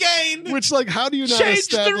Postman, again! Which, like, how do you not change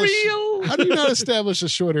the reel? How do you not establish a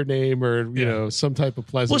shorter name or, some type of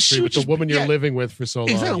pleasantry with the woman you're living with for so long?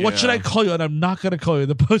 Exactly. What should I call you? And I'm not going to call you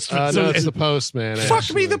the postman. No, it's the postman.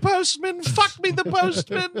 Fuck me, the postman. Fuck me, the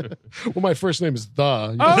postman. Well, my first name is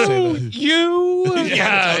the. You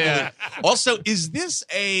yeah. Also, is this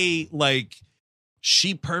a, like,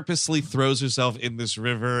 she purposely throws herself in this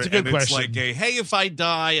river? It's a good question. It's like a, hey, if I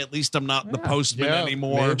die, at least I'm not the postman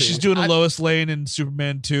anymore. Maybe. She's doing a Lois Lane in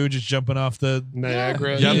Superman 2, just jumping off the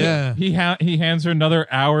Niagara. Yeah. He hands her another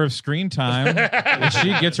hour of screen time, and she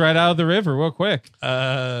gets right out of the river real quick.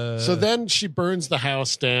 So then she burns the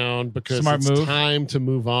house down because Smart it's move. time to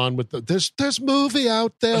move on with the. There's movie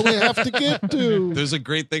out there we have to get to. There's a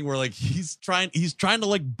great thing where, like, he's trying to,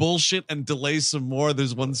 like, bullshit and delay some more.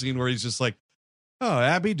 There's one scene where he's just like, oh,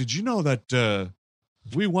 Abby, did you know that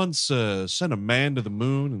we once sent a man to the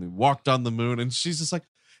moon and he walked on the moon? And she's just like,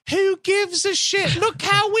 who gives a shit? Look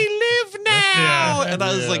how we live now. And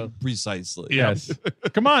I was like, precisely. Yes.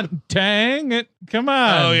 Come on, Tang it. Come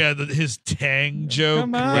on. Oh, yeah, his Tang joke.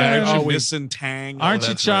 Come on. Yeah, aren't you we- missing Tang? Aren't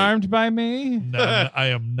you charmed by me? No, I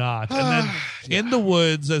am not. And then in the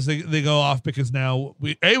woods, as they go off, because now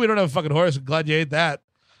we don't have a fucking horse. I'm glad you ate that.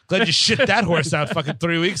 Glad you shit that horse out fucking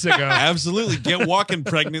 3 weeks ago. Absolutely. Get walking,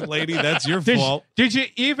 pregnant lady. That's your fault. Did you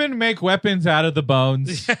even make weapons out of the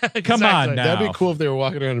bones? Come on now. That'd be cool if they were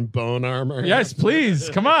walking around in bone armor. Yes, please.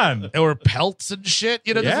 Come on. Or pelts and shit.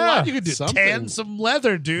 There's a lot you can do. Something. Tan some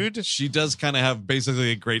leather, dude. She does kind of have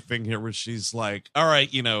basically a great thing here where she's like, all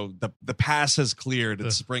right, the pass has cleared.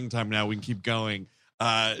 It's springtime now. We can keep going.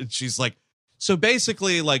 She's like, so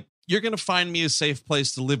basically, like, you're going to find me a safe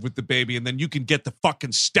place to live with the baby, and then you can get the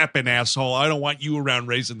fucking stepping, asshole. I don't want you around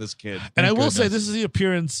raising this kid. And I will say, this is the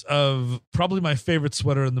appearance of probably my favorite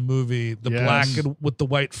sweater in the movie, the black and with the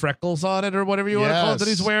white freckles on it, or whatever you want to call it, that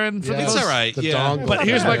he's wearing. For It's all right. The Yeah. dong- But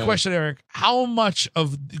here's my question, Eric. How much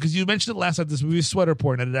of, because you mentioned it last night, this movie is sweater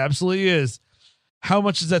porn, and it absolutely is. How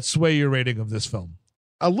much does that sway your rating of this film?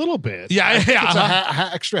 A little bit. Yeah, It's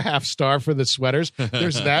a extra half star for the sweaters.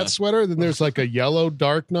 There's that sweater. Then there's like a yellow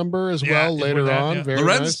dark number as well later on. Yeah. Very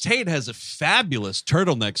Lorenz nice. Tate has a fabulous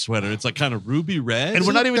turtleneck sweater. It's like kind of ruby red. And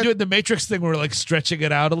we're not even doing the Matrix thing where we're like stretching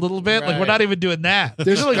it out a little bit. Like, we're not even doing that.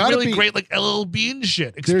 There's like gotta really be- great, like LL Bean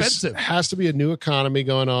shit. There Expensive. has to be a new economy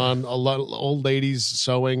going on. A lot of old ladies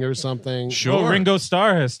sewing or something. Sure. Well, Ringo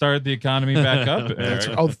Starr has started the economy back up. Eric.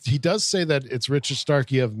 Oh, he does say that it's Richard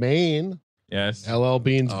Starkey of Maine. Yes. LL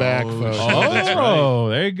Bean's back, folks. Oh,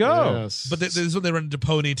 there you go. Yes. But this is when they run into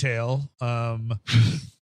Ponytail,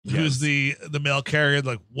 who's the mail carrier.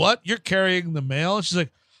 Like, what? You're carrying the mail? And she's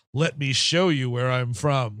like, let me show you where I'm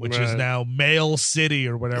from, which is now Mail City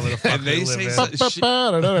or whatever the fuck And they live say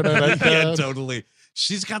in. yeah, totally.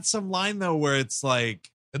 She's got some line though where it's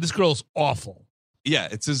like, And this girl's awful. yeah,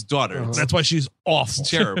 it's his daughter. Uh-huh. That's why she's awful.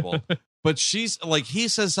 It's terrible. But she's like, he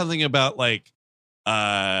says something about like,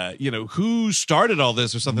 who started all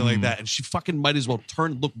this or something like that. And she fucking might as well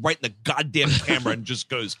look right in the goddamn camera and just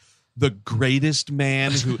goes, the greatest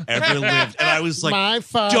man who ever lived. And I was like, my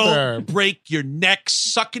father. don't break your neck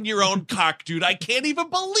sucking your own cock, dude. I can't even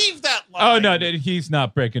believe that line. Oh no, he's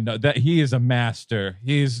not breaking. No, that he is a master.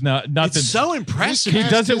 He's not nothing. It's so impressive. He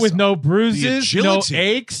does it with no bruises, no agility.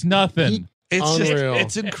 aches, nothing.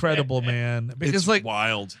 It's incredible, man. Because It's like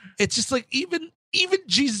wild. it's just like even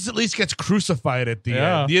Jesus at least gets crucified at the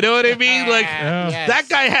end. You know what I mean? Like that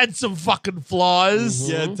guy had some fucking flaws.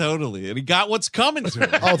 Yeah, totally. And he got what's coming to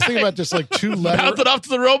him. Oh, think about just like two letter Mounted off to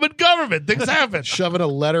the Roman government. Things happen. shoving a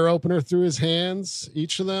letter opener through his hands,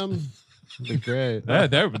 each of them. That'd be great.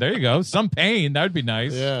 There you go. Some pain. That would be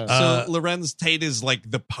nice. Yeah. So Lorenz Tate is like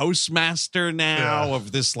the postmaster now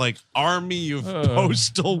of this like army of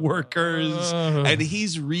postal workers, and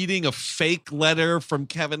he's reading a fake letter from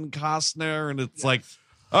Kevin Costner, and it's like,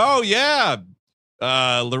 oh yeah,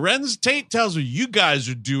 Lorenz Tate tells me you guys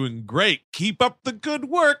are doing great. Keep up the good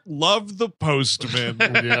work. Love the Postman.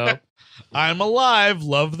 Yeah. I'm alive.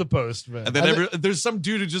 Love the Postman. And then there's some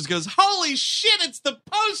dude who just goes, holy shit, it's the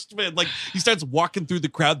Postman. Like he starts walking through the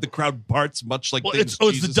crowd parts much like it's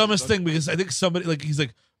the dumbest thing because I think somebody like he's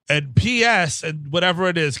like, and PS and whatever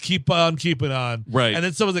it is, keep on keeping on. Right. And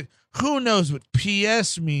then someone's like, who knows what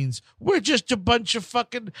PS means? We're just a bunch of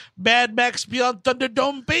fucking Mad Max Beyond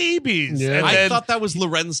Thunderdome babies. Yeah. And I then, thought that was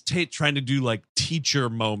Lorenz Tate trying to do like teacher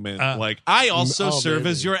moment. Like I also serve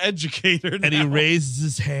as your educator now. and he raises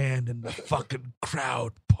his hand and the fucking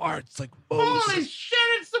crowd parts like Moses. Holy shit,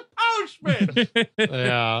 it's the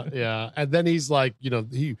Postman. Yeah. And then he's like,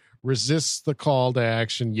 he resists the call to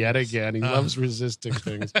action yet again. He loves resisting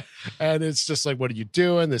things. And it's just like, what are you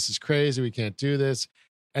doing? This is crazy. We can't do this.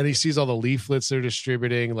 And he sees all the leaflets they're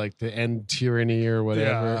distributing, like to end tyranny or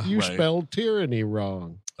whatever. Yeah, you right. spelled tyranny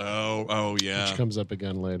wrong. Oh yeah. Which comes up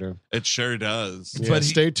again later. It sure does. Yeah, But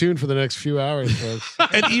stay tuned for the next few hours, folks.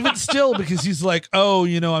 And even still, because he's like, oh,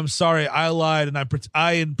 I'm sorry, I lied and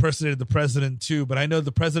I impersonated the president too, but I know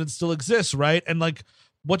the president still exists, right? And like,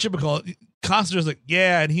 whatchamacallit, Costner's like,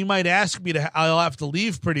 yeah, and he might ask me I'll have to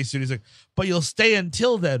leave pretty soon. He's like, but you'll stay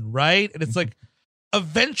until then, right? And it's like,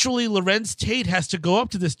 eventually Lorenz Tate has to go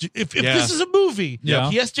up to this. If this is a movie, he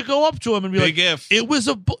has to go up to him and be Big like, if. it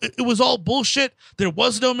was all bullshit. There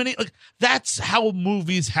was no mini. Like that's how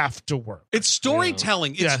movies have to work. It's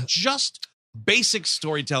storytelling. Yeah. It's just basic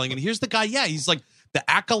storytelling. And here's the guy. Yeah, he's like the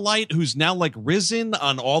acolyte who's now like risen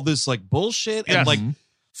on all this like bullshit. And like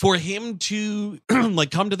for him to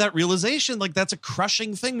like come to that realization, like that's a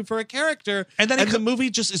crushing thing for a character. And then the movie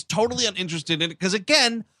just is totally uninterested in it. Because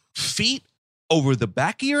again, feet over the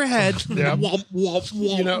back of your head. Womp, womp, womp,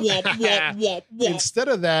 womp, womp, womp.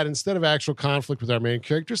 Instead of actual conflict with our main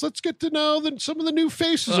characters, let's get to know some of the new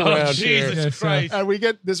faces around here. Jesus Christ. And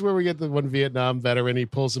this is where we get the one Vietnam veteran. He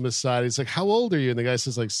pulls him aside. He's like, how old are you? And the guy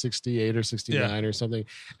says like 68 or 69 or something.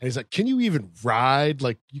 And he's like, can you even ride?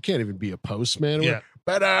 Like, you can't even be a postman.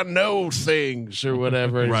 But I know things or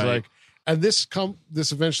whatever. And he's like, and this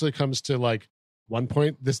eventually comes to like, one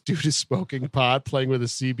point, this dude is smoking pot, playing with a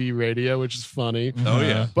CB radio, which is funny. Oh,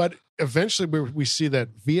 yeah. But eventually we see that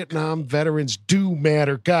Vietnam veterans do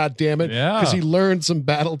matter, God damn it. Yeah. Because he learned some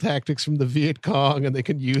battle tactics from the Viet Cong and they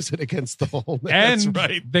can use it against the whole. And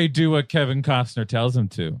they do what Kevin Costner tells them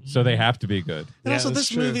to. So they have to be good. And also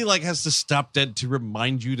this movie like has to stop dead to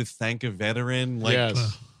remind you to thank a veteran. Like,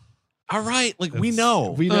 all right, like we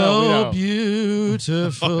know. We know.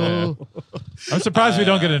 Beautiful. I'm surprised we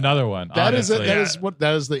don't get another one. That is honestly.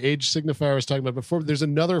 that is the age signifier I was talking about before. There's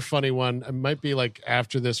another funny one. It might be like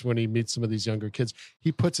after this when he meets some of these younger kids.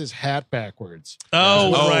 He puts his hat backwards.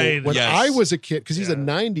 Right. When I was a kid, because he's a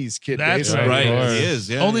 90s kid. That's basically. Right. He is.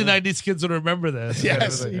 Yeah. Only 90s kids would remember this.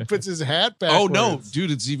 Yes, he puts his hat backwards. Oh no,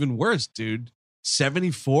 dude, it's even worse, dude.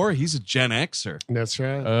 74, he's a Gen Xer. That's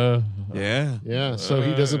right. Yeah. Yeah, so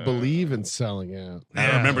he doesn't believe in selling out.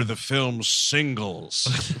 I remember the film Singles.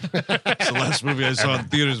 It's the last movie I saw in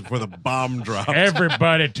theaters before the bomb dropped.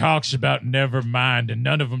 Everybody talks about Nevermind, and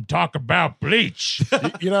none of them talk about Bleach.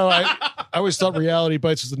 I always thought Reality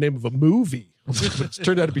Bites was the name of a movie. It's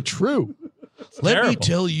turned out to be true. Let me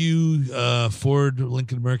tell you, Ford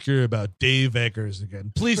Lincoln Mercury, about Dave Eggers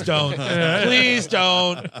again. Please don't. Please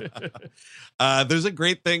don't. There's a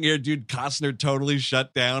great thing here, dude. Costner totally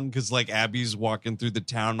shut down because like Abby's walking through the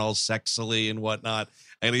town all sexily and whatnot,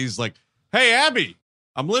 and he's like, "Hey, Abby,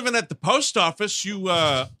 I'm living at the post office. You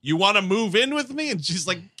want to move in with me?" And she's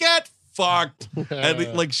like, "Get fucked."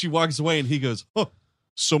 And like she walks away, and he goes, "Oh,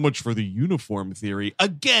 so much for the uniform theory."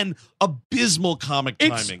 Again, abysmal comic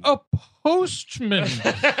timing. It's a postman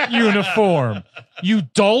uniform, you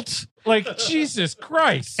dolt. Like, Jesus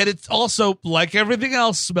Christ. And it's also, like everything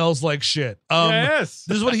else, smells like shit. Yes.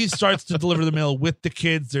 This is when he starts to deliver the mail with the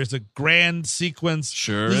kids. There's a grand sequence.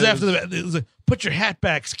 Sure This is is. after it's like, put your hat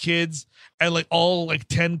backs, kids. And like all like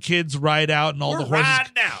 10 kids ride out and all the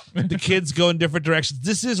horses. Now. The kids go in different directions.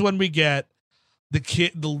 This is when we get the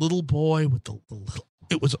little boy with the little.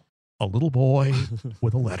 It was a little boy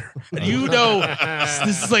with a letter. And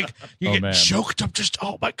this is like, you get choked up just,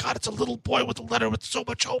 oh my God, it's a little boy with a letter with so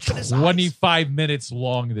much hope in his eyes. 25 minutes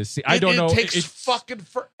long, this scene. I don't know. It takes fucking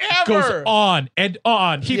forever. Goes on and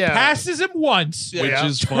on. He passes him once, which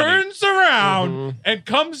is turns around and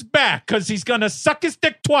comes back because he's going to suck his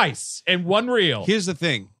dick twice in one reel. Here's the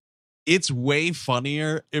thing. It's way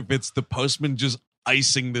funnier if it's the postman just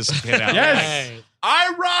icing this kid out. Yes. Hey,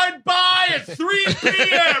 I ride by at 3 p.m.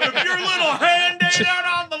 If your little hand ain't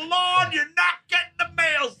out on the lawn, you're not getting the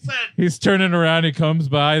mail sent. He's turning around. He comes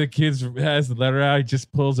by. The kid has the letter out. He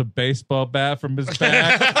just pulls a baseball bat from his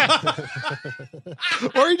back.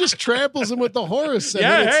 Or he just tramples him with the horse. And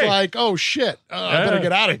then it's like, oh, shit. I better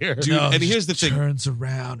get out of here. Dude, and here's the thing. Turns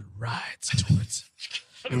around and rides towards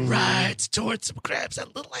him, grabs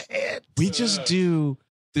that little hand. We just do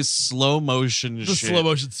this slow motion shit. The slow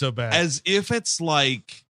motion's so bad. As if it's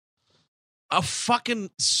like a fucking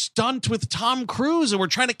stunt with Tom Cruise and we're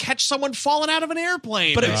trying to catch someone falling out of an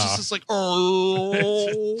airplane. But it's just like,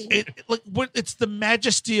 it's the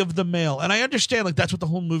majesty of the male. And I understand that's what the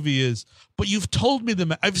whole movie is. But you've told me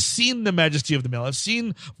I've seen the majesty of the male. I've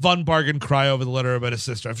seen Von Bargen cry over the letter about his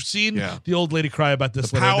sister. I've seen the old lady cry about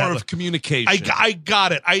this letter. Power of communication. I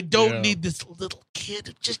got it. I don't need this little kid.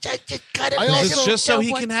 I just got it. It's just so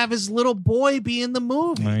he can have his little boy be in the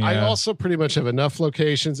movie. I also pretty much have enough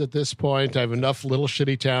locations at this point. I have enough little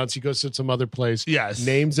shitty towns. He goes to some other place. Yes.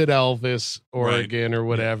 Names it Elvis, Oregon, or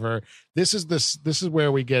whatever. This is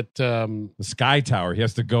where we get the Sky Tower. He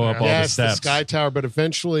has to go up all the steps. The Sky Tower. But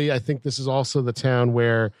eventually, I think this is also the town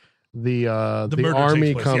where the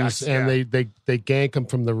army comes and they gank him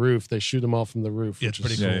from the roof. They shoot them all from the roof, which is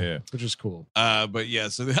pretty cool. Which is cool. But yeah,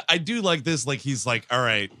 so I do like this. Like he's like, all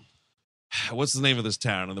right, what's the name of this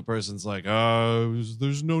town? And the person's like,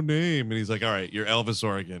 there's no name. And he's like, all right, you're Elvis,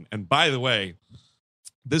 Oregon. And by the way,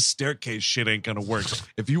 this staircase shit ain't gonna work.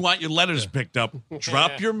 If you want your letters picked up,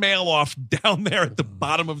 drop your mail off down there at the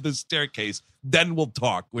bottom of this staircase. Then we'll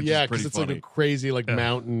talk. Which is pretty it's funny. like a crazy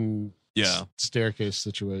mountain staircase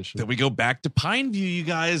situation. Then we go back to Pineview, you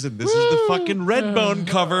guys, and this is the fucking Redbone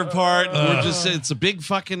cover part. It's a big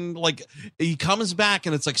fucking he comes back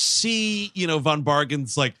and it's like, see, Von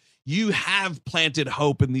Bargen's like, you have planted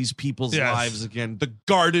hope in these people's lives again. The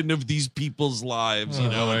garden of these people's lives,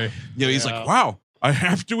 he's like, wow. I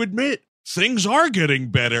have to admit, things are getting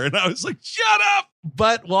better. And I was like, shut up.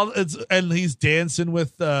 But and he's dancing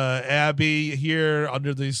with Abby here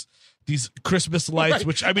under these Christmas lights,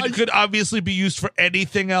 which could obviously be used for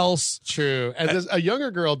anything else. True. And a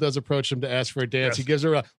younger girl does approach him to ask for a dance. Yes. He gives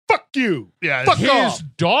her a fuck you. Yeah. Fuck his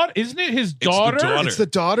daughter. Isn't it his daughter? It's the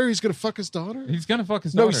daughter. He's going to fuck his daughter. He's going to fuck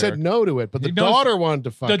his daughter. No, he said no to it, but the daughter wanted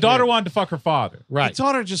to fuck The daughter wanted to fuck her father. Right. The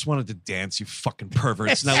daughter just wanted to dance, you fucking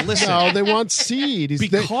perverts. Now listen. No, they want seed.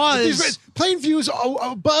 Because Plainview's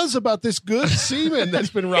a buzz about this good semen that's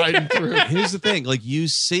been riding through. Here's the thing. You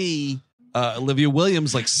see Olivia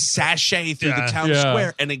Williams sashay through the town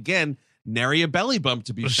square, and again, nary a belly bump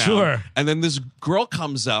to be found. Sure. And then this girl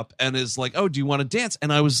comes up and is like, "Oh, do you want to dance?"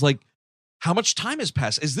 And I was like, how much time has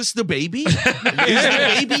passed? Is this the baby? Is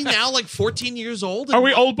the baby now 14 years old? Are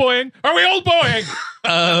we old boying?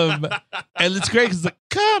 And it's great because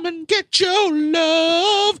come and get your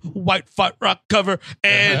love, white fight rock cover,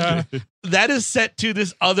 and that is set to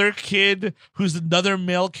this other kid who's another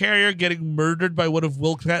mail carrier getting murdered by one of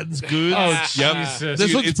Will Patton's goons. Oh, Jesus.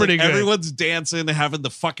 This looks pretty good. Everyone's dancing, having the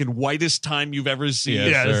fucking whitest time you've ever seen.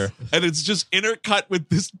 Yes. Sure. And it's just intercut with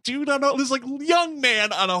this dude this young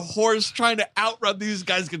man on a horse trying to outrun these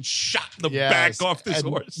guys, get shot in the back off this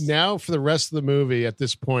horse. Now, for the rest of the movie, at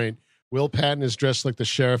this point, Will Patton is dressed like the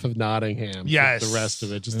sheriff of Nottingham. Yes. The rest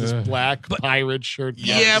of it. Just this black pirate shirt.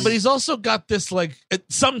 Yeah, but he's also got this,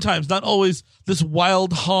 sometimes, not always, this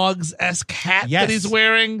Wild Hogs-esque hat that he's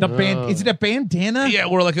wearing. Is it a bandana? Yeah,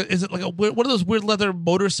 or is it one of those weird leather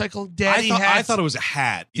motorcycle daddy hats? I thought it was a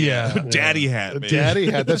hat. Yeah. Daddy hat, man.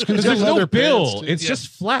 Daddy hat. That's because there's no bill. It's just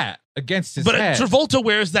flat against his head. But Travolta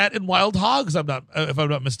wears that in Wild Hogs, if I'm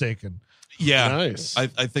not mistaken. Yeah. Nice. I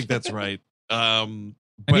think that's right.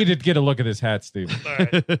 I need to get a look at his hat, Steve.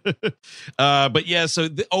 But yeah, so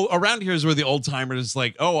around here is where the old timer is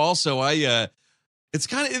like, also it's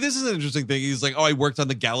this is an interesting thing. He's like, I worked on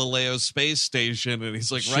the Galileo space station, and he's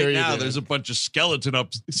like, right now there's a bunch of skeletons.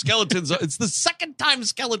 It's the second time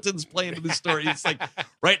skeletons play into the story. It's like,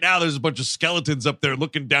 right now there's a bunch of skeletons up there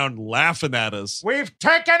looking down, laughing at us. We've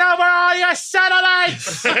taken over all your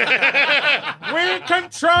satellites. We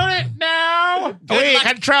control it now. We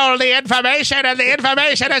control the information, and the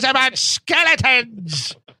information is about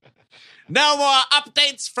skeletons. No more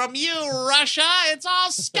updates from you, Russia. It's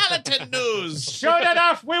all skeleton news. Soon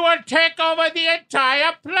enough, we will take over the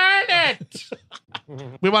entire planet.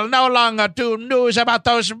 We will no longer do news about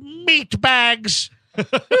those meat bags.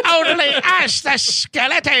 Only us, the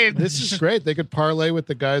skeletons. This is great. They could parlay with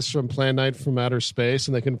the guys from Plan 9 from Outer Space,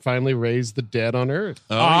 and they can finally raise the dead on Earth.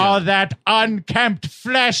 All that unkempt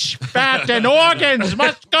flesh, fat, and organs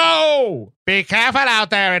must go. Be careful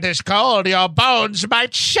out there. It is cold. Your bones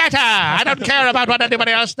might shatter. I don't care about what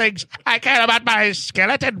anybody else thinks. I care about my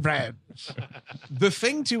skeleton friends. The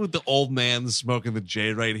thing, too, with the old man smoking the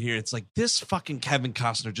J right here, it's like this fucking Kevin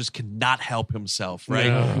Costner just cannot help himself,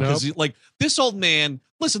 right? Because, like, this old man,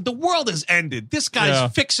 listen, the world has ended. This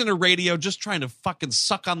guy's fixing a radio, just trying to fucking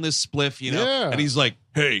suck on this spliff, you know? Yeah. And he's like,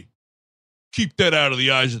 hey, keep that out of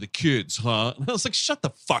the eyes of the kids, huh? And I was like, shut the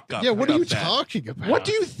fuck up. Yeah, what are you that? talking about? What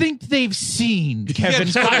do you think they've seen, Kevin?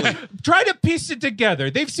 totally. Try to piece it together.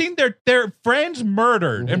 They've seen their friends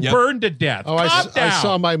murdered and burned to death. Oh, I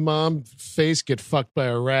saw my mom's face get fucked by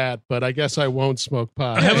a rat, but I guess I won't smoke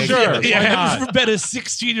pot. Sure. Yeah, Why heaven not? forbid a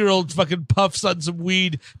 16-year-old fucking puffs on some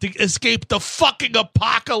weed to escape the fucking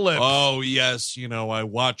apocalypse. Oh, yes. You know, I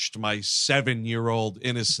watched my 7-year-old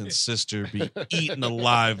innocent sister be eaten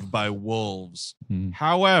alive by wolves.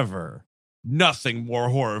 However, nothing more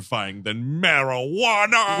horrifying than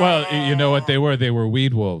marijuana. Well, you know what they were? They were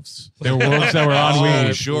weed wolves. They were wolves that were on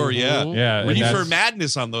weed. Sure, yeah. Yeah, and Reefer that's-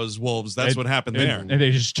 madness on those wolves. That's what happened there. And they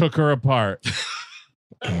just took her apart.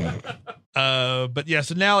 But yeah,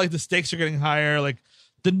 so now like the stakes are getting higher. Like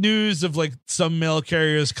the news of like some mail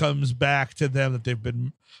carriers comes back to them that they've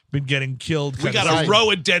been getting killed. We got a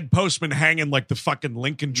row of dead postmen hanging like the fucking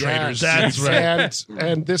Lincoln traitors. that's right.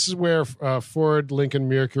 And this is where Ford Lincoln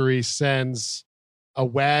Mercury sends a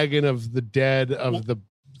wagon of the dead of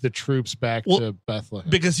the troops back to Bethlehem.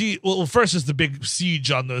 Because first is the big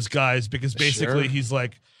siege on those guys because basically he's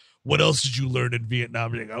like, what else did you learn in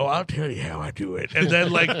Vietnam? And they go, I'll tell you how I do it. And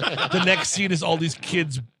then like the next scene is all these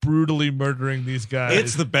kids brutally murdering these guys.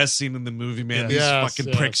 It's the best scene in the movie, man. These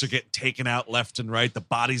fucking pricks are getting taken out left and right. The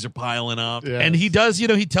bodies are piling up. Yes. And he does,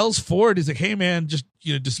 he tells Ford, he's like, hey man, just,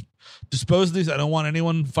 dispose of these. I don't want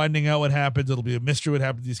anyone finding out what happens. It'll be a mystery what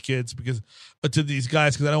happened to these kids to these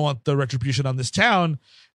guys, because I don't want the retribution on this town.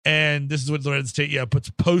 And this is what Lorenz Tate, puts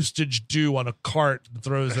postage due on a cart and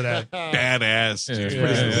throws it at. Badass, dude.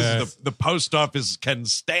 This is the post office can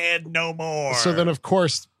stand no more. So then, of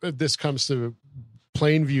course, this comes to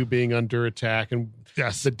Plainview being under attack and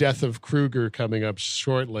the death of Kruger coming up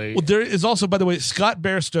shortly. Well, there is also, by the way, Scott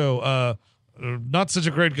Bairstow, not such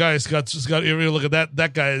a great guy. Scott, you look at that.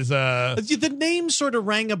 That guy is. The name sort of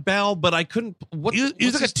rang a bell, but I couldn't. He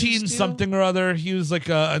was like a teen something or other. He was like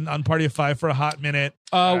on Party of Five for a hot minute.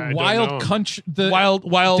 Wild Country, Wild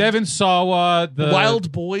Devin Sawa, the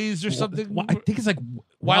Wild Boys or something. I think it's like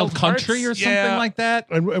Wild Country or something like that.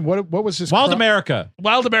 And what was his Wild America?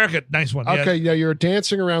 Wild America, nice one. Okay, you're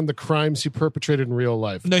dancing around the crimes he perpetrated in real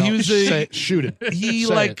life. No, he was shoot it. He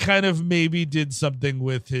kind of maybe did something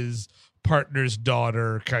with his partner's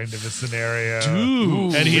daughter, kind of a scenario.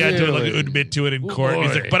 Dude, and he had to admit to it in court.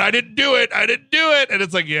 He's like, but I didn't do it. And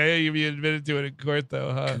it's like, you admitted to it in court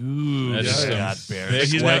though, huh?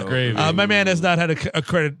 My man has not had a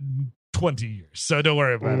credit in 20 years, so don't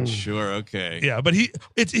worry about it. Sure, okay. Yeah, but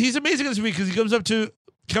he's amazing in this movie because he comes up to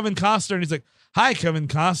Kevin Costner and he's like, hi, Kevin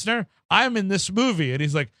Costner, I'm in this movie. And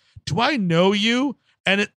he's like, do I know you?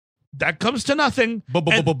 And that comes to nothing.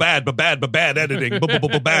 Bad editing.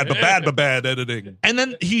 Bad editing. And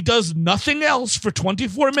then he does nothing else for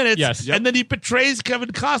 24 minutes. Yes. And then he betrays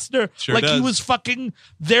Kevin Costner Sure he was fucking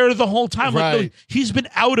there the whole time. Right. Like, no, he's been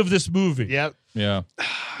out of this movie. Yep. Yeah.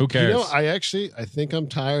 Who cares? I think I'm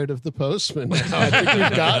tired of the Postman now. I think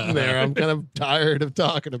we've gotten there. I'm kind of tired of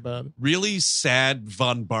talking about it. Really sad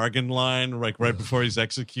Von Bargen line, like right before he's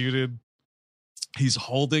executed. He's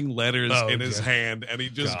holding letters in his hand, and he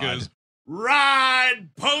just goes, "Ride,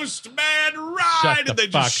 Postman, ride!" And they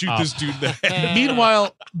just shoot this dude in the head.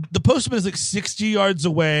 Meanwhile, the Postman is like 60 yards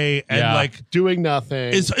away and doing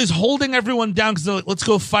nothing. Is holding everyone down because they're like, let's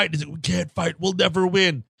go fight. He's like, we can't fight. We'll never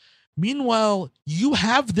win. Meanwhile, you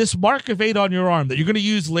have this mark of 8 on your arm that you're going to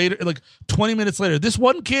use later, like 20 minutes later. This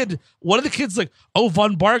one of the kids like, oh,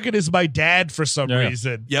 Von Bargen is my dad for some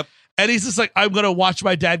reason. Yep. And he's just like, I'm going to watch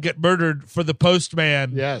my dad get murdered for the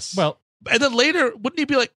Postman. Yes. Well, And then later, wouldn't he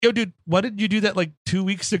be like, yo, dude, why didn't you do that like 2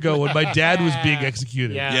 weeks ago when my dad was being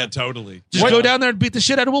executed? Yeah, totally. Just go down there and beat the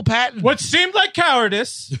shit out of Will Patton. What seemed like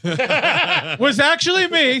cowardice was actually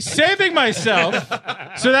me saving myself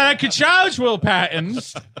so that I could challenge Will Patton.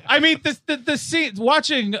 I mean, the scene,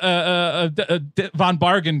 watching Von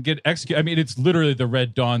Bargen get executed, I mean, it's literally the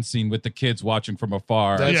Red Dawn scene with the kids watching from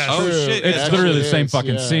afar. That's Yeah. true. Oh, shit. It's It literally the actually same is,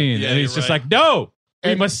 fucking yeah. scene. Yeah, And he's you're just right. like, no,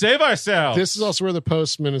 we And must save ourselves. This is also where the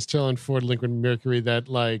postman is telling Ford Lincoln Mercury that,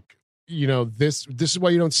 like, you know, this is why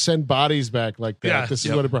you don't send bodies back like that. Yeah. This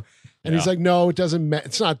is what it brought. And he's like, no, it doesn't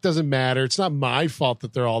doesn't matter. It's not my fault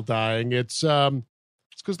that they're all dying. It's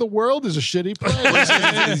because the world is a shitty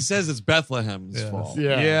place. He says it's Bethlehem's Yeah. fault.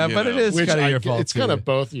 Yeah, You but know. it is Which kind of I your get- fault. It's kind too. of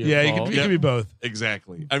both your Yeah, fault. you can be both.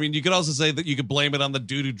 Exactly. I mean, you could also say that you could blame it on the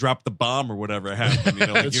dude who dropped the bomb or whatever happened. You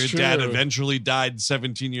know, like That's your dad true. eventually died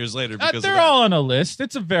 17 years later because of they're that. all on a list.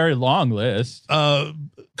 It's a very long list.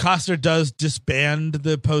 Costner does disband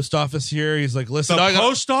the post office here. He's like, listen, The I got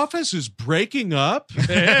post office is breaking up. only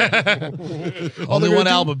they're one gonna do-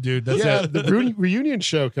 album, dude. That's Yeah, it. the reunion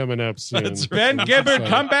show coming up soon. That's Ben Gibbard,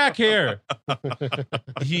 come back here.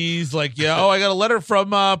 He's like, yeah, I got a letter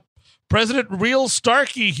from President Real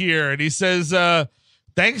Starkey here. And he says,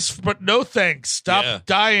 thanks, but no thanks. Stop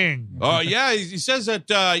dying. Oh, yeah. He says that,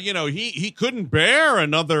 he couldn't bear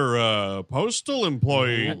another postal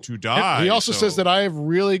employee to die. He also so- says that I have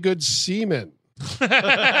really good semen. If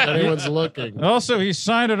anyone's looking. Also, he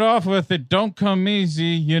signed it off with, it don't come easy.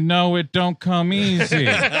 You know it don't come easy.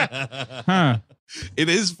 Huh. It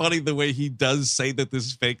is funny the way he does say that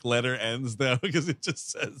this fake letter ends, though, because it just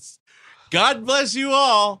says, God bless you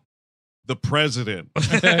all, the president.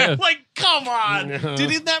 Like, come on. No.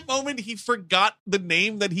 Did in that moment he forgot the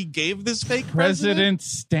name that he gave this fake president?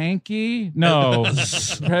 President Stanky? No.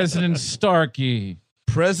 President Starkey.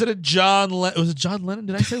 President John was it John Lennon?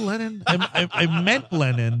 Did I say Lennon? I meant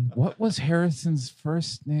Lennon. What was Harrison's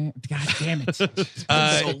first name? God damn it.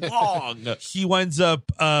 So long. He winds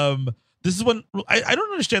up this is when I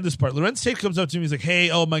don't understand this part. Lorenz Tate comes up to me, he's like,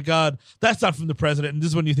 hey, oh my God, that's not from the president. And this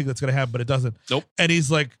is when you think that's gonna happen, but it doesn't. Nope. And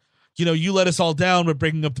he's like, you let us all down. We're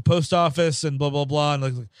breaking up the post office and blah, blah, blah. And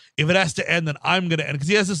like, if it has to end, then I'm going to end. Because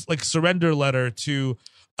he has this like surrender letter to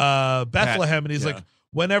Bethlehem. And he's like,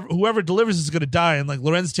 whoever delivers is going to die. And like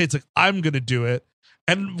Lorenz Tate's like, I'm going to do it.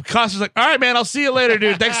 And Costner's like, all right, man, I'll see you later,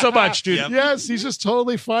 dude. Thanks so much, dude. Yep. Yes, he's just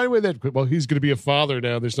totally fine with it. Well, he's going to be a father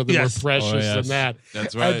now. There's nothing more precious than that.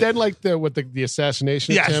 That's right. And then like the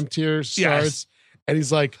assassination attempt here starts, and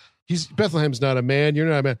he's like, Bethlehem's not a man. You're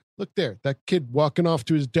not a man. Look there, that kid walking off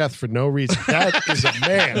to his death for no reason. That is a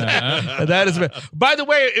man. And that is, by the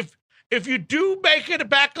way, if you do make it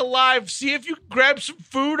back alive, see if you can grab some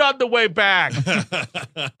food on the way back.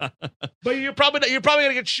 But you're probably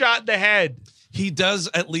gonna get shot in the head. He does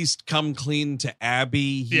at least come clean to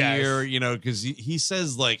Abby here, because he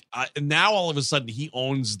says like now all of a sudden he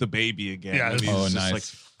owns the baby again. Yeah. And he's Oh, just nice. like,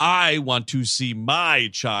 I want to see my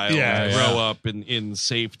child grow up in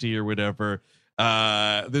safety or whatever.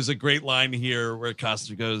 There's a great line here where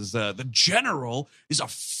Costner goes, the general is a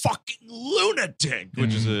fucking lunatic,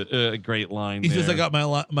 which is a great line. He there. says, I got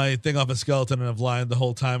my thing off a skeleton and I've lied the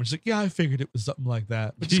whole time. And she's like, yeah, I figured it was something like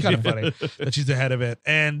that. Which is kind of funny that she's ahead of it.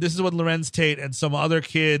 And this is when Lorenz Tate and some other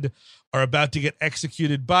kid are about to get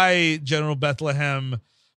executed by General Bethlehem.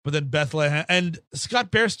 But then Bethlehem and Scott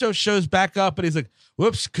Bairstow shows back up and he's like,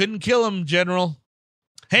 whoops, couldn't kill him, General.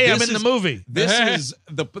 Hey, I'm in the movie. This is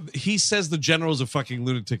he says the general's a fucking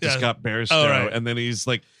lunatic to Scott Bairstow, right. and then he's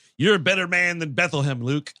like, "You're a better man than Bethlehem,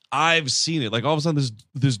 Luke. I've seen it." Like all of a sudden,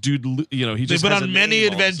 this dude, he just They've been has on a many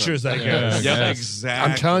name all of a adventures, I sudden. guess. Yep, Yes.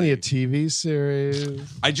 exactly. I'm telling you, TV series.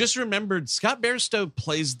 I just remembered Scott Bairstow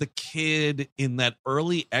plays the kid in that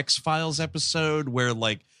early X-Files episode where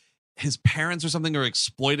like his parents or something are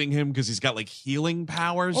exploiting him because he's got like healing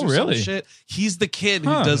powers or really? some shit. He's the kid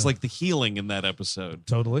who does like the healing in that episode.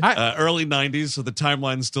 Totally. Early 90s, so the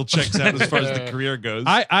timeline still checks out as far as the career goes.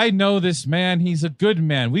 I know this man. He's a good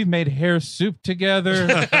man. We've made hair soup together.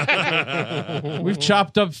 We've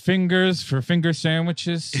chopped up fingers for finger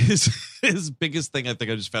sandwiches. His biggest thing, I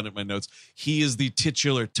think I just found it in my notes, he is the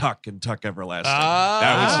titular Tuck in Tuck Everlasting. Ah.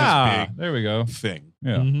 That was his big There we go. thing.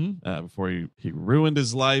 Yeah. Mm-hmm. Before he ruined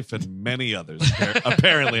his life and many others.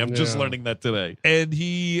 Apparently, I'm just learning that today. And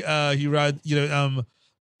he rides,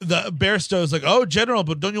 the Bairstow's like, oh, General,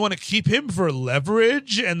 but don't you want to keep him for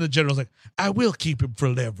leverage? And the General's like, I will keep him for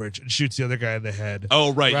leverage, and shoots the other guy in the head.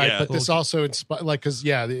 Oh, right, Right, yeah. but this also inspired, like, because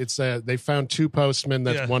it's they found two postmen.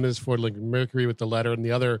 That's one is Ford Lincoln Mercury with the letter, and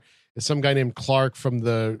the other is some guy named Clark from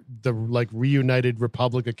the like reunited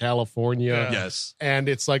Republic of California. Yes. And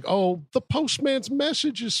it's like, oh, the postman's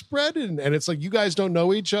message is spreading. And it's like, you guys don't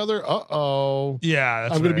know each other. Uh-oh. Yeah,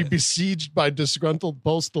 that's I'm going to right. be besieged by disgruntled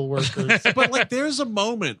postal workers. But like, there's a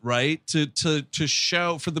moment, right, to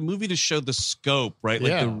show, for the movie to show the scope, right,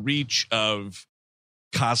 like the reach of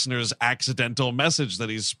Costner's accidental message that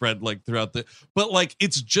he's spread like throughout but like,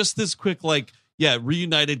 it's just this quick, like, yeah,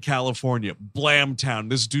 reunited California, Blamtown,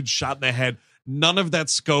 this dude shot in the head. None of that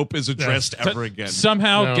scope is addressed ever again.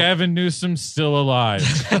 Somehow Gavin Newsom's still alive.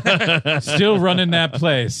 Still running that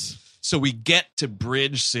place. So we get to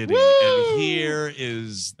Bridge City, and here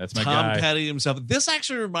is That's my Tom guy. Petty himself. This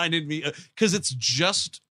actually reminded me, because it's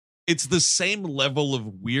the same level of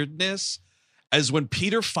weirdness as when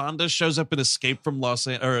Peter Fonda shows up in Escape from LA.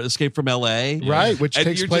 Right, which And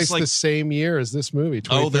takes you're place just like, the same year as this movie,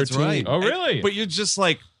 2013. oh, that's right. Oh, really? But you're just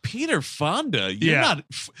like, Peter Fonda,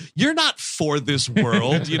 you're not for this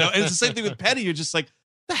world, you know? And it's the same thing with Petty. You're just like,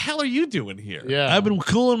 the hell are you doing here? Yeah. I've been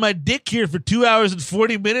cooling my dick here for 2 hours and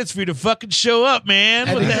 40 minutes for you to fucking show up, man.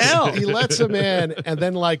 And What the hell? He lets him in, and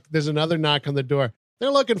then like there's another knock on the door.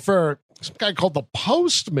 They're looking for some guy called the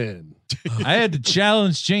Postman. I had to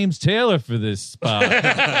challenge James Taylor for this spot.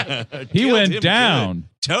 He Killed went him down.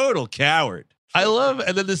 good. Total coward. I love,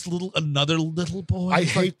 and then another little boy. I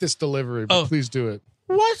hate this delivery, but please do it.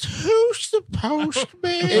 Who's the postman?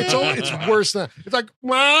 It's worse than that. It's like,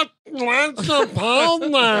 what's the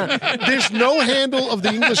postman? There's no handle of the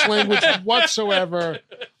English language whatsoever.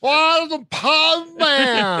 What's the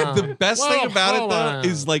postman? The best thing about it, though,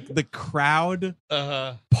 is like the crowd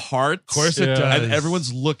parts. Of course it does. And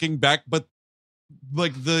everyone's looking back, but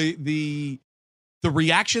like the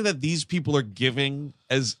reaction that these people are giving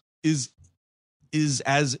is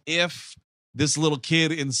as if this little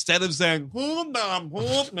kid, instead of saying, hold on,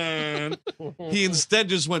 he instead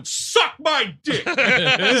just went, suck my dick.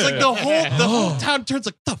 It's like the whole town turns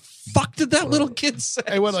like, the fuck did that little kid say?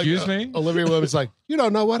 Hey, what, like, Excuse me? Olivia Williams like, you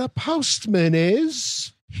don't know what a postman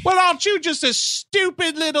is? Well, aren't you just a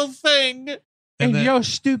stupid little thing? And then- your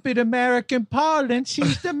stupid American parlance,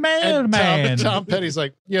 he's the And mailman. Tom Petty's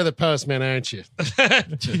like, you're the postman, aren't you?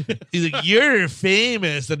 He's like, you're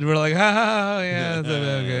famous. And we're like, yeah.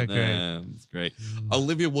 Okay, great. That's great.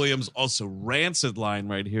 Olivia Williams also rancid line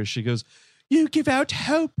right here. She goes, you give out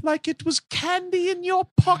hope like it was candy in your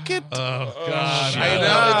pocket. Oh, God. shit.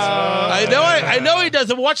 I know he does.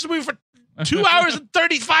 I've watched the movie for 2 hours and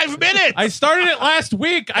 35 minutes. I started it last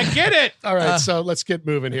week. I get it. All right, so let's get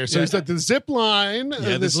moving here. So he's like the zip line.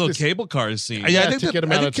 Yeah, this little cable car scene. Yeah, to get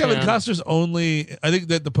him out of Kevin town. Costner's only. I think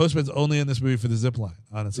that the postman's only in this movie for the zip line.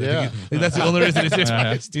 Honestly, Yeah. I think that's the only reason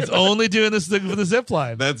he's only doing this thing for the zip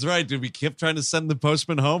line. That's right, dude. We kept trying to send the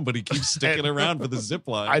postman home, but he keeps sticking around for the zip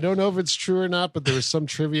line. I don't know if it's true or not, but there was some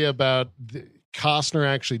trivia about Costner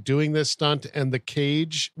actually doing this stunt, and the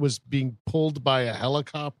cage was being pulled by a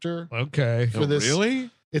helicopter. Okay, For this, really?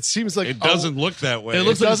 it seems like It doesn't look that way. it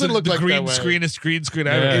looks It like doesn't the look like green that way. screen is green screen.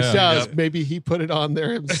 Yeah. It Yeah. does. Yeah. Maybe he put it on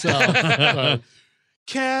there himself.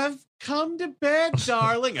 Kev, come to bed,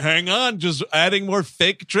 darling. Hang on, just adding more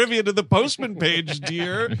fake trivia to the postman page,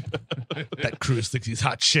 dear. That Cruz thinks he's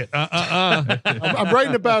hot shit. I'm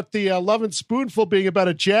writing about the Love and Spoonful being about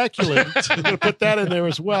ejaculate. I'm going to put that in there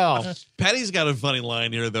as well. Patty's got a funny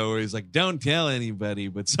line here, though, where he's like, don't tell anybody,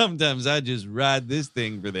 but sometimes I just ride this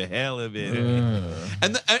thing for the hell of it.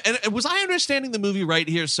 And was I understanding the movie right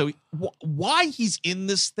here? So why he's in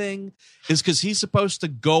this thing is because he's supposed to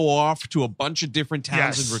go off to a bunch of different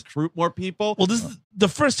towns Yes. and recruit more people. Well, this is the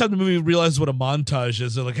first time the movie realizes what a montage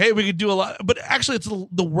is. They're like, hey, we could do a lot, but actually, it's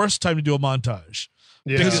the worst time to do a montage.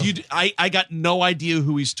 Because I got no idea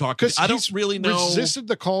who he's talking Because to. I don't really know. Resisted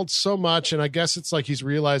the call so much, and I guess it's like he's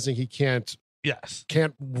realizing he can't Yes.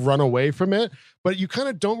 run away from it. But you kind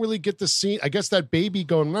of don't really get the scene. I guess that baby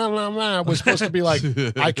going nah, nah, nah, was supposed to be like,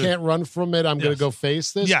 I can't run from it. I'm going to go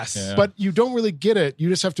face this. Yes. Yeah. But you don't really get it. You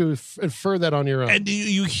just have to infer that on your own. And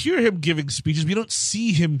you hear him giving speeches, but you don't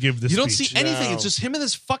see him give the You don't speech. see anything. No. It's just him in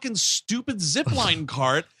this fucking stupid zipline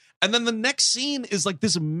cart. And then the next scene is like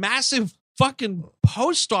this massive fucking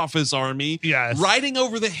post office army Yes. riding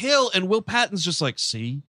over the hill. And Will Patton's just like,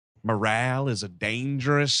 see, morale is a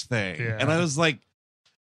dangerous thing. Yeah. And I was like,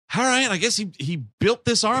 all right, I guess he built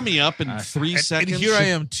this army up in 3 seconds. And here I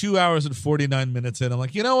am 2 hours and 49 minutes in. I'm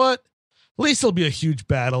like, you know what? At least there'll be a huge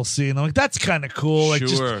battle scene. I'm like, that's kind of cool. Like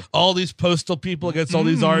Sure. just all these postal people against all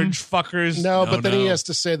these orange fuckers. No, No, but then he no. has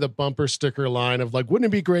to say the bumper sticker line of like, wouldn't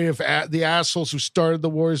it be great if the assholes who started the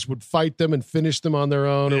wars would fight them and finish them on their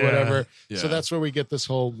own or Yeah. whatever? Yeah. So that's where we get this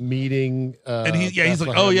whole meeting. And he's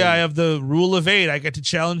like, oh yeah, I have the rule of 8. I get to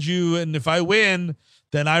challenge you, and if I win,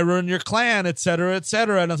 then I ruin your clan, et cetera, et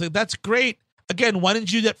cetera. And I was like, that's great. Again, why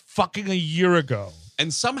didn't you do that fucking a year ago?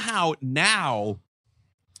 And somehow now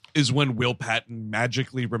is when Will Patton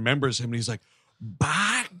magically remembers him, and he's like,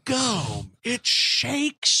 by gum, it's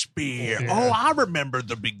Shakespeare. Yeah. Oh, I remember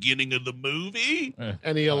the beginning of the movie.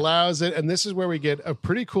 And he allows it, and this is where we get a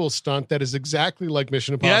pretty cool stunt that is exactly like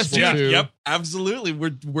Mission Impossible 2. Yep, absolutely.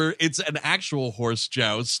 We're it's an actual horse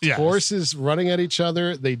joust. Yes. Horses running at each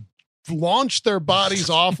other. They launch their bodies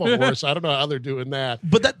off a horse. I don't know how they're doing that.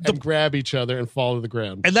 But and grab each other and fall to the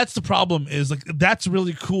ground. And that's the problem is like, that's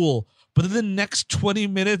really cool. But in the next 20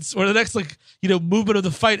 minutes or the next movement of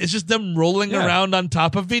the fight, it's just them rolling around on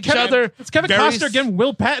top of each other. It's Kevin Costner giving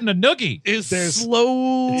Will Patton a noogie. Is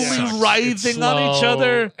slowly writhing on each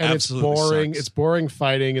other. And Absolutely it's boring. sucks. It's boring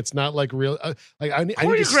fighting. It's not like real. I need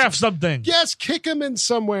Choreograph something. Yes, kick him in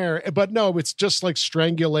somewhere. But no, it's just like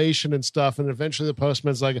strangulation and stuff. And eventually the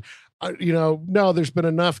postman's like, no, there's been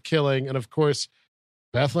enough killing. And of course,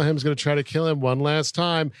 Bethlehem's going to try to kill him one last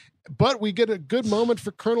time. But we get a good moment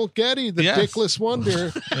for Colonel Getty, the dickless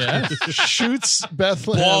wonder, shoots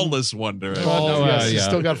Bethlehem. Ballless wonder. He's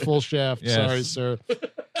still got full shaft. Yes. Sorry, sir.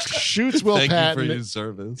 Shoots Will Thank Patton. you for your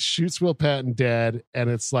service. Shoots Will Patton dead, and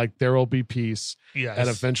it's like there will be peace, Yes. and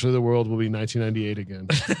eventually the world will be 1998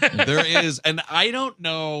 again. There is, and I don't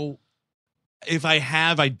know if I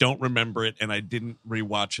don't remember it, and I didn't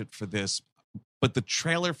rewatch it for this, but the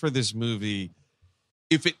trailer for this movie,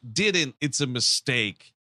 if it didn't, it's a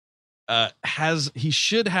mistake. He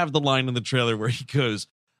should have the line in the trailer where he goes,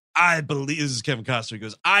 I believe, this is Kevin Costner, he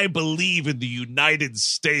goes, I believe in the United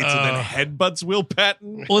States, and then headbutts Will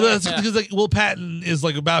Patton. Well, that's because like Will Patton is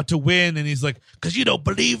like about to win, and he's like, because you don't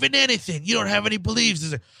believe in anything. You don't have any beliefs.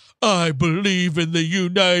 He's like, I believe in the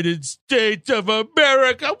United States of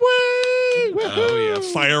America. Woo! Oh,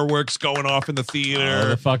 yeah. Fireworks going off in the theater.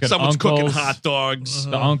 The fucking Someone's uncles. cooking hot dogs.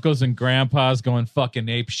 The uncles and grandpas going fucking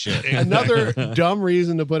ape shit. Another dumb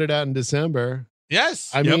reason to put it out in December.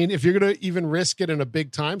 Yes. I mean, if you're going to even risk it in a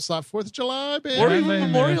big time slot, 4th of July, baby. Or even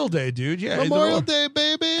Memorial Day, dude. Yeah. Memorial Day,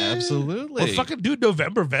 baby. Absolutely. Or fucking do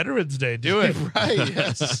November Veterans Day. Do it. Right,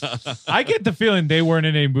 yes. I get the feeling they weren't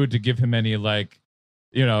in any mood to give him any,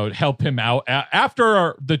 help him out.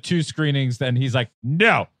 After the 2 screenings, then he's like,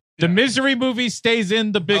 no. The Misery movie stays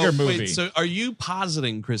in the bigger movie. Wait, so are you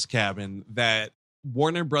positing, Chris Cabin, that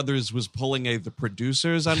Warner Brothers was pulling the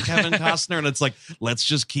producers on Kevin Costner, and it's like, let's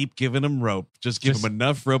just keep giving him rope. Just give him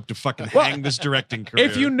enough rope to fucking hang this directing career.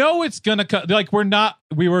 If you know it's gonna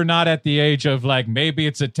we were not at the age of maybe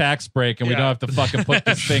it's a tax break and we don't have to fucking put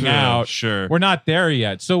this thing out. Sure. We're not there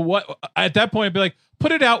yet. So what at that point, I'd be like,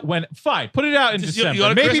 put it out put it out in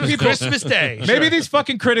December. Maybe Christmas Day. Maybe these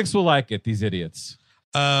fucking critics will like it, these idiots.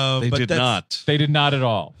 They did not. They did not at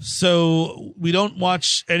all. So we don't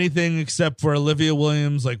watch anything except for Olivia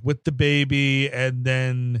Williams, with the baby, and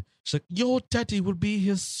then she's like, "Your daddy will be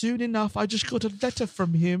here soon enough. I just got a letter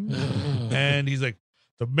from him," and he's like,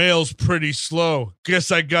 "The mail's pretty slow.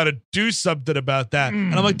 Guess I got to do something about that."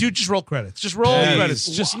 And I'm like, "Dude, just roll credits. Just roll credits.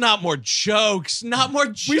 Just not more jokes. Not more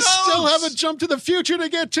jokes. We still have a jump to the future to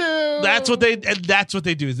get to. That's what they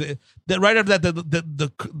do. Is that right after that,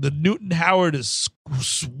 the Newton Howard is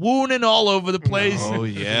swooning all over the place. Oh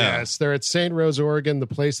yeah. Yes, they're at St. Rose, Oregon, the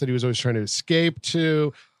place that he was always trying to escape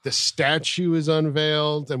to. The statue is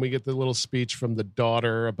unveiled, and we get the little speech from the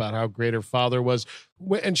daughter about how great her father was,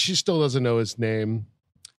 and she still doesn't know his name.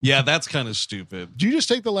 Yeah, that's kind of stupid. Do you just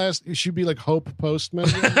take the last? It should be like Hope Postman.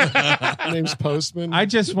 Name's Postman. I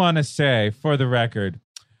just want to say, for the record,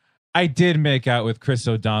 I did make out with Chris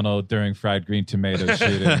O'Donnell during Fried Green Tomato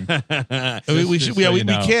shooting. We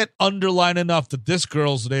can't underline enough that this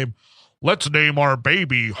girl's name. Let's name our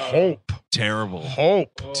baby Hope. Terrible.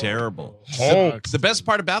 Hope. Terrible. Hope. The best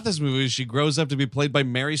part about this movie is she grows up to be played by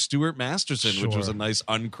Mary Stuart Masterson, which was a nice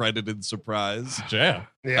uncredited surprise. Yeah.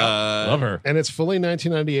 Yeah. Love her. And it's fully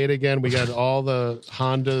 1998 again. We got all the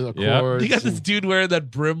Honda Accords. You got this dude wearing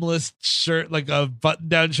that brimless shirt, like a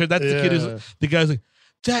button-down shirt. That's the kid who's the guy's like,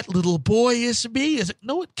 that little boy is me. It's like,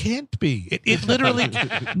 no, it can't be. It literally,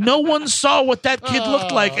 no one saw what that kid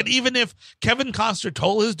looked like. And even if Kevin Costner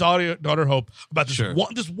told his daughter Hope about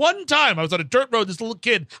this one time, I was on a dirt road, this little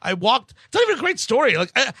kid, I walked. It's not even a great story.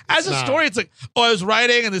 As a story, it's like, I was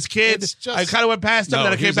riding and this kid, I kind of went past him,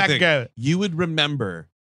 then I came back again. You would remember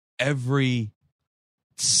every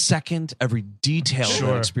second, every detail of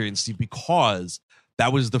that experience, Steve, because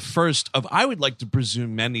that was the first of, I would like to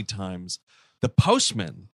presume many times, the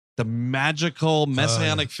postman, the magical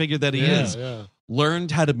messianic figure that he is,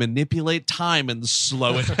 learned how to manipulate time and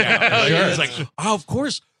slow it down. It's like, oh, of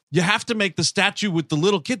course, You have to make the statue with the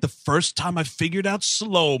little kid. The first time I figured out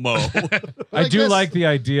slow-mo. I do like the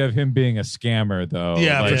idea of him being a scammer, though.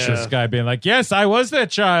 Yeah, like yeah. this guy being like, "Yes, I was that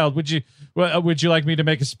child. Would you like me to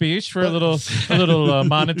make a speech for a little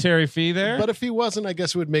monetary fee there?" But if he wasn't, I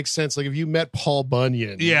guess it would make sense. Like if you met Paul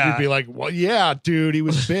Bunyan, Yeah. you'd be like, well, yeah, dude, he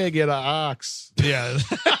was big at an ox. Yeah.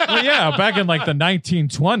 Well, yeah, back in like the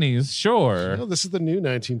 1920s, sure. No, this is the new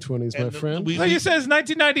 1920s, my friend. Well, you says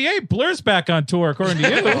 1998. Blur's back on tour, according to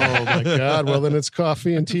you. Oh my God. Well, then it's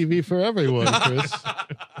coffee and TV for everyone, Chris.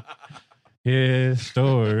 His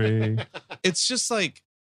story. It's just like,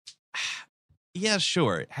 yeah,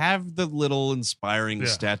 sure. Have the little inspiring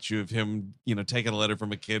statue of him, taking a letter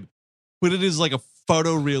from a kid, but it is like a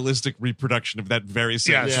photorealistic reproduction of that very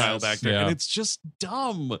same Yes. child actor, Yeah. and it's just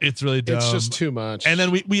dumb. It's really dumb. It's just too much. And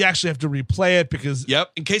then we actually have to replay it because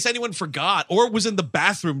Yep. In case anyone forgot or was in the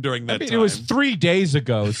bathroom during that time. It was 3 days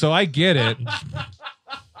ago, so I get it.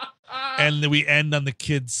 and then we end on the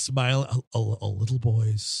kid's smile, a little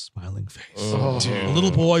boy's smiling face. Oh. A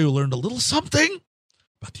little boy who learned a little something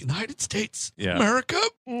about the United States, Yeah. America.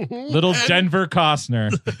 Little Denver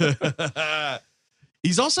Costner.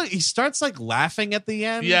 He starts like laughing at the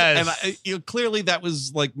end. Yes. And clearly that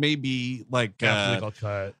was like maybe like Legal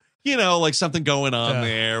cut. like something going on Yeah.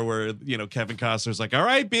 there where Kevin Costner's like, all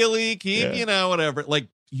right, Billy, keep whatever. Like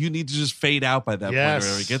you need to just fade out by that Yes. point.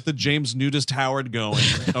 Or whatever. Get the James Nudist Howard going.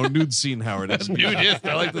 Oh, nude scene Howard. Nudist.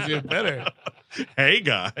 I like this even better. Hey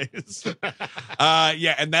guys.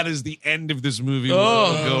 And that is the end of this movie.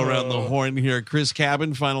 We'll go around the horn here. Chris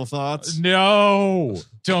Cabin, final thoughts. No,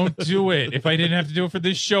 don't do it. If I didn't have to do it for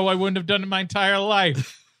this show, I wouldn't have done it my entire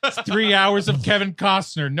life. It's 3 hours of Kevin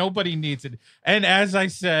Costner. Nobody needs it. And as I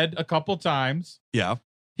said a couple times, Yeah.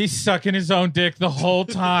 he's sucking his own dick the whole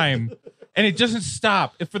time. And it doesn't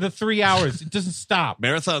stop. For the 3 hours, it doesn't stop.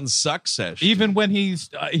 Marathon suck sesh. Even when he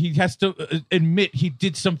has to admit he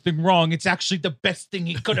did something wrong, it's actually the best thing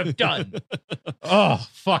he could have done. Oh,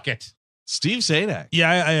 fuck it. Steve Sadak. Yeah,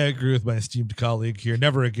 I agree with my esteemed colleague here.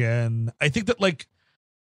 Never again. I think that like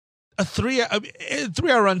a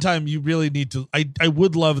 3-hour runtime, you really need to. I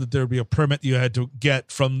would love that there would be a permit you had to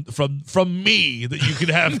get from me that you could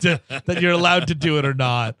have to that you're allowed to do it or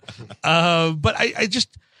not. But I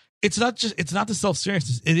just. It's not the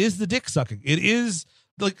self-seriousness. It is the dick sucking. It is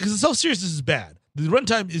like, because the self-seriousness is bad. The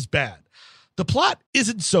runtime is bad. The plot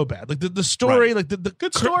isn't so bad. Like the story, Right. like the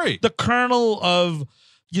Good story. The kernel of,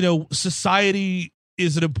 society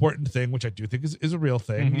is an important thing, which I do think is a real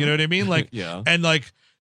thing. You know what I mean? Like, Yeah. and like,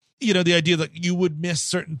 the idea that you would miss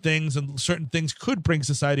certain things and certain things could bring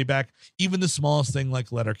society back, even the smallest thing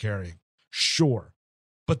like letter carrying. Sure.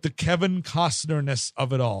 But the Kevin Costner-ness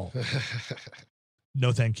of it all.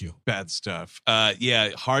 No, thank you. Bad stuff.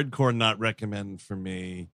 Hardcore not recommend for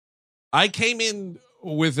me. I came in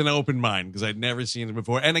with an open mind because I'd never seen it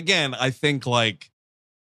before. And again, I think like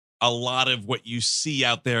a lot of what you see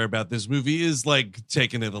out there about this movie is like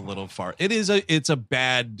taking it a little far. It's a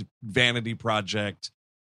bad vanity project.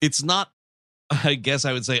 It's not, I guess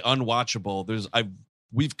I would say, unwatchable.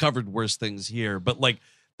 We've covered worse things here, but like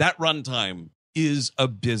that runtime is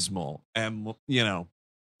abysmal. And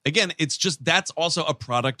again, it's just that's also a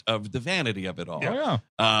product of the vanity of it all. Yeah.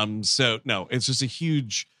 So no, it's just a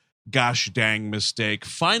huge gosh dang mistake.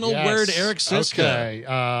 Final Yes. word, Eric Siska.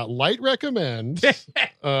 Okay. Light recommend.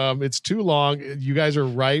 It's too long. You guys are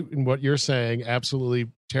right in what you're saying. Absolutely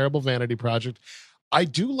terrible vanity project. I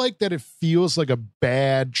do like that it feels like a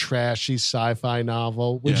bad, trashy sci-fi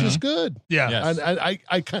novel, which is good. Yeah. Yes.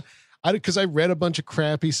 I because I read a bunch of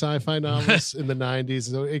crappy sci-fi novels in the 90s.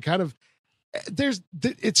 So it kind of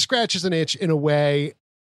it scratches an itch in a way.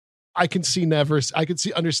 I can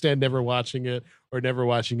understand never watching it or never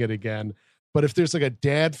watching it again. But if there's like a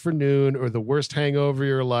Dad for Noon or The Worst Hangover of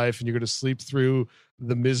Your Life and you're going to sleep through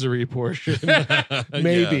the misery portion,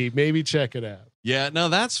 maybe check it out. Yeah, no,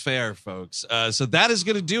 that's fair, folks. So that is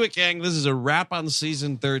going to do it, gang. This is a wrap on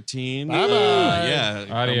season 13. Bye-bye. Yeah,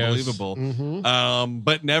 Adios. unbelievable. Mm-hmm.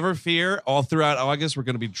 But never fear, all throughout August, we're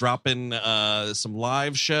going to be dropping some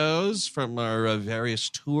live shows from our various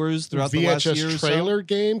tours throughout the last year or VHS so. trailer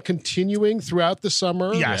game continuing throughout the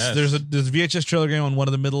summer. Yes, there's a VHS trailer game on one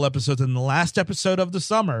of the middle episodes, and the last episode of the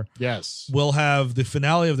summer Yes. will have the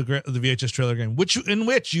finale of the VHS trailer game, in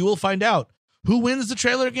which you will find out who wins the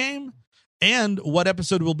trailer game and what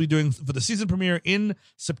episode we'll be doing for the season premiere in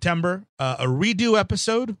September. A redo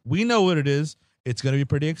episode, we know what it is, It's going to be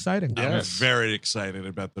pretty exciting. I'm very excited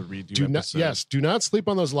about the redo episode. Do not sleep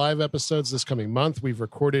on those live episodes this coming month. We've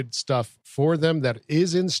recorded stuff for them that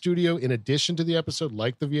is in studio in addition to the episode,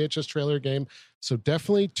 like the VHS trailer game. So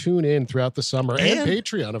definitely tune in throughout the summer and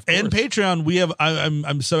Patreon, of course. And Patreon, we have.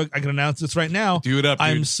 I'm so I can announce this right now. Do it up, dude.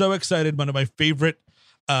 I'm so excited. One of my favorite.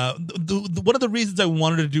 One of the reasons I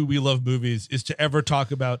wanted to do We Love Movies is to ever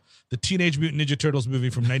talk about the Teenage Mutant Ninja Turtles movie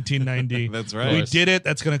from 1990. That's right. We did it.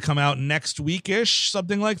 That's going to come out next week-ish,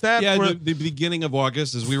 something like that. Yeah, the beginning of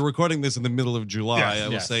August, as we were recording this in the middle of July, I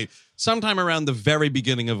will say sometime around the very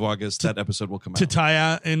beginning of August, that episode will come out. To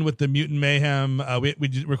tie in with the Mutant Mayhem,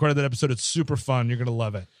 we recorded that episode. It's super fun. You're going to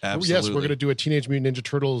love it. Absolutely. Yes, we're going to do a Teenage Mutant Ninja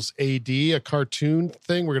Turtles AD, a cartoon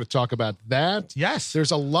thing. We're going to talk about that. Yes.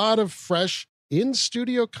 There's a lot of fresh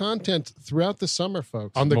in-studio content throughout the summer,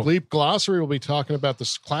 folks. On the Gleep Glossary, we'll be talking about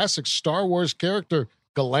this classic Star Wars character,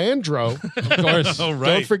 Galandro. Of course. Oh,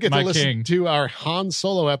 right. Don't forget My to listen king. to our Han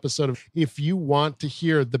Solo episode if you want to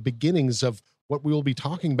hear the beginnings of what we will be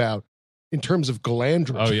talking about in terms of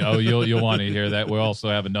Galandro. Oh, yeah. You'll want to hear that. We'll also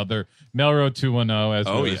have another Melrose 210, as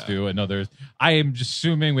we always do. Another. I am just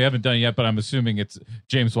assuming, we haven't done it yet, but I'm assuming it's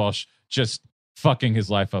James Walsh just fucking his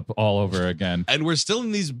life up all over again. And we're still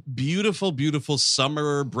in these beautiful, beautiful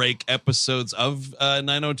summer break episodes of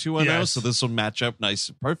 90210. Yes. So this will match up nice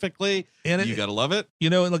perfectly. And you got to love it. You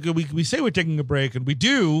know, like we say we're taking a break, and we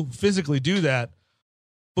do physically do that,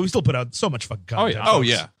 but we still put out so much fucking content. Oh,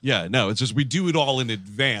 yeah. Yeah. No, it's just we do it all in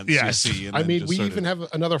advance, Yes. you see. And I then mean, just we sort even of-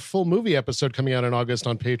 have another full movie episode coming out in August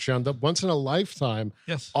on Patreon, the once in a lifetime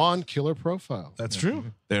Yes. on Killer Profile. That's true.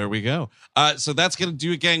 There we go. So that's going to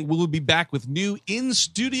do it, gang. We'll be back with new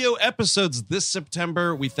in-studio episodes this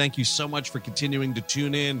September. We thank you so much for continuing to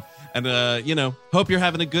tune in. And, hope you're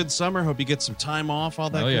having a good summer. Hope you get some time off, all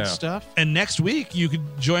that good stuff. And next week, you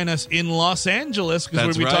could join us in Los Angeles because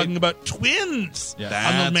That's we'll be right. talking about twins Yeah. on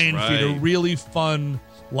That's the main feed. A right. really fun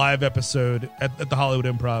live episode at the Hollywood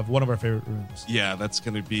Improv, one of our favorite rooms. Yeah, that's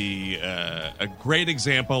going to be a great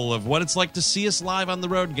example of what it's like to see us live on the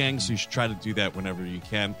road, gang. So you should try to do that whenever you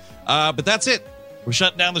can. But that's it. We're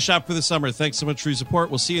shutting down the shop for the summer. Thanks so much for your support.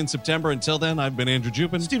 We'll see you in September. Until then, I've been Andrew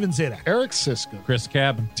Jupin. Steven Zadak. Eric Sisko. Chris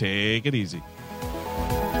Cabin. Take it easy.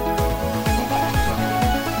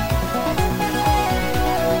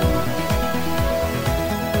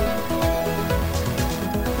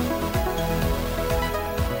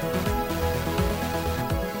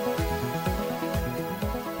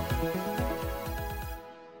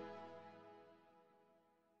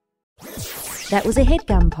 That was a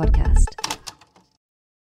HeadGum podcast.